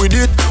kill her with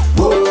it.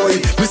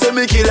 Boy, me say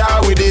me kill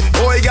her with it.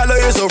 Boy, girl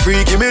you so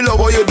freaky, me love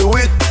how you do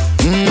it.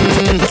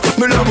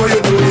 Me love how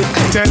you do it.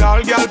 Tell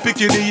all girl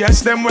picky the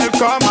yes, them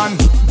welcome and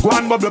go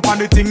and bubble up on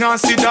the thing and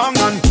sit down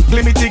and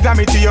glimity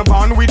you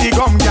born with the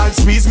gum. Girl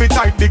squeeze me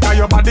tight because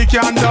your body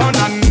can't done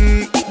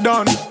and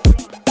done,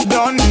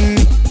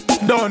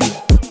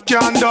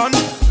 can't done.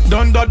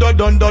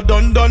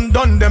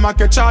 Done. Them a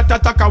catch heart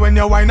attacker when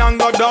you whine and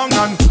go down.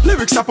 And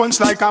lyrics a punch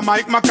like a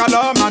Mike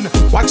McCallum.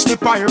 And watch the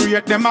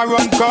pirate, them a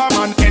run come.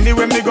 And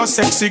anywhere me go,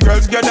 sexy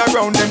girls get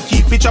around. Them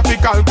keep it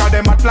tropical, cause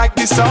them hot like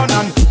the sun.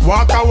 And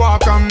walk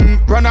and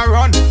run a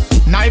run.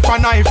 Knife a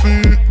knife,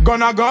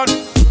 gun a gun.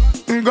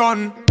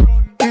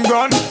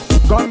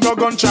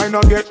 Gun, try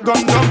not get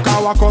gun down.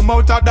 Cause I come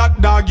out of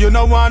that dog, you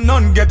know want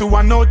none. Get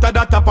one out of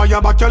that top of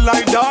your back, you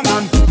lie down.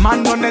 And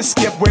man don't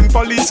escape when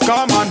police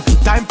come. And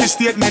time for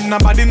statement,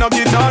 nobody no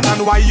get done.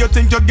 And why you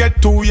think you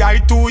get 2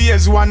 years, 2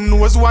 years, 1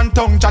 nose, 1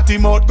 tongue, chatty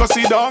mouth, go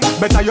sit down.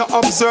 Better you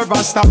observe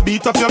and stop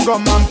beat up your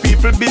gum. And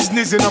people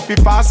business enough be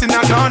passing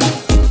a done.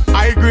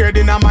 I grade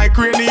in a my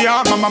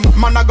cranium.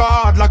 Man I go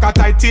hard like a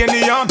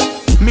titanium.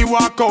 Me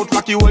walk out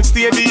like you old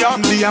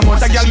stadium. The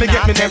amount of girl me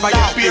get me never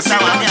get paid. This is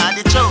how me are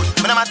the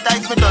truth. When I'm at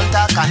tight, me don't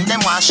talk and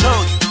them want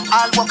shout.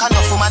 All work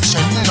enough woman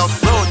shedding up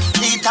road.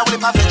 Eat a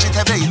lip of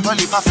vegetable, eat a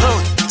lip of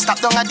fruit. Stop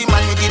down at the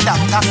man with the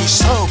doctor fish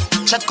soap.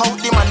 Check out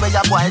the man where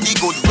you boil the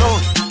good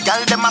road.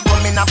 Girl them a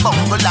come in a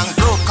bumble and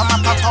broke. Come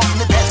and pop off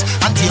me best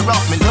and tear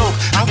off me lobe.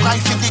 And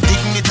cry for the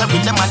dignitary,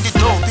 them and the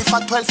dope. If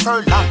a 12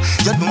 furlong,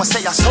 you know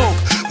say a soap.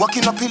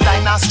 Walking up in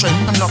line and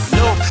strengthen up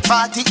low.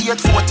 48,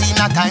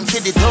 14 a time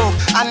for the dope.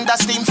 And the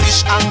steam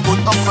fish and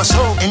good okra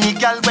soap. Any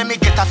girl when me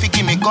get a fi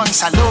give me gun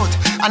salute.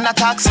 And a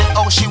talk say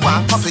oh she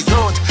want couple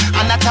youth.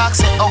 And a talk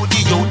say oh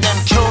the youth them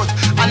cute.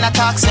 And a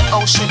talk say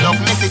oh she love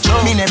me for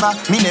joke. Me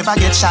never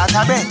get shot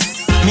a bet.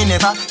 Me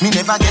never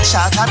get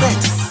shot a bet.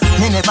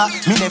 Me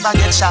never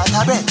get shot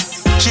a bet.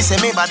 She say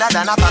me better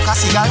than a pack of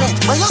cigarette.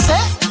 What you say?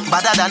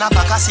 Better than a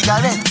pack of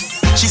cigarette.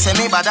 She say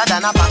me better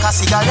than a pack of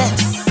cigarette.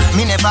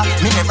 Me never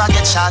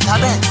get shot a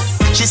bet.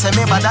 She say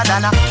me better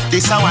than a.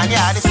 This a one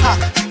yeah the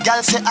fact.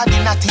 Girl say I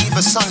did not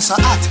even sun so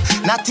hot.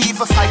 Not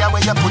even fire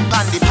where you put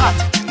on the pot.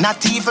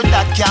 Not even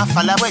that can't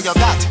follow where you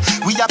got.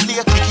 We a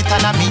play cricket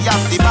and a me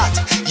have the bat.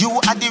 You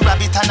are the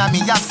rabbit and a me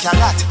have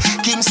carrot.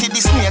 Kim see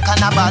the snake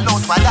and a ball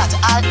out for that.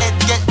 All head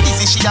get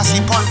dizzy, she a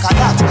see polka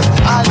dot.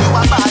 All you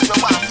a ball you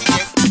want to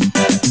get.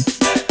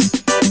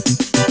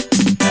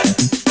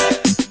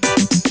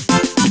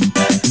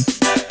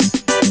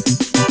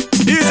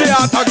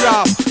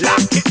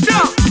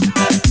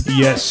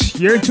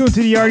 You're in tune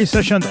to the Yardy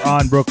Sessions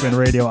on Brooklyn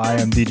Radio. I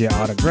am DJ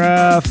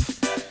Autograph.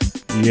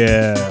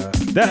 Yeah,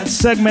 that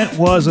segment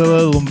was a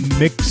little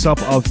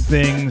mix-up of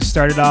things.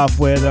 Started off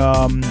with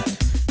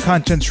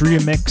Conscience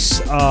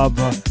remix of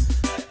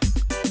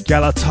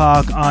Gala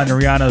Talk on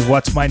Rihanna's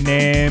What's My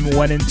Name.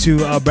 Went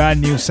into a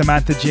brand new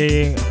Samantha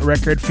J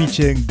record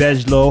featuring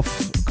Dej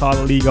Loaf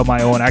called League of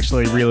My Own.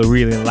 Actually,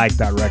 really like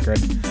that record.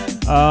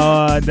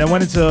 Then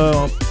went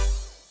into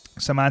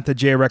Samantha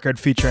J record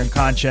featuring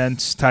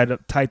Conscience, Tight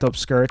Up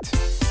Skirt.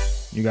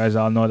 You guys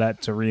all know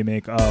that's a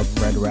remake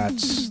of Red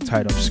Rat's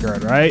Tight Up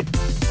Skirt, right?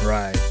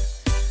 Right.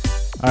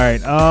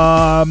 Alright,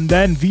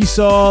 then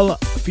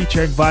Vsol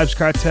featuring Vibes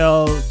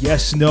Cartel,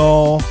 Yes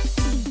No.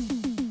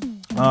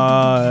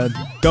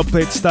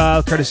 Dubplate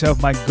Style, courtesy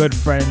of my good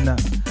friend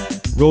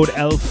Road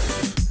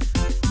Elf.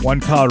 One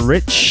called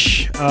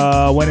Rich.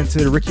 Went into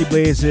the Ricky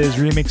Blazes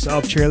remix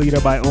of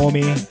Cheerleader by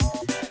Omi.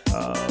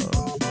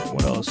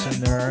 What else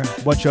in there?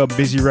 Bunch of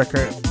Busy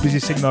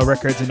Signal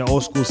records in the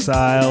old school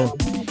style.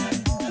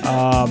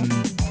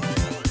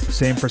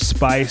 Same for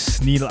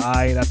Spice, Needle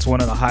Eye. That's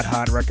one of the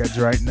hot records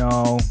right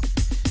now.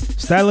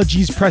 Stylo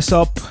G's Press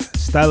Up.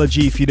 Stylo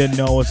G, if you didn't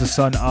know, was the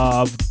son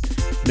of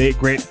late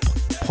great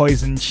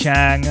Poison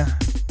Chang.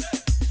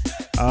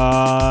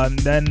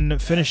 Then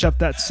finish up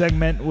that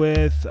segment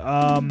with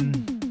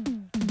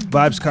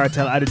Vibes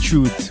Cartel, At The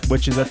Truth,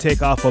 which is a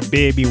takeoff of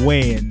Baby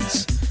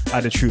Wayne's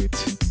At The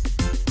Truth.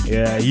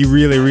 Yeah, he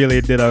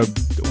really did a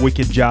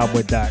wicked job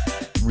with that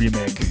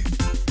remake.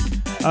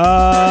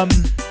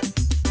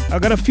 I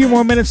got a few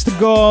more minutes to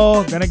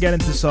go. Gonna get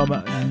into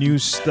some new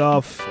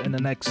stuff in the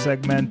next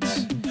segment.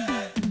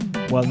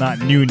 Well, not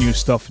new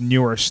stuff,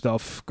 newer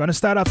stuff. Gonna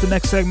start off the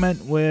next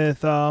segment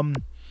with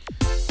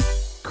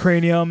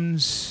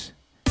Cranium's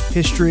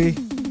History.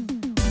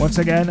 Once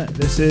again,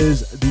 this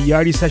is the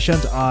Yardy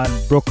Sessions on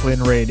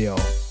Brooklyn Radio.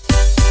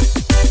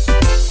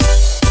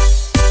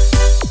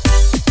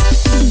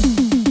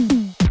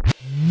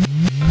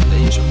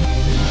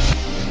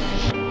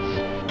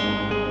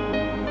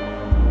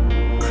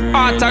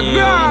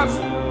 Autograph.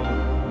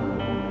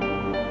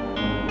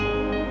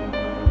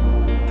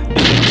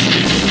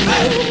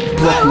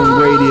 Brooklyn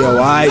Radio,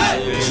 alright?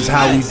 This is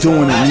how we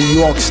doing it, New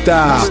York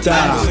style.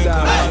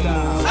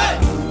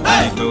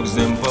 Dogs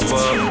them pop up,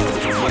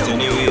 but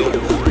anyway,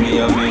 me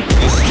a make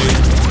history.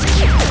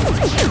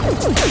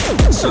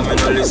 So me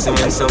no listen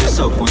when some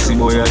suck pussy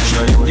boy a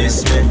try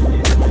this me.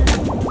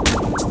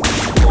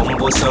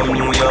 Bumbo some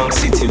New York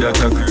City that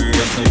a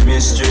create the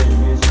mystery.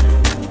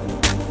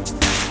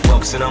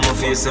 Boxing on my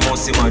face, I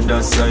must see my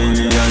that's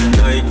highly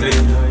unlikely.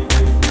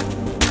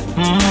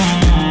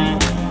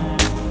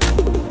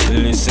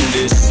 Listen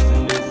this,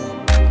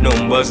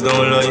 numbers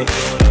don't lie.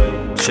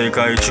 Check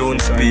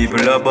iTunes,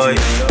 people are buy.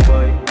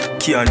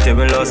 Can't tell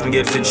me last me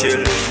get for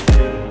chill.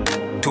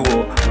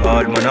 Too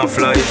hard man a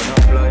fly.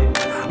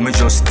 Me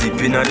just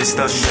dip in at the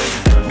stash.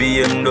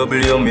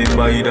 BMW me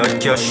buy that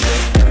cash.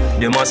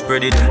 Them a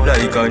spread it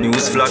like a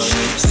news flash.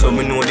 So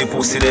me know the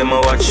pussy them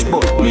a watch,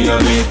 but me a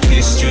make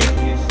history.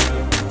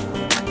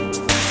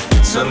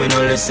 So me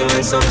no listen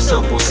when some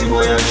suck pussy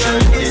boy a try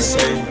this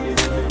me.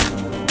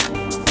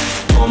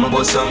 Come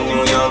about some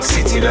New York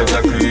City that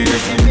a create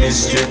in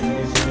mystery.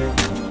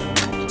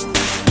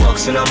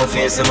 Boxing on my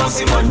face, I must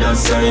see my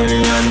dance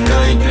highly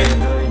unlikely.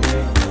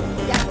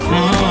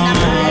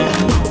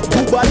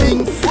 Cuba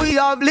links, we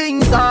have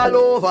links all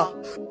over.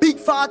 Big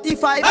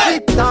 45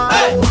 clips all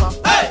over.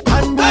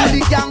 And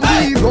bully gang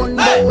we run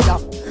border.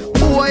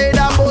 Boy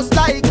that bust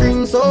like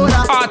cream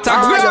soda.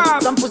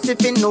 Some pussy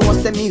fin know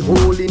say me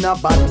hole in a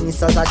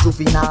badness as a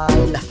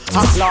juvenile.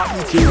 A flat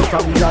me kill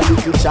from a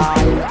little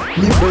child.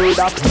 Me bird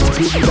a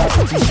pretty with a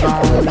pretty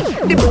smile.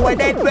 The boy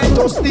dead when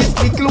just this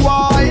little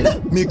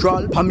while. Me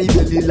crawl pa me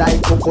belly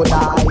like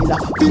crocodile.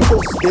 We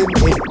bust them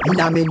head in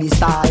a many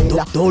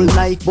style. Dull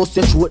like bust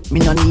your throat, me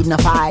no need no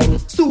file.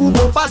 Soup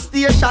up a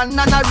station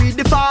and I read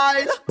the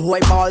file. Boy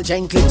ball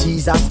gently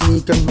Jesus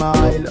sneak and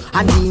mile.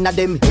 And in a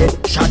them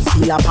head shots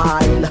still a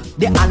pile.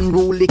 The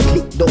unruly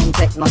click don't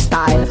take no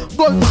style.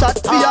 Gunshot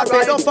for a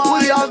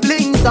pedophile. We have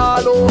links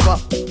all over.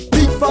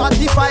 Big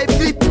 45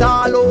 clipped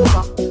all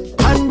over.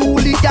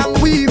 Unruly gang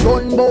we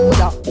run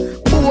border.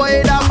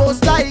 Boy that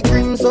bust like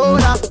cream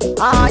soda.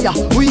 Yeah,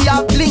 we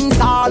have links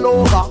all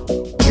over.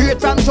 Straight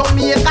from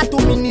Jamaica to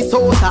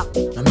Minnesota.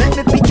 Now make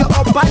me pick you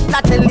up at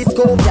the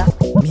telescope, yeah.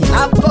 Me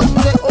have guns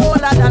way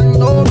older than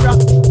Nobra.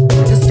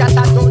 Just got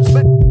that touch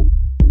me.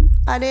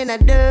 Body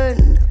not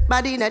done,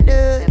 body not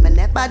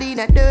done, body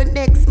not done.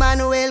 Next man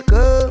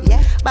welcome.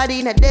 Yeah.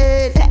 Body not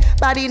done,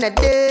 body not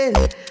done.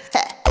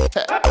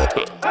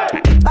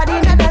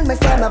 Body not done, me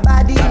say my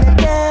body not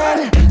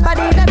done.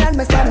 Body not done,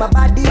 me say my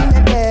body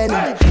not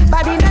done.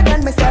 Body not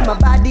done, me say my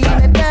body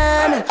not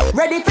done.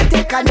 Ready for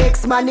take a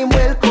next man him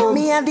welcome.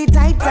 Me have the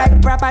tight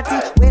property,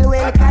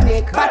 well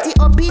connect. Party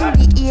up in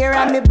the ear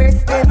and me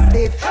breast them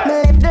stiff. Me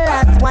left the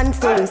last one,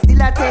 so we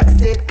still a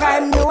text it.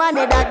 Cause no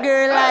another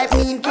girl like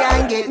me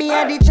can get. Me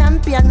a the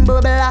champion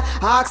bubbler,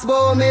 ask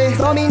about me.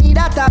 So me need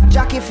a top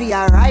jockey for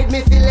ya ride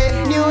me feel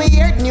it. New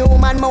year, new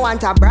man, me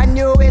want a brand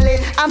new willy.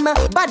 I'm a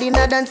body in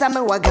a dance, and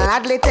me will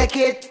gladly take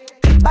it.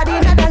 Body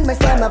in a dance, me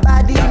say my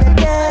body in a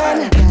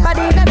den.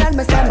 Body in a dance,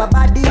 me say my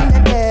body in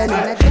a den.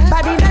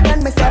 Body in a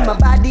dance, me say my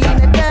body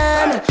in a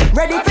den.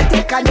 Ready to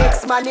take a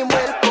next man, him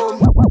welcome.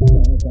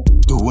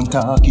 Don't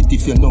talk it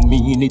if you no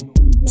mean it.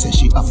 Say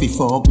she have to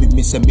fuck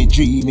me say me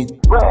dream it.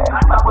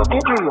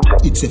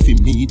 It's if you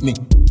meet me.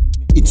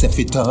 It's if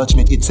you touch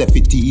me, it's if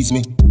you tease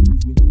me.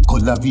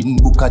 Coloring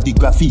book of the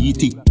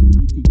graffiti.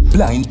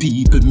 Blind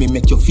people, me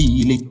make you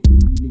feel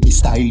it. Me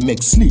style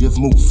make slave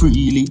move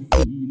freely.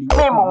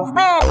 Me move,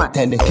 baby.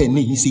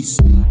 Telekinesis,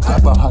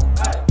 grab a hat,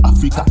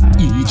 Africa,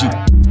 Egypt.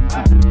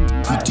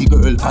 Pretty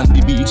girl on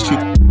the beach trip.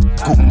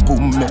 Boom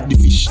boom, make the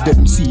fish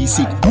them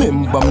seasick.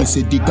 Remember me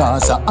say the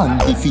Gaza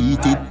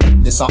undefeated.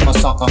 The something,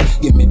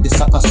 give me the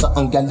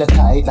something, girl the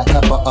tight like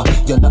a button.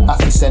 You not have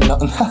to say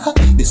nothing, haha.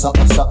 The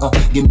something,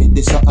 give me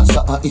the something.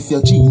 If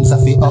your jeans are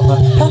fit,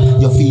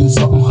 you feel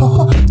something,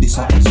 haha. The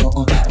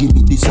something, give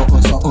me the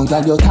something,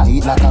 girl you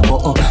tight like a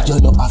button. You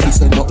not have to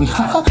say nothing,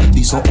 haha.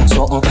 The something,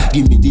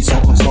 give me the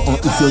something.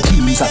 If your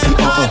jeans are fit,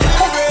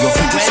 you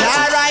feel something.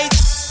 Alright.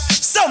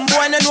 Some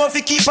boy no know if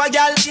he keep a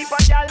gal.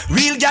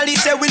 Real gal he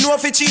say we know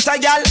if he cheat a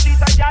gal.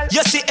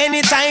 You see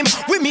anytime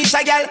we meet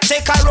a gal,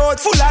 take a road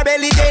full of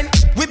belly then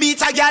we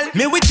beat a gal.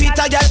 Me we treat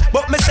a gal,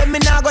 but me say me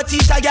nah go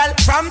teach a gal.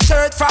 From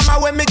third, from a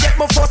when me get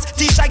my first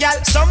teach a gal.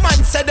 Some man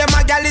say them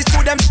a gal is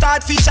to them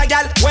start feature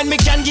gal. When me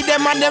can give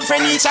them and them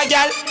friend each a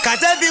gal.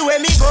 Cause everywhere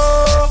me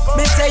go,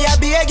 me say I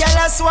be a gal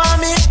a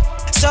swami.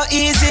 So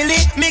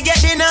easily, me get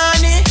the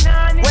nanny.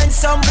 When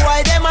some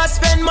boy them a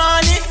spend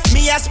money,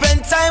 me a spend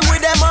time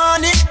with them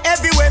money.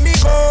 Everywhere me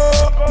go,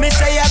 me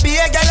say I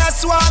be a gal a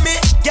swami.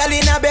 Gal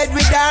in a bed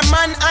with her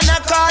man and a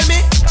call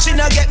me. She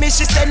no get me,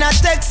 she send a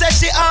text say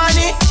she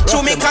honey. To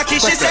me cocky,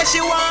 she say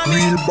she want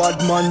me. Real bad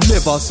man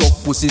never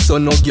suck pussy, so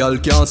no gal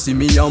can see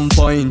me on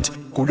point.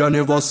 Coulda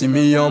never see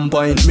me on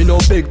point. Me no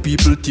beg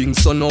people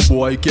things, so no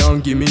boy can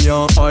give me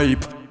a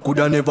hype.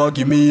 Coulda never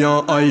give me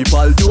a hype.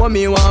 Although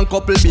me want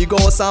couple big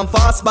house and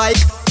fast bike.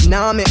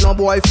 Nah make no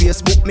boy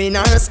Facebook me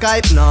nor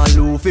Skype. Nah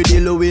Luffy the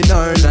Louis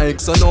nor Nike.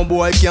 So no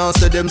boy can't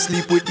say them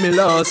sleep with me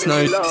last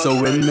night.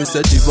 So when me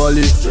say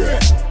Tivoli,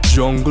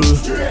 Jungle,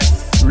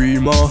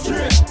 Rima,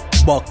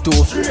 back to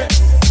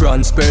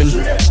France Pen,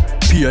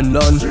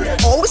 Pienland.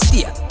 Oh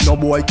stay. No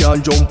boy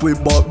can jump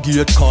with back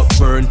gate,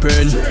 Cockburn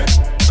Pen,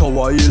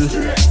 Tower Hill,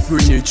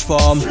 Greenwich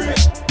Farm,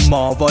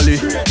 Mar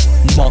Valley,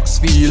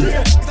 Maxfield,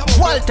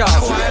 Walter,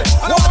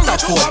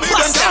 Waterford,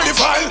 Bastard.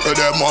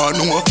 Them want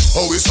know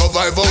how we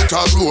survive out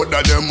a road,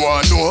 and them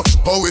want know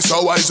how we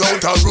survive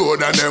out a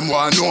road, and them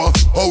want know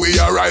how we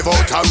arrive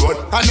out a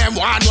road, and them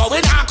want know we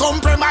not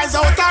compromise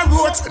out a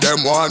road.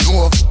 Them want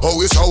know how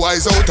we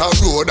survive out a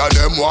road, and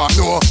them want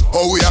know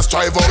how we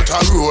strive out a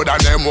road,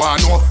 and them want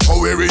know how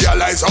we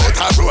realize out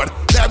a road.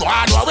 Them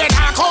want know we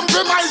not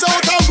compromise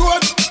out a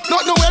road.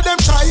 Not know where them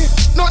try,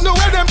 not know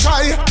where them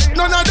try.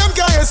 None of them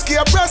can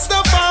escape, rest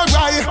of our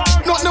right.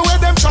 Not know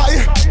where them try,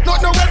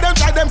 not know where them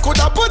try. Them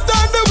coulda put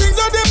on the wings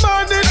of the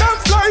morning and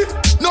fly.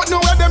 Not know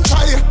where them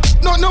try,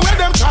 not know where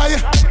them try.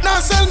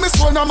 Now sell me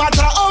soul no matter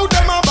how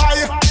them a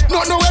buy.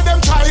 Not know where them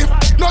try,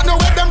 not know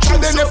where them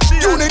try. Then if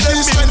unity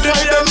is spent, why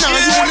them not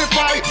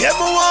unify? Yeah,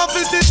 my want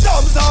to see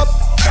thumbs up.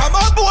 From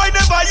a boy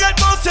never yet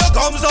must your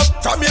comes up.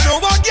 From you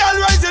know a girl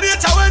rise in it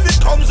when it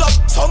comes up.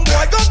 Some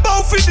boy go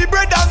bow for the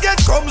bread and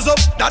get crumbs up.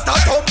 That a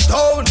thumbs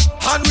down,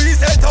 and we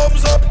say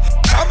thumbs up.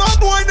 From a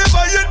boy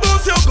never yet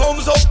must your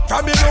comes up.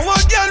 From you know a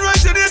girl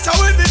rise in it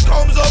when it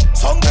comes up.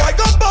 Some boy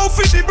go bow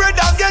for the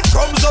bread and get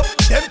crumbs up.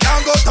 Them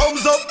can't go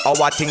thumbs up.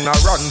 Our thing a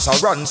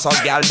run so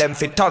girl them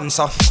fit tons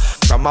so.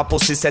 From a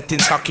pussy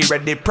settings cocky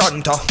ready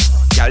pronto.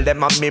 Girl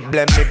them a me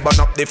blame me burn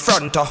up the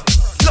front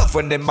Love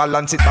when them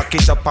balance it, back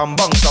it up and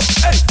bounce up.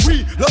 Hey,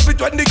 we love it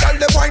when the girl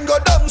them wine go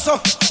down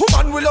so.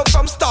 Woman we love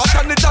from start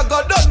and it a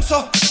go done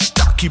so.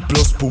 Tacky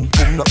plus boom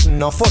boom, nothing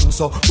no fun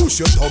so.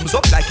 Push your thumbs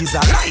up like it's a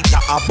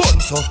lighter a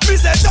bun so.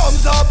 Me say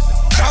thumbs up.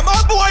 From a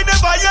boy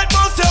never yet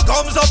must your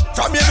comes up.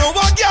 From you know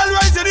a girl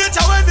rise in it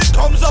when it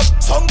comes up.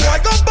 Some boy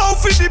go bow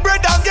for the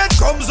bread and get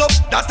crumbs up.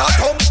 That a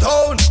thumbs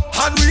down,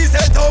 and we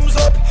say thumbs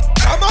up.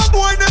 From a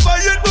boy never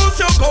yet must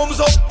your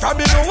comes up.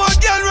 From you know a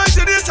girl rise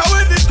in it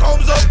when it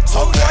comes up.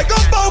 Some boy go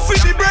bow for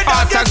the bread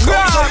and get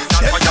crumbs up.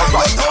 Them can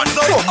go thumbs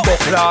up. Bumbo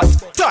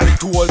class, time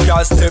to all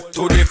girls step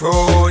to the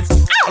front.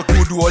 A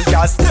good old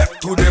girl step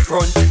to the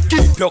front.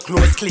 Keep your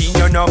clothes clean,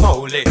 you know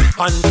moly.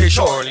 And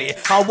surely,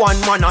 a one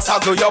man a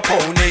saddle your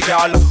pony,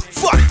 girl.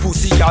 Fat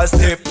pussy girl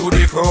step to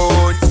the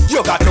front.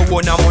 You got no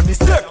one money,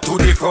 step to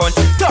the front.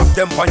 Tap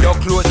them on your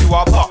clothes, you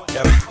a pop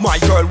them. My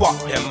girl walk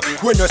them.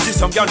 When you see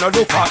some girl, no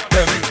look at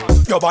them.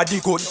 Your body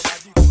good,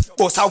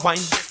 boss a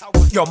wine.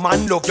 Your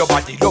man love your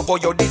body, love all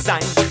your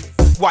design.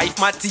 Wife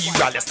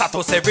material, your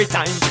status every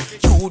time.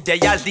 You they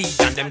a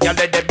lead and them girl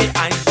they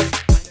behind.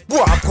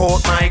 Walk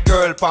out my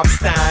girl pop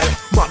style.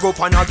 Mag up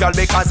on a girl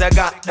because I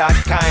got that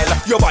Kyle.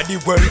 Your body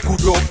well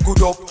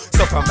good up.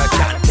 So from a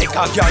girl, take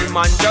a girl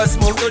man, just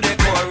move to the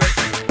chorus.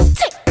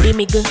 Take the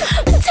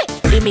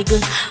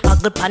miggle.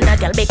 Mag up on a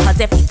girl because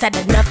if it's a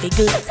than a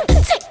figure.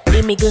 Take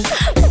the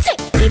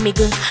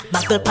miggle.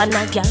 Mag up on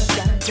a girl.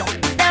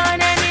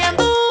 Down in the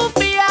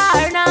goofy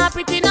are not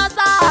pretty no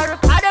star.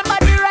 Had them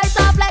body rise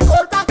up like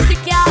old taxi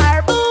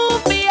car.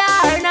 Goofy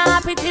are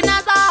not pretty no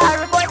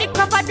star. Boy the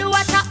crop do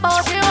a chop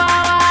bout you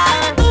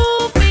are.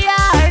 Goofy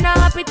are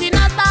not pretty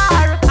no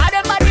star. Had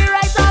them body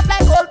rise up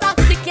like old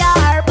taxi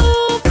car.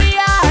 Goofy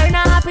are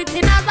not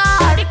pretty no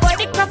star. The boy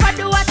the crop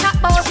do a chop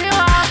bout you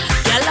are.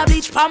 Girl a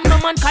bleach from no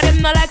man 'cause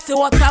them no like see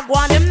what I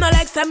want. Them no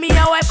like say me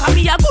a wife 'cause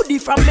me a goodie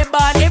from me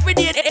born. Every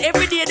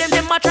day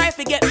them a try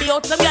to get me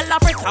out. Some girl a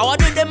fret how I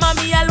do them and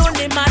me alone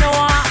them a no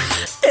want.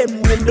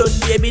 Them home done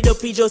baby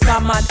dopey just a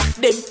mad.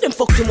 Them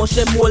fuck too much,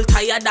 them all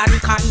tired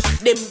and can.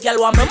 Them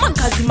girl want me man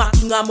 'cause he a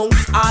king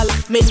amongst all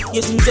men.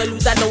 You seem to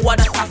lose and know what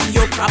that's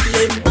your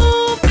problem.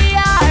 Goofy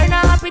are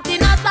not pretty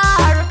no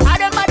star. Had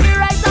them body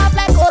rise up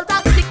like old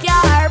taxi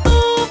car.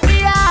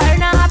 Goofy are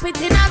not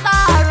pretty no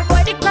star.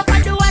 Boy the crop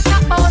do a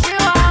chop bout you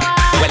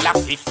are. Well, at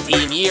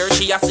 15 years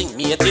she a sing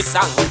me this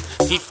song.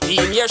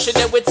 15 years she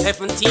there with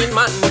 17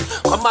 man.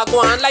 Come a go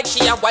on like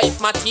she a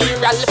wife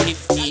material.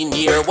 15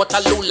 years, what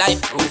a low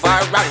life prove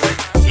her wrong.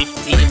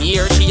 15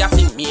 years she a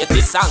sing me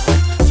this song.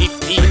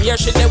 15 years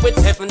she there with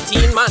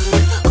 17 man.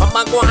 Come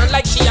a go on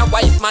like she a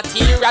wife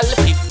material.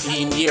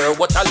 15 years,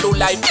 what a low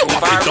life prove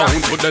her wrong.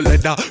 Down to the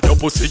leather, your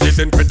pussy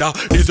isn't better.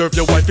 Deserve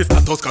your wifey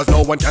status 'cause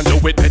no one can do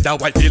it better.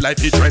 Wifey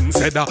life is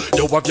trendsetter.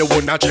 You have your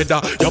own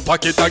cheddar. Your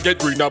pocket a get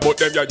greener, but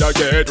them ya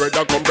get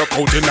redder. Come the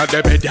coat in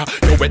the bed ya.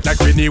 You wet like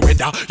rainy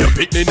weather. You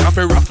picking off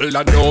a raffle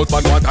and nose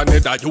man want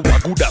another. You a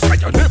good as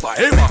like you never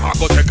ever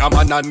go take a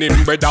man and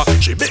him better.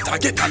 She better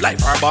get a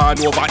life her born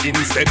over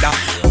instead.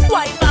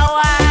 Wife a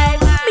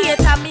wife, mate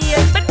a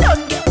mate, but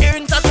don't get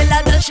earrings until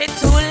a girl shit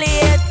too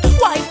late.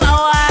 Wife a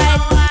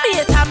wife,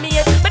 mate a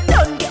mate, but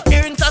don't get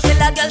earrings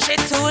until a girl shit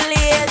too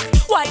late.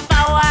 Wife a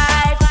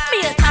wife,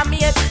 mate a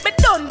mate, but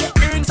don't get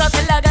earrings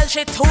until a girl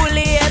shit too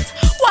late.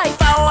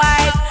 Wife a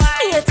wife,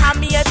 mate a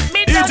mate,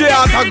 me don't DJ get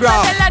earrings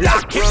Autograph, until a girl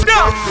lock it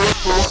down.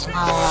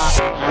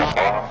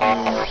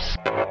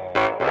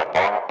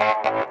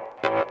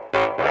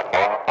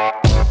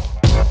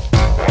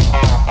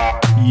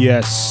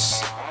 Yes.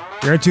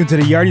 You're tuned to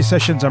the Yardie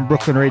Sessions on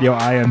Brooklyn Radio.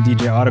 I am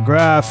DJ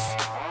Autograph.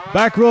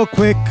 Back real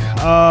quick.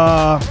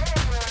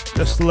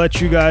 Just to let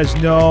you guys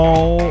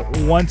know,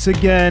 once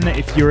again,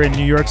 if you're in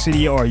New York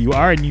City or you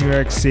are in New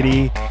York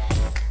City,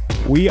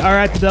 we are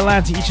at the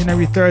Delante each and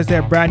every Thursday.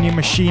 A brand new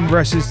Machine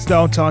versus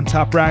Downtown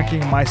Top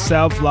Ranking.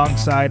 Myself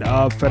alongside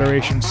of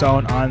Federation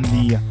Sound on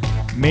the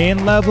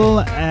main level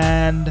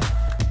and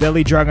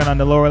Deli Dragon on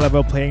the lower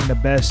level, playing the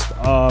best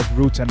of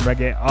roots and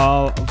reggae,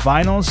 all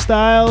vinyl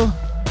style.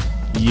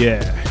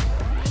 Yeah.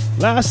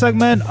 Last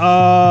segment,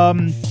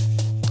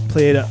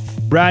 played a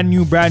brand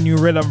new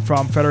rhythm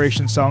from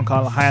Federation Sound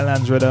called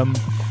Highlands Rhythm.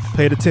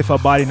 Played the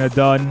Tifa Body No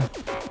Done.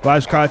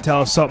 Vibes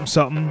Cartel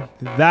something.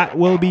 That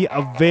will be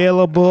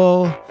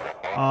available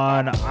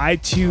on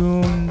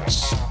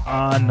iTunes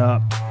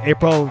on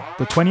April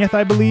the 20th,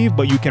 I believe,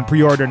 but you can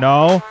pre-order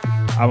now.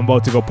 I'm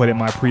about to go put in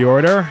my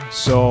pre-order,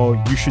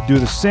 so you should do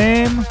the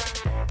same.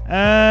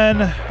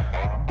 And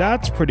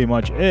that's pretty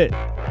much it.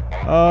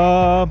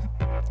 I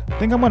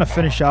think I'm gonna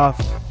finish off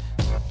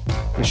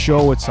the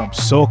show with some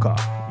soca.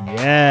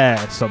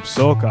 Yeah, some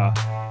soca.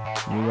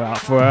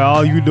 For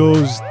all you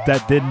those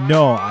that didn't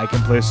know, I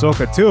can play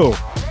soca too.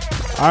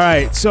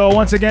 Alright, so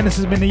once again, this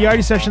has been the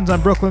Yardie Sessions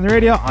on Brooklyn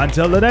Radio.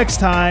 Until the next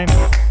time.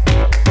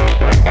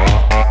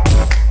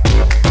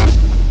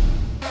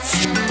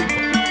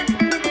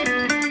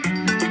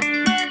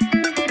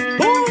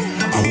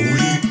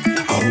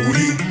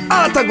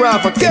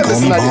 Autograph a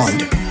Kevin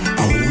Bond.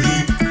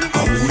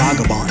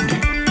 Vagabond.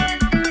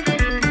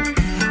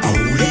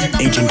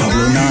 Agent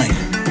 009.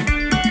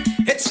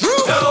 It's true.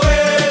 The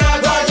way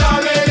that I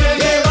jam in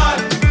the van,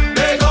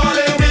 they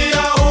calling me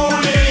a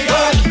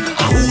hooligan.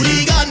 A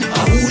hooligan,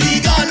 a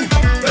hooligan.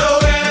 The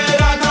way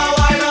that I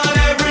wine on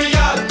every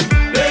girl,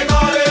 they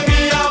calling me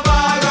a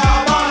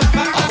vagabond.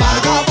 A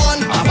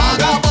vagabond, a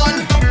vagabond.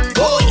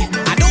 Boy,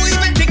 I don't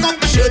even pick up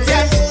my shirt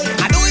yet.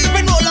 I don't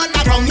even roll on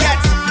the ground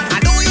yet. I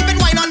don't even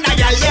wine on the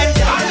girl yet.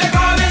 And they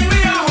calling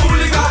me a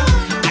hooligan.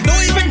 I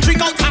don't even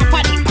drink out half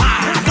of the bar.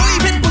 I don't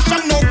even push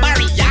on no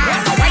barrier.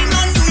 So why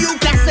not do you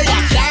can say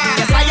that?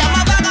 Yes, I am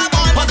a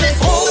vagabond, but this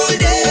whole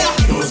day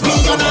we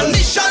on a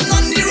mission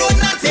on the road,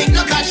 not take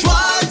no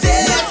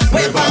casualties.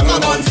 Where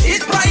vagabonds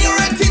is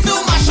priority to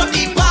mash up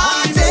the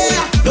party.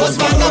 Those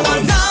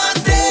vagabonds not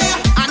stay,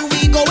 and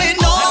we going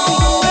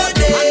all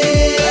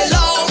day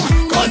long.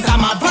 'Cause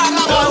I'm a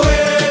vagabond. The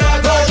way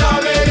that I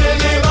jam in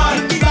the van,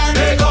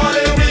 they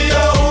calling me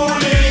a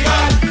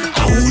hooligan.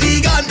 A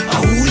hooligan, a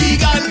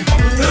hooligan.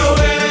 The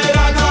way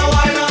that I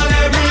wine on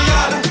every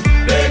girl,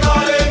 they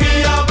calling me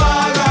a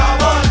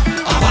vagabond.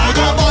 A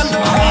vagabond,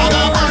 a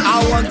vagabond. I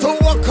want to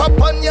walk up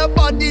on your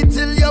body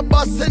till you're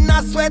busting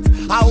a sweat.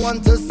 I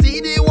want to see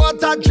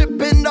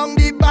dripping down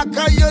the back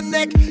of your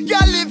neck.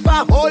 Girl, if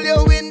I hold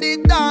you in the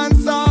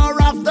dance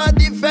or after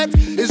the fete,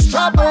 it's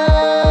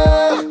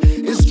trouble,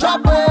 it's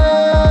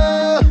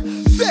trouble.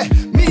 Say,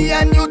 me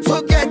and you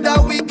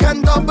together, we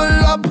can double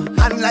up.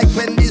 And like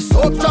when the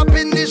soap drop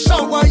in the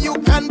shower, you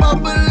can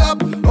bubble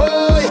up.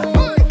 Oh,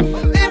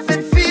 if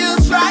it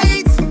feels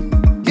right,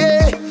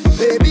 yeah,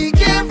 baby,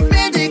 give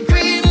me the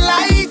green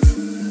light.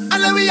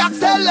 And then we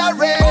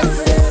accelerate.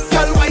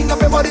 Girl, wind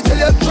up your body till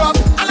you drop.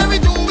 And then we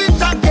do it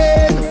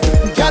again.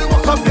 Girl,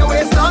 walk up your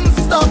waist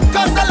non-stop.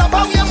 Cause I love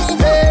how you're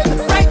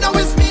moving. Right now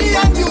it's me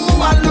and you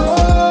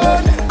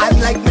alone.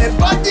 And like my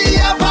body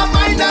have a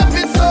mind of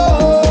its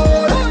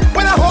own.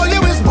 When I hold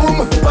you it's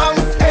boom, bang,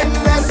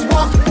 endless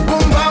walk,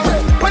 boom, bang.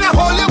 When I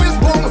hold you it's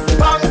boom,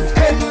 bang,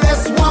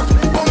 endless walk,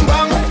 boom,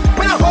 bang.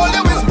 When I hold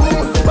you it's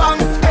boom, bang,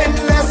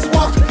 endless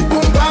walk,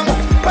 boom, bang.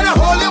 When I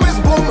hold you it's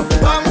boom,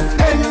 bang,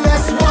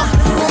 endless walk,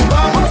 boom,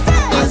 bang.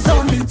 It's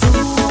only 2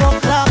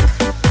 o'clock.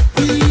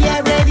 We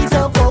are ready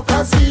to go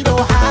 'cause we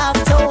don't have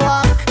to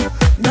walk.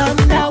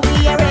 Now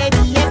we are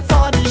ready yet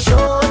for the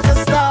show to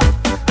stop.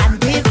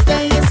 And if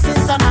they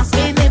insist on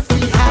asking if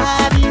we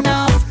had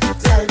enough,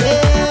 tell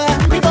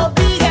them we gon'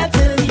 be here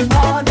till the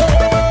morning.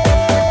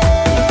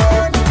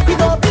 We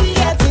gon' be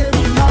here till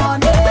the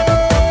morning.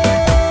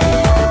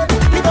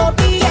 We gon'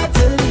 be here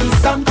till the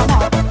sun come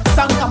up,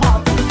 sun come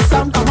up,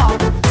 sun come up,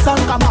 sun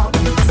come up,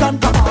 sun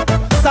come up,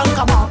 sun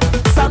come up,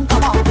 sun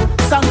come up,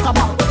 sun come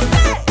up.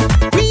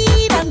 We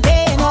done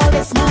paying all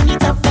this money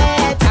to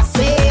vet, I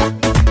say.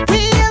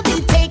 We'll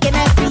be taking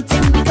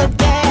everything we could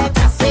get,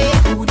 I say.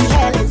 Who the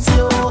hell is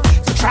you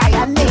to try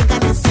and make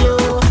an issue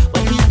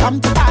when we come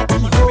to party?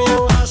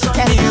 Oh,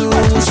 tell you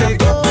what to say.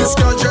 This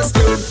girl just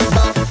stood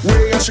back,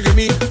 way and she give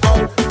me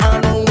out. I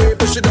know way,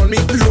 but she done me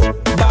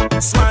look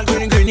back, smile,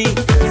 grinny.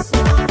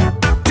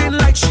 Acting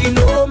like she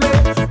know me,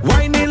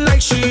 whining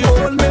like she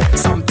own me.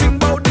 Something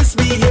about this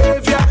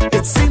behavior,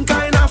 it seemed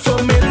kinda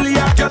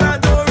familiar. Girl, I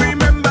don't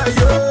remember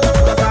you,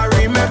 but I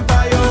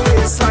remember your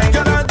waistline.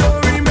 Girl, I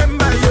don't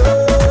remember you,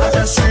 I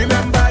just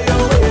remember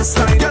your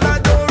waistline. Girl, I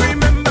don't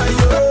remember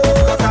you,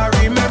 but I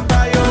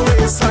remember your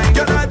waistline.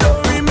 Girl, I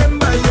don't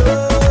remember you,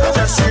 I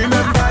just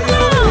remember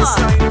your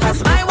waistline.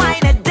 'Cause my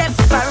wine is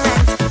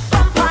different,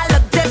 bumper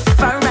look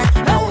different,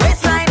 the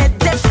waistline is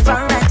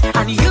different,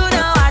 and you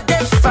know I'm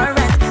different.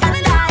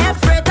 And I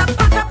afraid to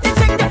pack up the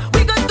thing that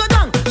we could go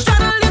down,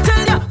 straddle you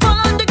till you fall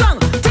on the ground.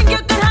 Think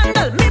you can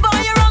handle me, boy,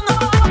 you're wrong.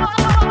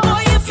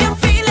 Boy, if you're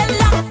feeling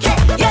lucky,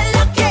 you're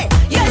lucky,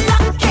 you're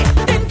lucky,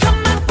 then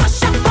come and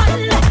push up on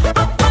me,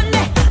 up on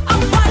me,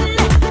 up on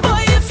me.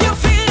 Boy, if you're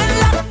feeling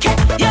lucky,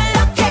 you're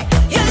lucky,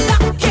 you're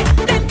lucky,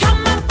 then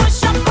come and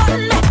push up on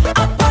me,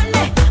 up on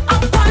me,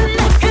 up on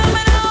me. Hear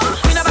me now.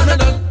 We never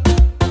done.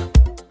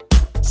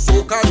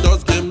 Soca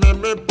does give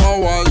me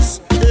powers,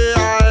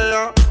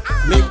 yeah.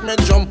 Make me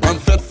jump and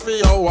fit for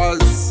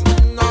hours.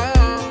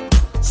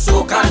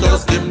 Soca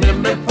does give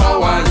me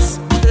powers,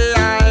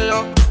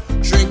 yeah.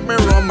 Drink me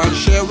rum and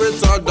share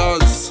with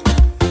others.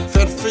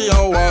 Fit for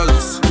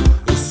hours,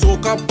 it's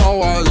soca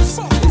powers.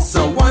 It's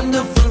a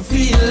wonderful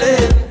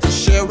feeling to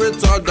share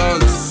with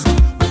others.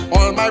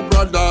 All my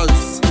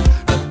brothers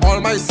and all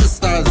my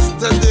sisters,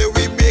 today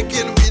we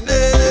making we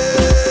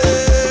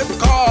name.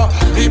 'Cause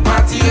we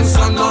party in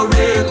sun or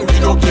rain, we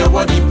don't care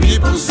what the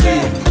people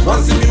say.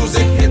 Once the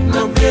music hit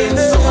my brain,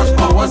 so much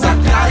powers I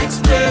can't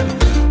explain.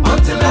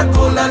 Until I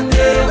call a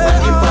name, when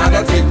the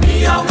Father take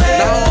me away.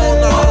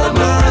 All of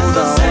my friends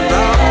are saying,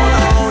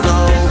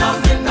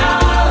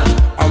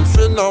 I'm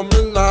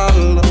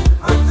phenomenal.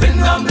 I'm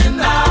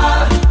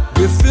phenomenal.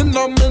 We're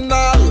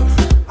phenomenal.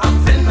 I'm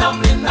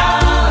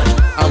phenomenal.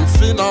 I'm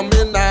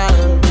phenomenal.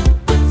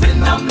 We're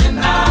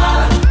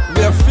phenomenal.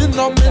 We're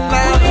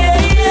phenomenal.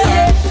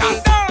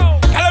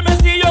 Tell me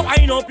see you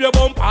wind up your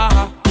bumper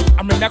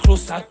and bring that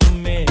closer to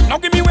me. Now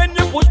give me when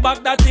you push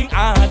back that thing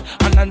hard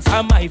and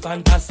answer my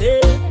fantasy.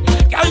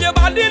 Girl, your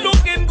body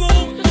looking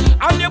good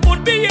and you put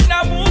me in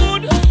a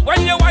mood.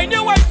 When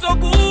you wine so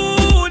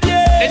good,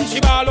 yeah. Then she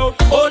ball out,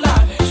 oh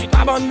lad. She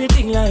grab on me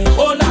thing like,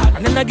 oh lad.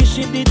 And then I give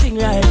she the thing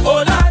like,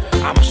 oh lad.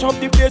 I mash up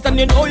the place and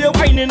you know you're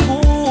whining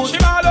good. She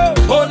ball out,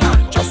 oh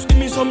lad. Just give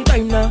me some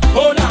time now,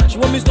 oh lad. She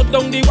want me to stop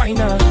down the wine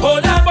now, oh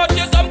lad. But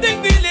you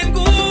something feeling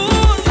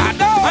good, I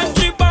know. And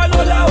she ball,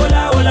 hola,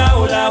 hola, hola,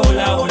 hola,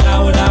 hola, hola,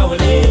 hola,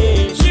 hola.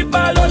 She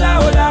ball, hola,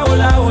 hola,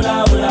 hola, hola,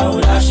 hola,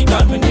 hola. She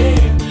call me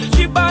name.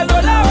 She ball,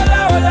 hola, hola,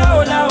 hola,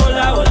 hola,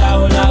 hola, hola,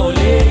 hola,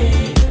 hola.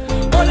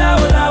 Hola,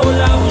 hola,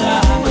 hola, hola.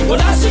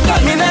 Hola, she call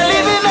me Me not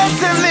living up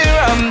till me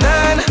I'm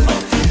done,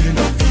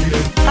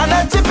 and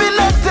not chipping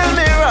up till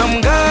me I'm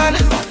gone.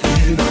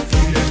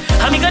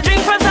 I'm gonna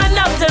drink from sun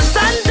up till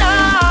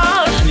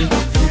sundown.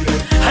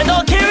 I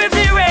don't care if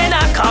the rain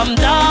I come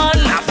down.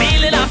 I'm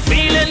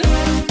feeling.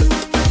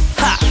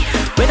 Ha!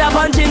 With a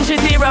bunch in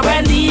syrup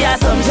and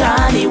some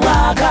Johnny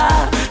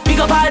Walker. Pick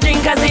up our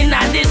drinkers in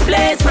at this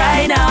place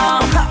right now.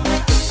 Ha!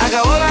 I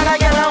got all of that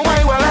girl and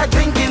wine while I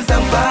drinking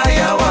some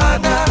fire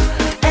water.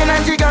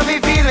 Energy got me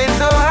feeling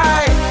so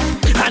high,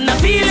 and I'm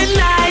feeling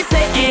nice,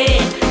 eh, eh,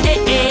 eh,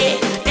 eh,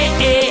 eh,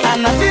 eh.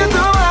 and I feel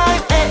so high,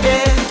 eh,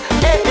 eh.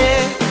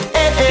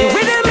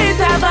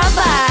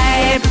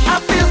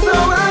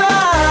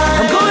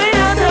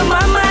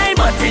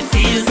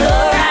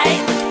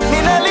 right. Me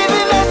not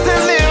living it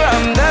till the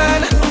rum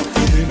done,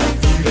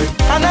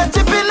 and I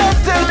chipping it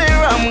till the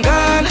rum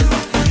gone.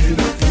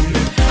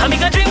 And me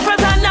go drink from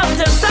sun up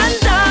till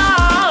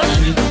sundown.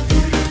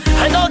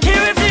 I don't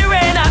care if the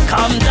rain a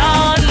come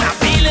down. I'm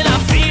feeling.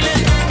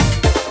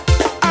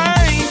 I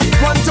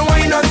want to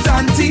wine on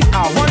Tanty. I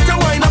want to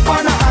wine up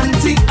on a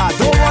auntie. I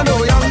don't want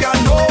no young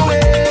girl, no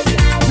way.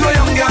 No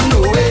young girl,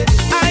 no way.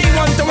 I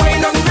want to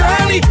wine on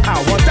Granny. I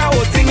want that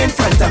whole thing in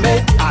front of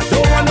me. I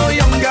don't want no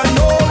young girl,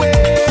 no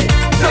way.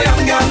 No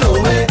young girl, no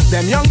way.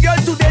 Them young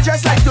girls today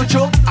just like to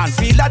choke and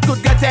feel that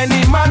could get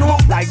any man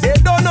hooked. Like they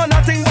don't know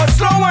nothing but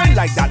slow wine.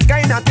 Like that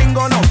kind of thing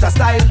gone out of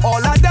style.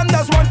 All of them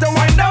just want to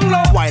wind down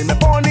low while my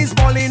pony's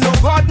balling, no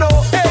God no.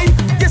 Hey,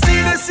 you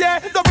see this here?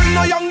 Don't bring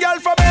no young girl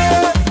from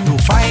here. You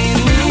find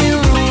me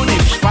rude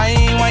if I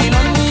wine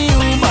on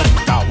you, but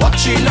I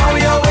watching how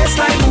your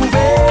waistline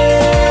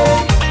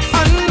moving,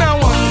 and I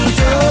want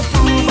to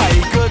prove I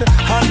could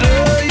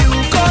handle you.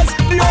 Cause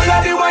the older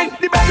the wine,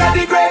 the better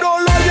the grade.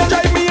 Oh Lord, you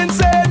drive me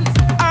insane.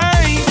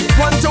 I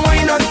want to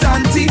wine on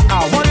Tanty.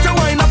 I want to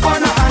wine up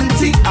on a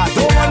auntie. I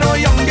don't want no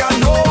young girl,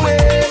 no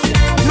way.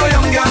 No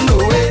young girl, no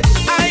way.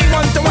 I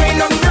want to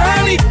wine on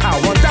Granny. I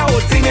want that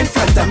whole thing in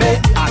front of me.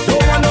 I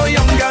don't want no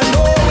young girl,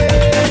 no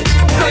way.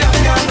 No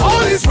young girl, no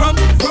all is rum,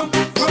 rum,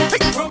 rum,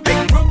 rum,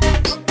 rum.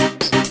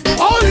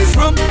 All is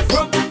rum,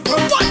 rum,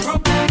 rum,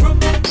 rum, rum.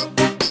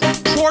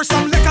 Pour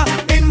some liquor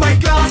in my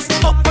glass.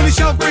 Up on the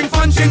shelf, bring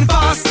punch in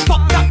fast.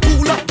 Pop that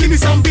cooler, give me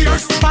some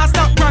beers. Pass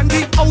that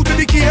brandy out of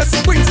the case.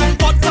 Bring some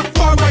vodka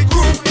for my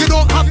crew. You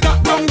don't have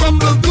that rum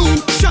will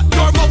do. Shut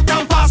your mouth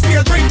and pass me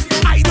a drink.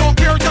 I don't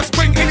care, just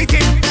bring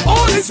anything.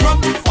 All is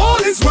rum,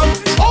 all is rum,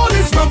 all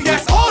is rum.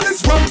 Yes, all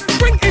is rum.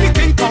 Bring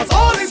anything, cause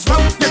all is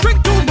rum. You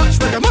drink too much,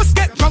 but you must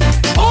get drunk.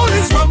 All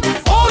is rum,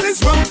 all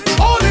is rum,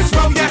 all is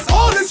rum. Yes,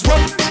 all is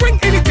rum. Bring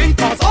anything,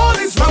 cause all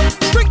is rum.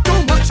 Drink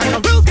too much and you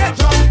will get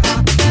drunk.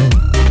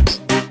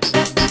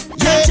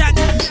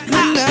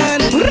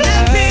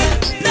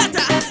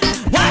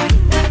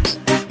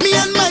 Me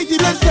and Mighty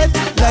blessed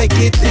like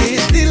it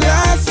is the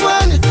last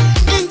one.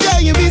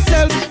 Enjoying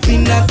myself, we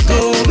not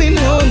going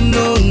home,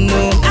 no,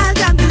 no. I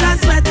got the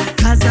last sweat,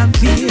 cause I'm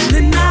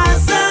feeling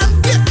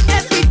awesome.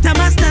 Every time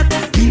I step,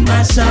 we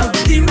mash up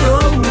the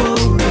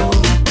road.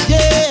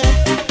 Yeah,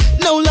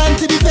 no land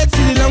to the vets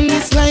in the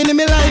longest line in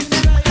my life.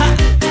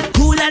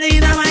 Cooler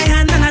in my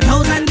hand and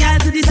 1,000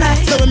 girls to the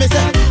side. So when me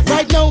say,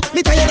 right now,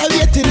 me tired of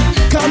waiting,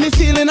 cause me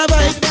feeling a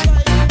vibe.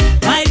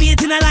 Why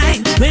wait in a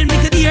line when we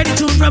could hear the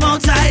tune from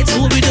outside?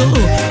 So we do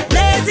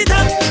blaze it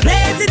up,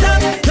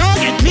 don't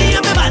get me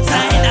on the bad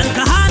side.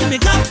 Alcohol me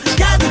cup,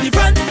 girl to the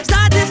front,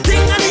 start this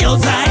thing on the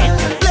outside.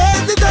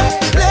 Blaze it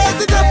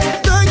up,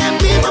 don't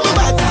get me on the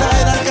bad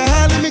side.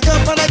 Alcohol me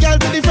cup and a girl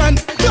to the front.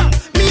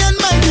 Me and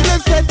my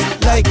business set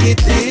like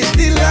it is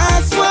the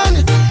last one.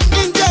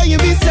 Enjoying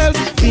myself,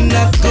 we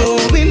not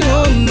going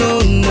home, no,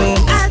 no.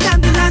 I got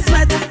the last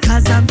sweat,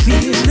 cause I'm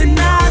feeling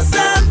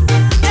awesome.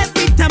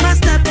 Every time I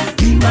step,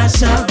 we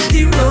mash up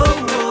the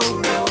road.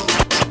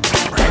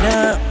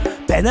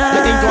 Benna.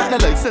 You ain't got the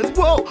license,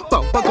 whoa.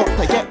 Bumper got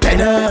to get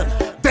Benna.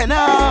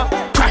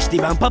 Crash the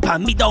bumper,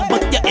 pan me down,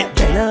 but you ain't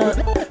Benna.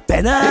 You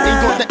ain't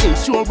got the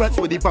insurance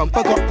with the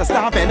bumper got to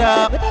start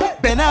Benna.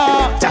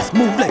 Just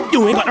move like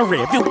you ain't got a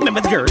rev. You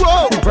remember the girl.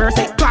 Whoa. Reverse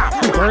it, pop.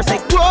 Reverse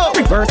it, whoa.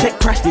 Reverse it,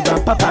 crash the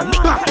bumper, pan me.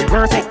 Pop.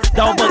 Reverse it,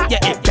 down, but you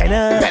ain't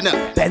Benna.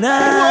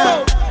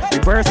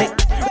 Reverse it,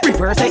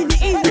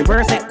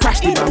 crash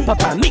the bumper,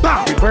 pan me.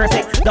 Reverse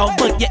it, down,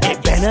 but you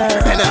ain't Benna.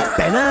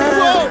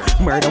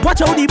 Murder, watch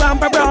how the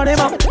bumper brought him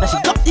up. Now she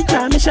got the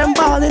transmission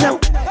balling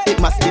out. It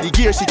must be the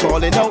gear she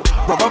calling out.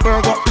 Rubber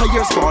bird got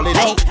tires falling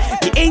out.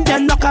 The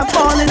engine knock and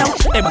falling out.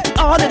 They must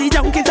all of the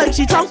junkies like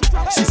she drunk.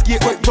 She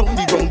skate right round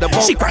the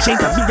roundabout. She crashing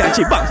to me and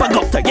she bumper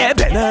got to get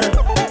Benna.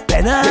 You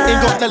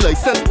ain't got the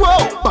license,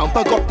 whoa.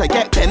 Bumper got to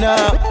get Benna.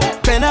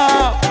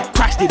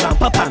 Crash the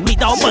bumper, pan me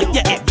down, but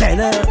you ain't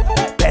Benna.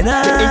 You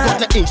ain't got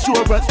the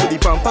insurance with the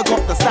bumper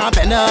got to start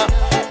Benna.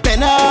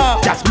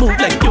 Just move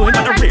like you ain't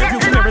got a rear view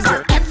mirrors,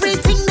 girl.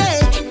 Everything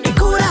there,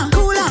 cool on.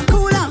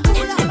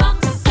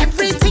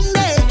 Everything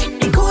there,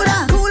 cool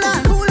on.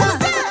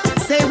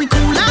 Say we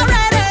cool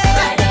already,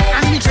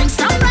 and we drink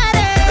some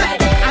ready,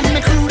 and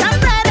we crew done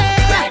ready.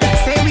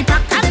 Say we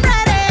pack and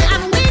ready,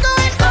 and we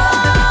going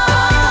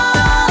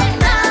all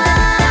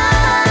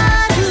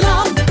night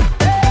long.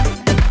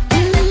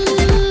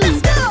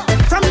 Let's go.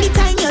 From the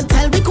time you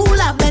tell we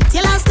cool up, bet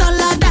you last all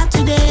of that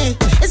today.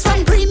 It's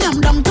from premium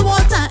down to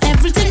water,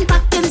 everything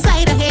packed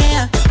inside of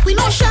here. We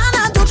know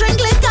Shana don't drink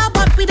liquor,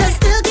 but we just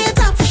still get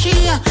up for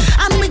share.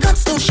 And we got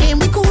no shame,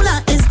 we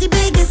cooler is the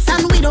biggest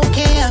and we don't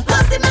care.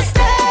 What's the mistake?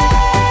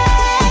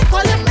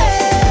 All you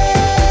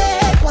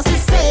make, what's it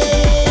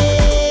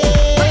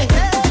say?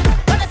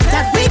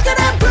 That we could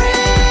have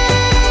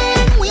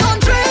bring, we on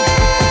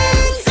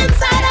drinks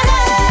inside our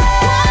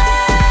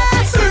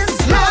head.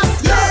 Since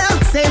last year,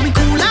 say we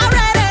cool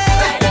already,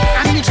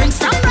 and we drink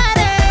some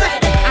ready,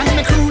 and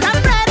we crew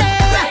done ready.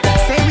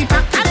 Say we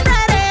pack and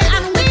ready,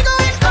 and we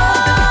going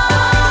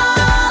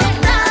all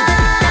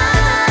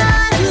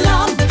night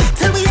long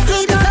till we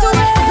see the sun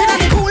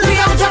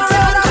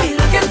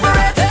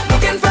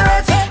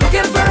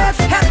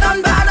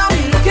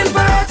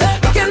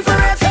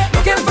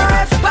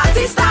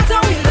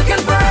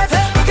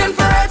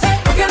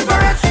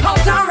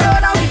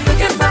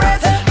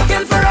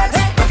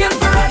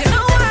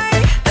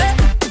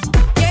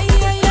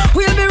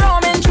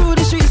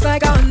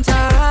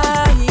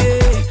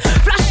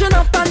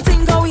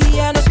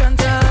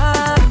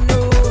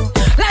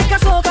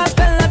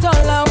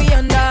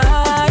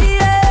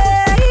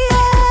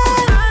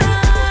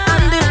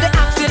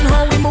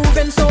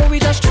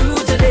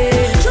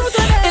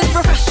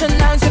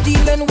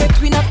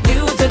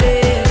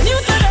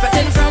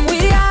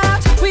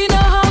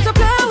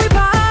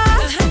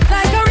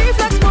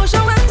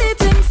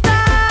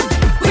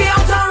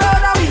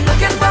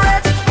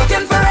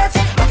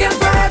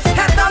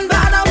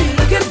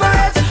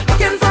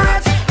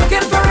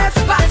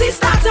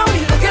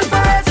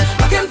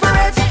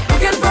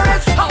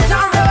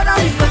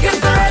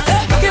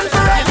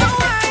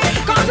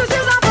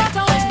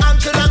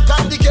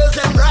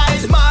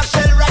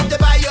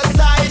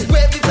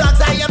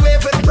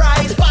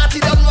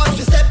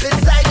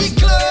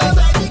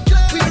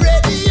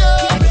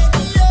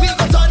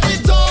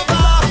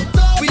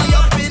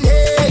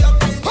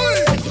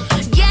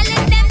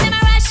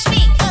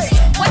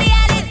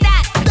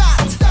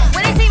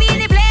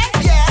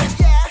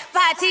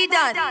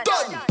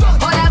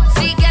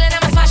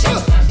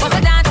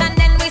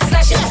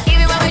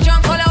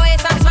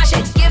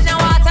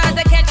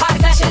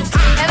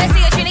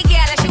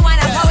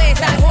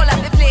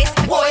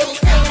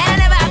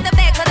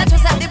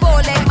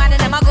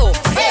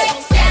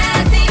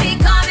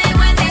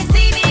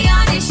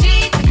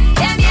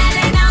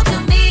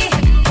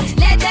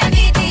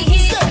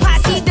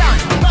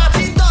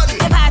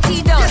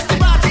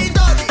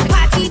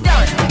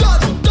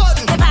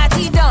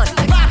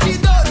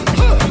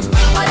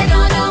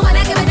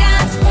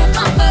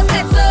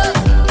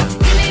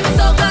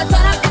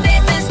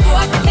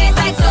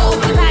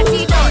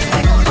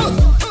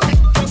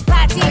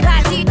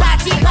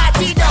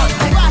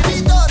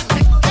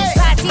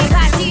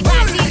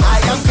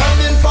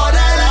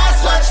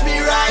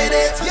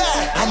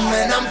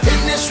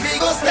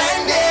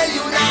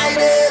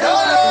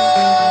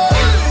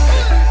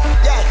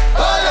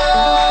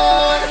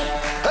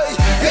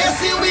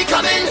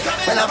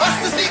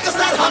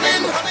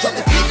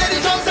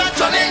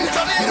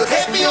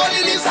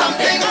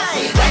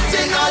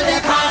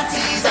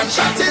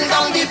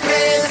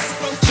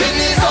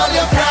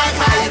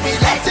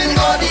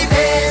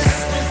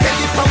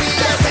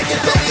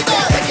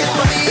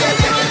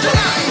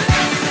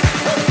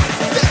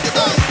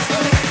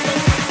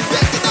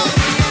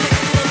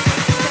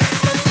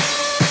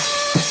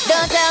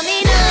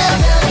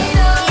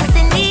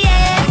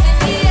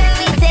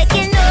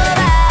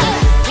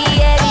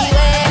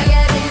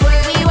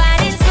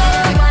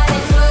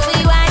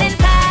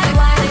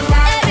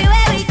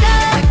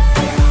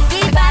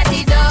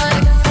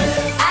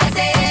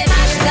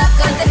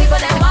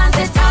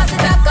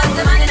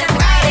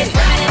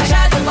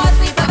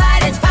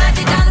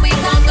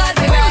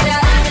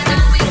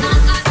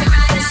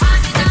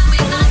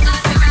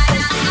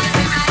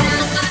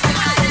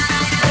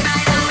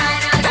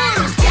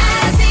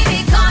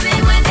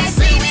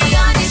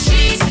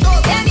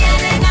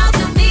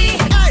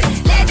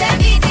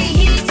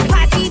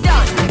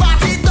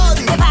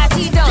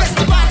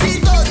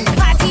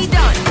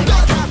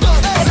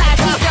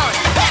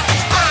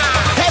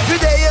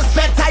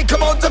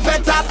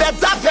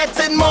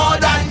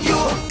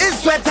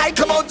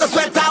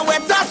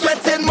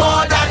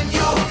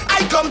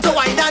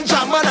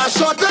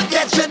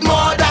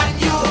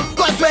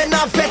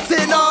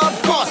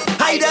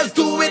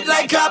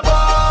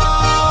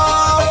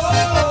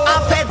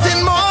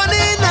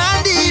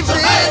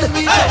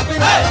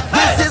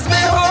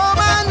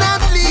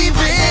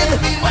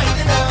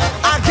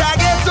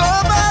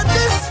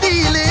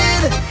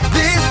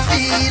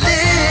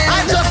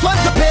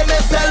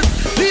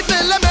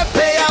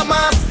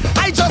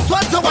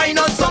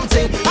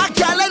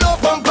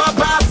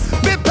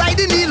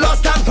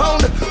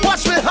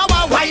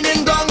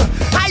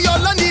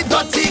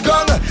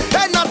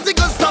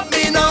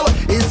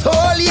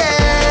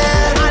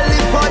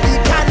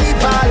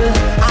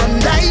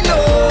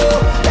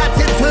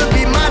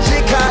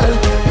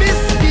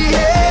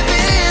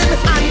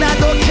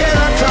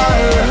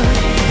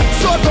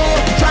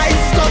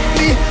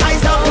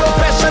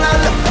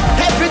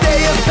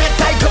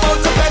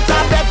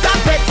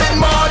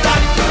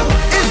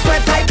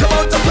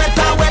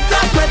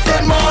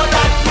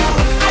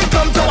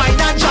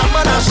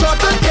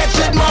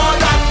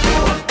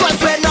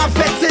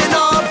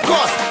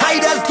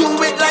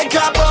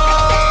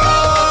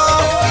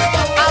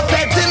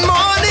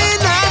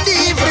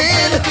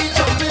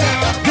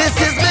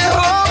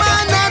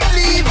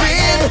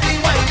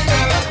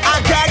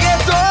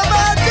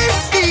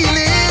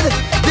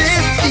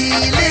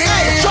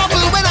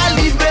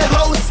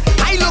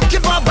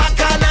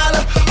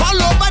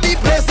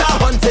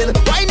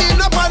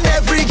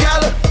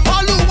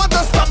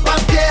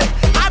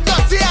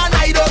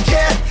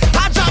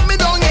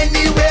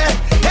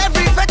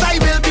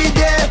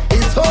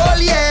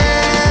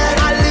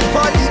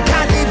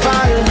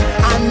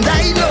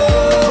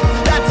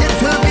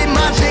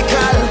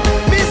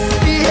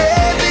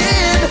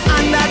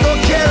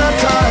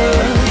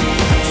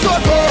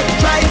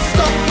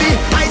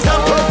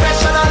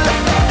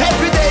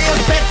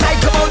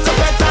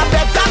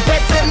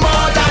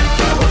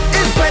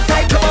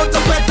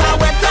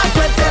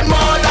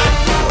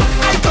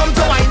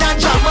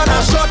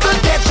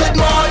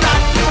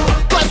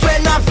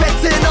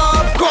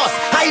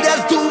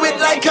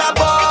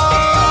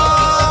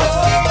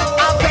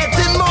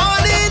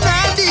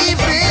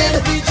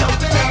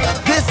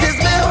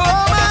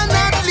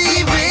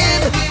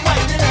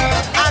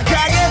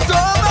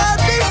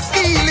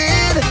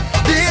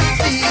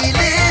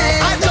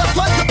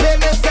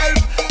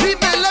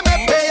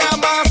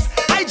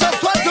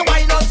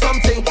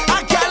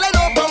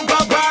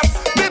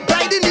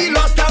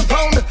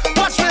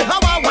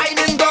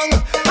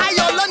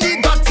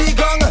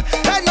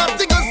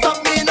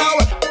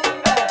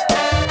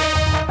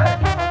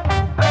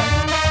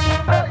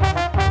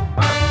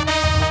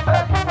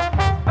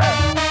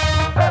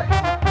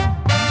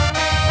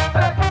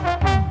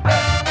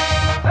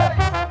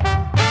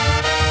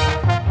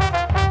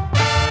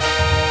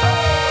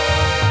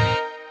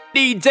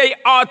DJ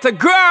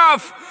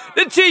Autograph,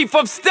 the chief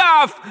of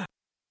staff,